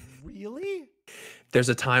 Really? There's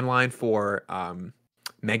a timeline for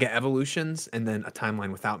Mega Evolutions and then a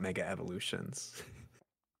timeline without Mega Evolutions.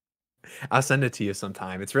 I'll send it to you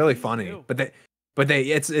sometime. It's really funny. But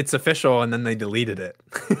it's official and then they deleted it.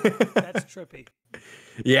 That's trippy.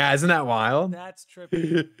 Yeah, isn't that wild? That's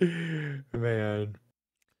trippy. Man.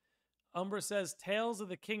 Umbra says, Tales of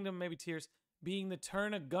the Kingdom, maybe Tears, being the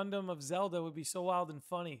Turn a Gundam of Zelda would be so wild and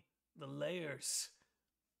funny. The layers.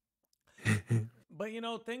 But, you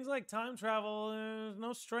know, things like time travel,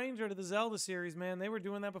 no stranger to the Zelda series, man. They were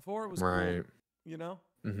doing that before it was cool. You know?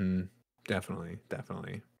 Mm-hmm. Definitely.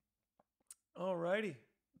 Alrighty.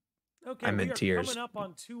 Okay, I'm in tears. Coming up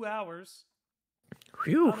on 2 hours.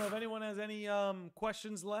 Whew. I don't know if anyone has any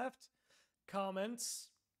questions left, comments,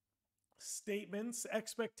 statements,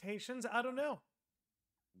 expectations. I don't know.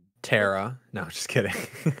 Terra. No, just kidding.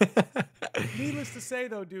 Needless to say,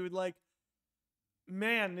 though, dude, like,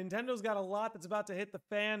 man, Nintendo's got a lot that's about to hit the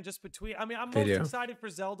fan just between. I mean, I'm most excited for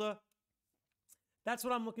Zelda. That's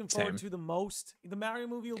what I'm looking forward to the most. The Mario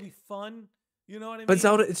movie will be fun. You know what I mean? But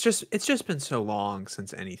Zelda, it's just been so long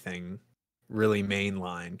since anything really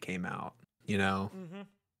mainline came out, you know? Mm-hmm.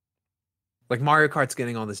 Like Mario Kart's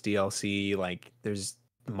getting all this DLC, like there's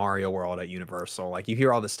Mario World at Universal. Like you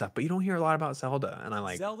hear all this stuff, but you don't hear a lot about Zelda. And I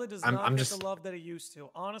like Zelda does not get the love that it used to.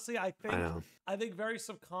 Honestly, I think very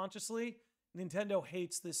subconsciously Nintendo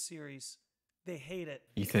hates this series. They hate it.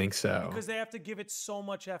 You think so? Because they have to give it so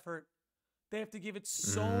much effort. They have to give it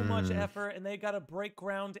so much effort, and they got to break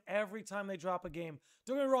ground every time they drop a game.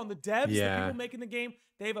 Don't get me wrong, the devs, the people making the game,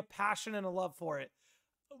 they have a passion and a love for it.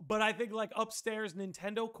 But I think like upstairs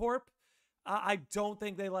Nintendo Corp, I don't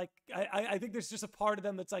think they like, I think there's just a part of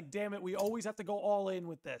them that's like, damn it, we always have to go all in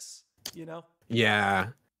with this, you know? Yeah.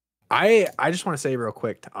 I just want to say real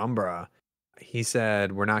quick to Umbra, he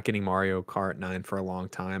said we're not getting Mario Kart 9 for a long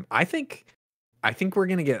time. I think I think we're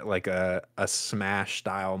gonna get like a Smash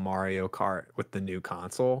style Mario Kart with the new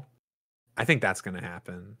console. I think that's gonna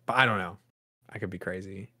happen, but I don't know. I could be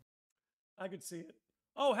crazy. I could see it.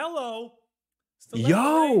 Oh, hello. Stiletto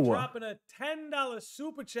Ray Yo! dropping a $10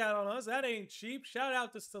 super chat on us. That ain't cheap. Shout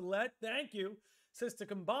out to Stilet. Thank you. Says to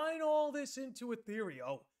combine all this into a theory.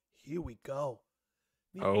 Oh, here we go.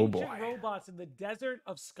 The Oh ancient boy. robots in the desert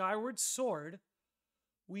of Skyward Sword.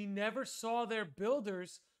 We never saw their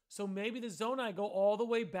builders, so maybe the Zonai go all the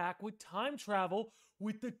way back with time travel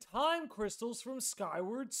with the time crystals from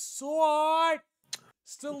Skyward Sword.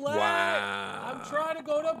 Stilet, I'm Wow. trying to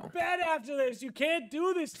go to bed after this. You can't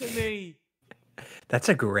do this to me. That's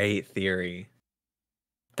a great theory.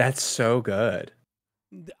 That's so good.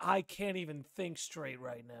 I can't even think straight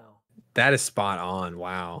right now. That is spot on.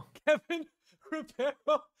 Wow. Kevin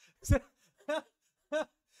Rivero.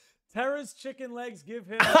 Terra's chicken legs give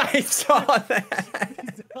him. I saw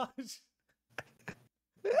that.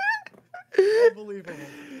 Unbelievable.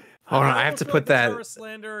 Hold on, I have to put the that. Terra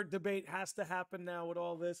slander debate has to happen now with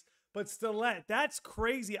all this. But Stilet, that's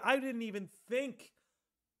crazy. I didn't even think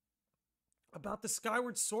about the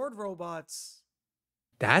Skyward Sword robots.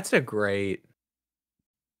 That's a great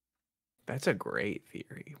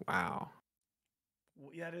theory. Wow.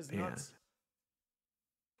 Yeah, it is Man. nuts.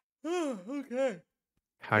 Okay.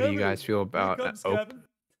 How do you guys feel about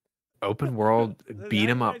open world beat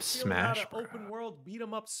 'em up Smash Bros? Open world beat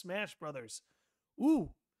 'em up Smash Brothers.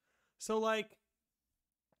 Ooh. So like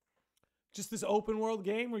just this open world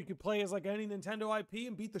game where you could play as like any Nintendo IP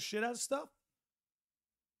and beat the shit out of stuff?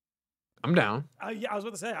 I'm down. Yeah, I was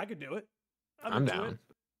about to say I could do it. I'm down.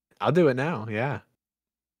 I'll do it now. Yeah.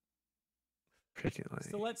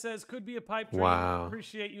 Stilet says, could be a pipe dream. Wow.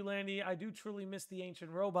 Appreciate you, Landy. I do truly miss the ancient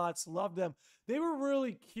robots. Love them. They were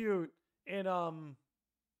really cute in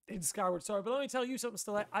Skyward Sword. But let me tell you something,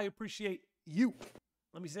 Stilet. I appreciate you.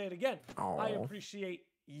 Let me say it again. Aww. I appreciate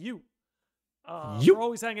you. You. For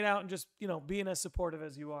always hanging out and just, being as supportive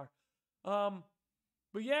as you are.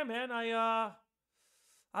 But yeah, man, I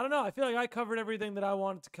don't know. I feel like I covered everything that I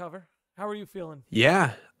wanted to cover. How are you feeling?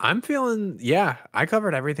 Yeah, I'm feeling, I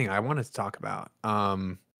covered everything I wanted to talk about.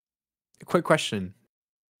 Quick question.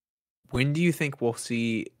 When do you think we'll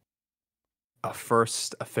see a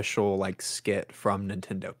first official like skit from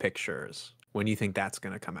Nintendo Pictures? When do you think that's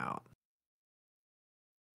going to come out?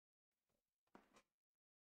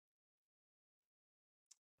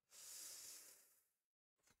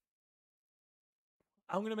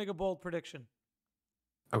 I'm going to make a bold prediction.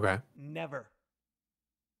 Okay. Never.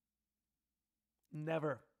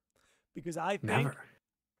 Because I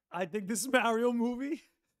think this Mario movie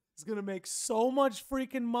is going to make so much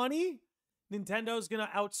freaking money. Nintendo's going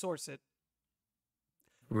to outsource it.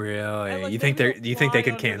 Really? Like, you think they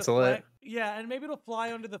could cancel it? Yeah, and maybe it'll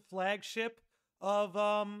fly under the flagship of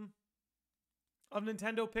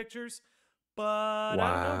Nintendo Pictures, but wow.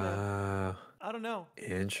 I don't know, man. I don't know.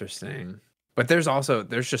 Interesting. But there's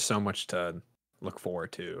just so much to look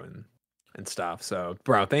forward to and stuff. So,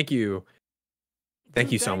 bro, thank you.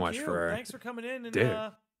 Thank you so much Thanks for coming in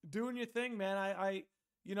and doing your thing, man. I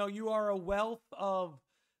you are a wealth of,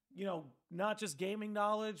 not just gaming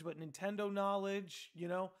knowledge, but Nintendo knowledge,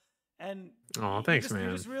 and thanks, man.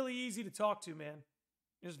 You're just really easy to talk to, man.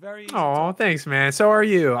 Just very easy. Oh, thanks, man. So are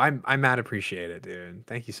you. I'm mad appreciated, dude.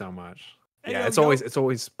 Thank you so much. Hey, yeah, it's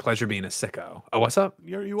always pleasure being a sicko. Oh, what's up?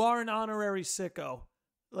 You are an honorary sicko.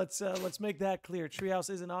 Let's make that clear. Treehouse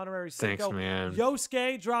is an honorary sicko. Thanks, man.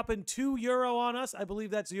 Yosuke dropping €2 on us. I believe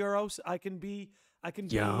that's euros. I can be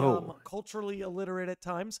culturally illiterate at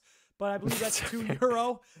times, but I believe that's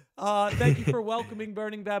 €2. Thank you for welcoming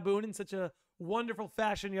Burning Baboon in such a wonderful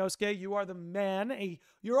fashion, Yosuke. You are the man.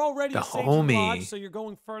 You're already a Sage of the Lodge, so you're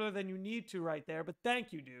going further than you need to right there. But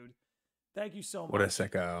thank you, dude. Thank you so much. What a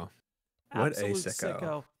sicko. Absolute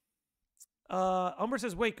sicko. Umber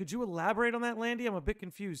says, wait, could you elaborate on that, Landy? I'm a bit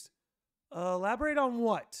confused. Elaborate on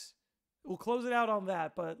what? We'll close it out on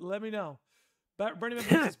that, but let me know. Bernie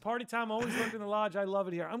McMahon says, party time, always worked in the lodge. I love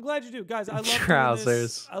it here. I'm glad you do. Guys, I love doing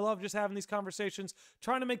this. I love just having these conversations,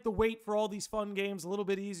 trying to make the wait for all these fun games a little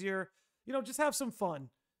bit easier. Just have some fun.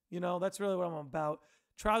 That's really what I'm about.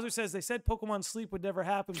 Trouser says, they said Pokemon Sleep would never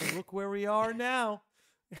happen, but look where we are now.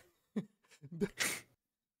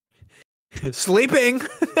 Sleeping.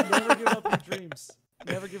 Never give up your dreams.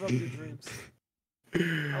 Never give up your dreams.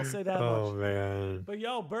 I'll say that much. Oh, man. But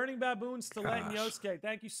yo, Burning Baboon, Stilet, and Yosuke,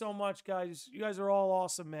 thank you so much, guys. You guys are all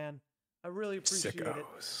awesome, man. I really appreciate it.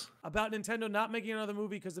 About Nintendo not making another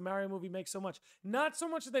movie because the Mario movie makes so much. Not so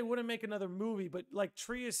much that they wouldn't make another movie, but like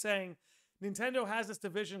Tree is saying, Nintendo has this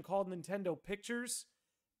division called Nintendo Pictures,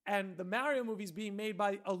 and the Mario movie is being made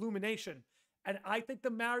by Illumination. And I think the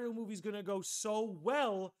Mario movie is going to go so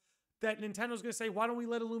well that Nintendo's going to say, why don't we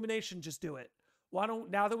let Illumination just do it?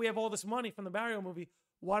 Now that we have all this money from the Mario movie,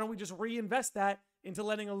 why don't we just reinvest that into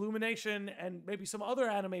letting Illumination and maybe some other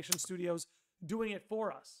animation studios doing it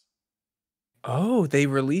for us? Oh, they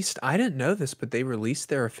released, I didn't know this, but they released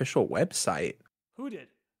their official website. Who did?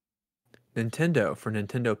 Nintendo, for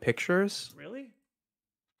Nintendo Pictures. Really?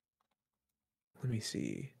 Let me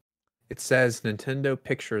see. It says Nintendo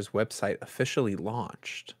Pictures website officially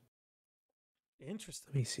launched.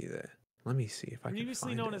 Interesting. Let me see that. Let me see if I can Previously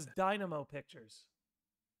find known it. as Dynamo Pictures.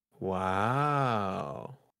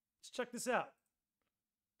 Wow. Let's check this out.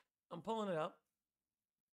 I'm pulling it up.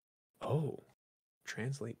 Oh,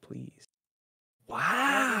 translate, please.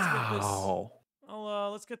 Wow.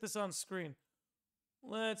 Wow. Let's get this on screen.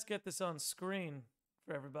 Let's get this on screen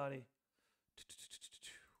for everybody.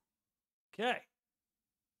 Okay.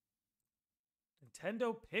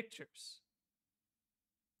 Nintendo Pictures.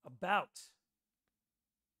 About.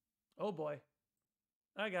 Oh boy.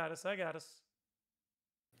 I got us.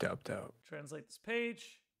 Dope, dope. Translate this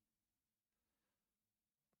page.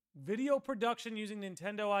 Video production using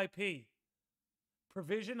Nintendo IP.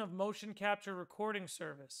 Provision of motion capture recording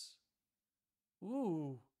service.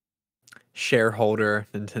 Ooh. Shareholder,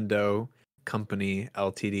 Nintendo Company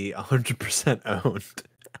Ltd, 100% owned.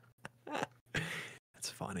 That's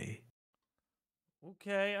funny.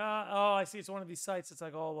 Okay. Oh, I see. It's one of these sites. It's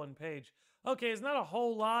like all one page. Okay, it's not a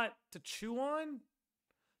whole lot to chew on.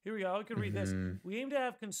 Here we go. I can read this. We aim to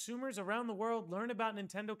have consumers around the world learn about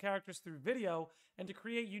Nintendo characters through video and to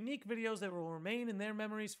create unique videos that will remain in their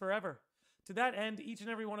memories forever. To that end, each and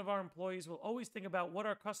every one of our employees will always think about what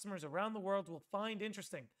our customers around the world will find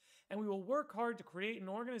interesting, and we will work hard to create an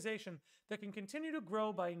organization that can continue to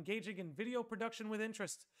grow by engaging in video production with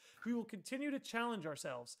interest. We will continue to challenge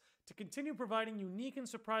ourselves to continue providing unique and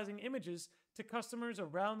surprising images to customers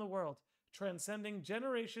around the world, transcending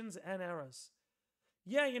generations and eras.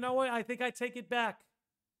 Yeah, you know what? I think I take it back.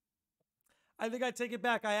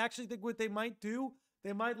 I actually think what they might do,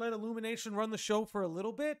 they might let Illumination run the show for a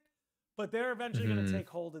little bit, but they're eventually going to take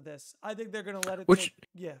hold of this. I think they're going to let it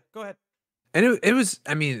Yeah, go ahead. And it was,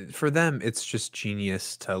 I mean, for them, it's just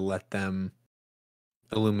genius to let them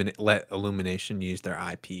let Illumination use their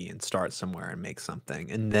IP and start somewhere and make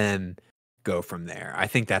something and then go from there. I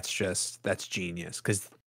think that's genius because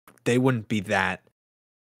they wouldn't be that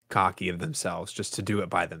cocky of themselves just to do it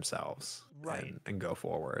by themselves, right, and go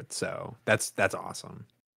forward. So that's awesome.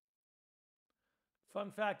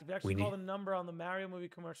 Fun fact, if you actually call the number on the Mario movie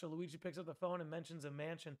commercial, Luigi picks up the phone and mentions a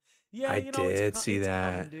mansion. Yeah, I did see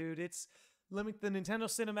that. Coming, dude. The Nintendo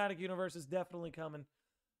Cinematic Universe is definitely coming.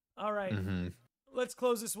 All right. Let's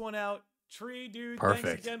close this one out. Tree, dude, Perfect.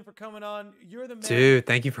 Thanks again for coming on. You're the man. Dude,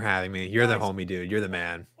 thank you for having me. You're the homie, dude. You're the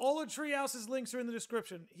man. All of Treehouse's links are in the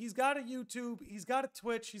description. He's got a YouTube. He's got a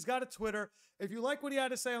Twitch. He's got a Twitter. If you like what he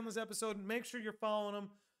had to say on this episode, make sure you're following him.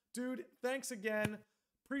 Dude, thanks again.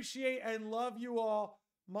 Appreciate and love you all.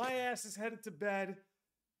 My ass is headed to bed.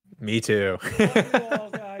 Me too. Love you all,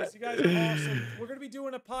 guys. You guys are awesome. We're going to be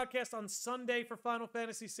doing a podcast on Sunday for Final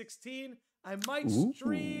Fantasy 16. I might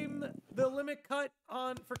stream the Limit Cut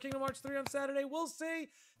for Kingdom Hearts 3 on Saturday. We'll see.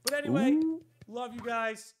 But anyway, love you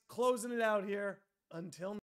guys. Closing it out here. Until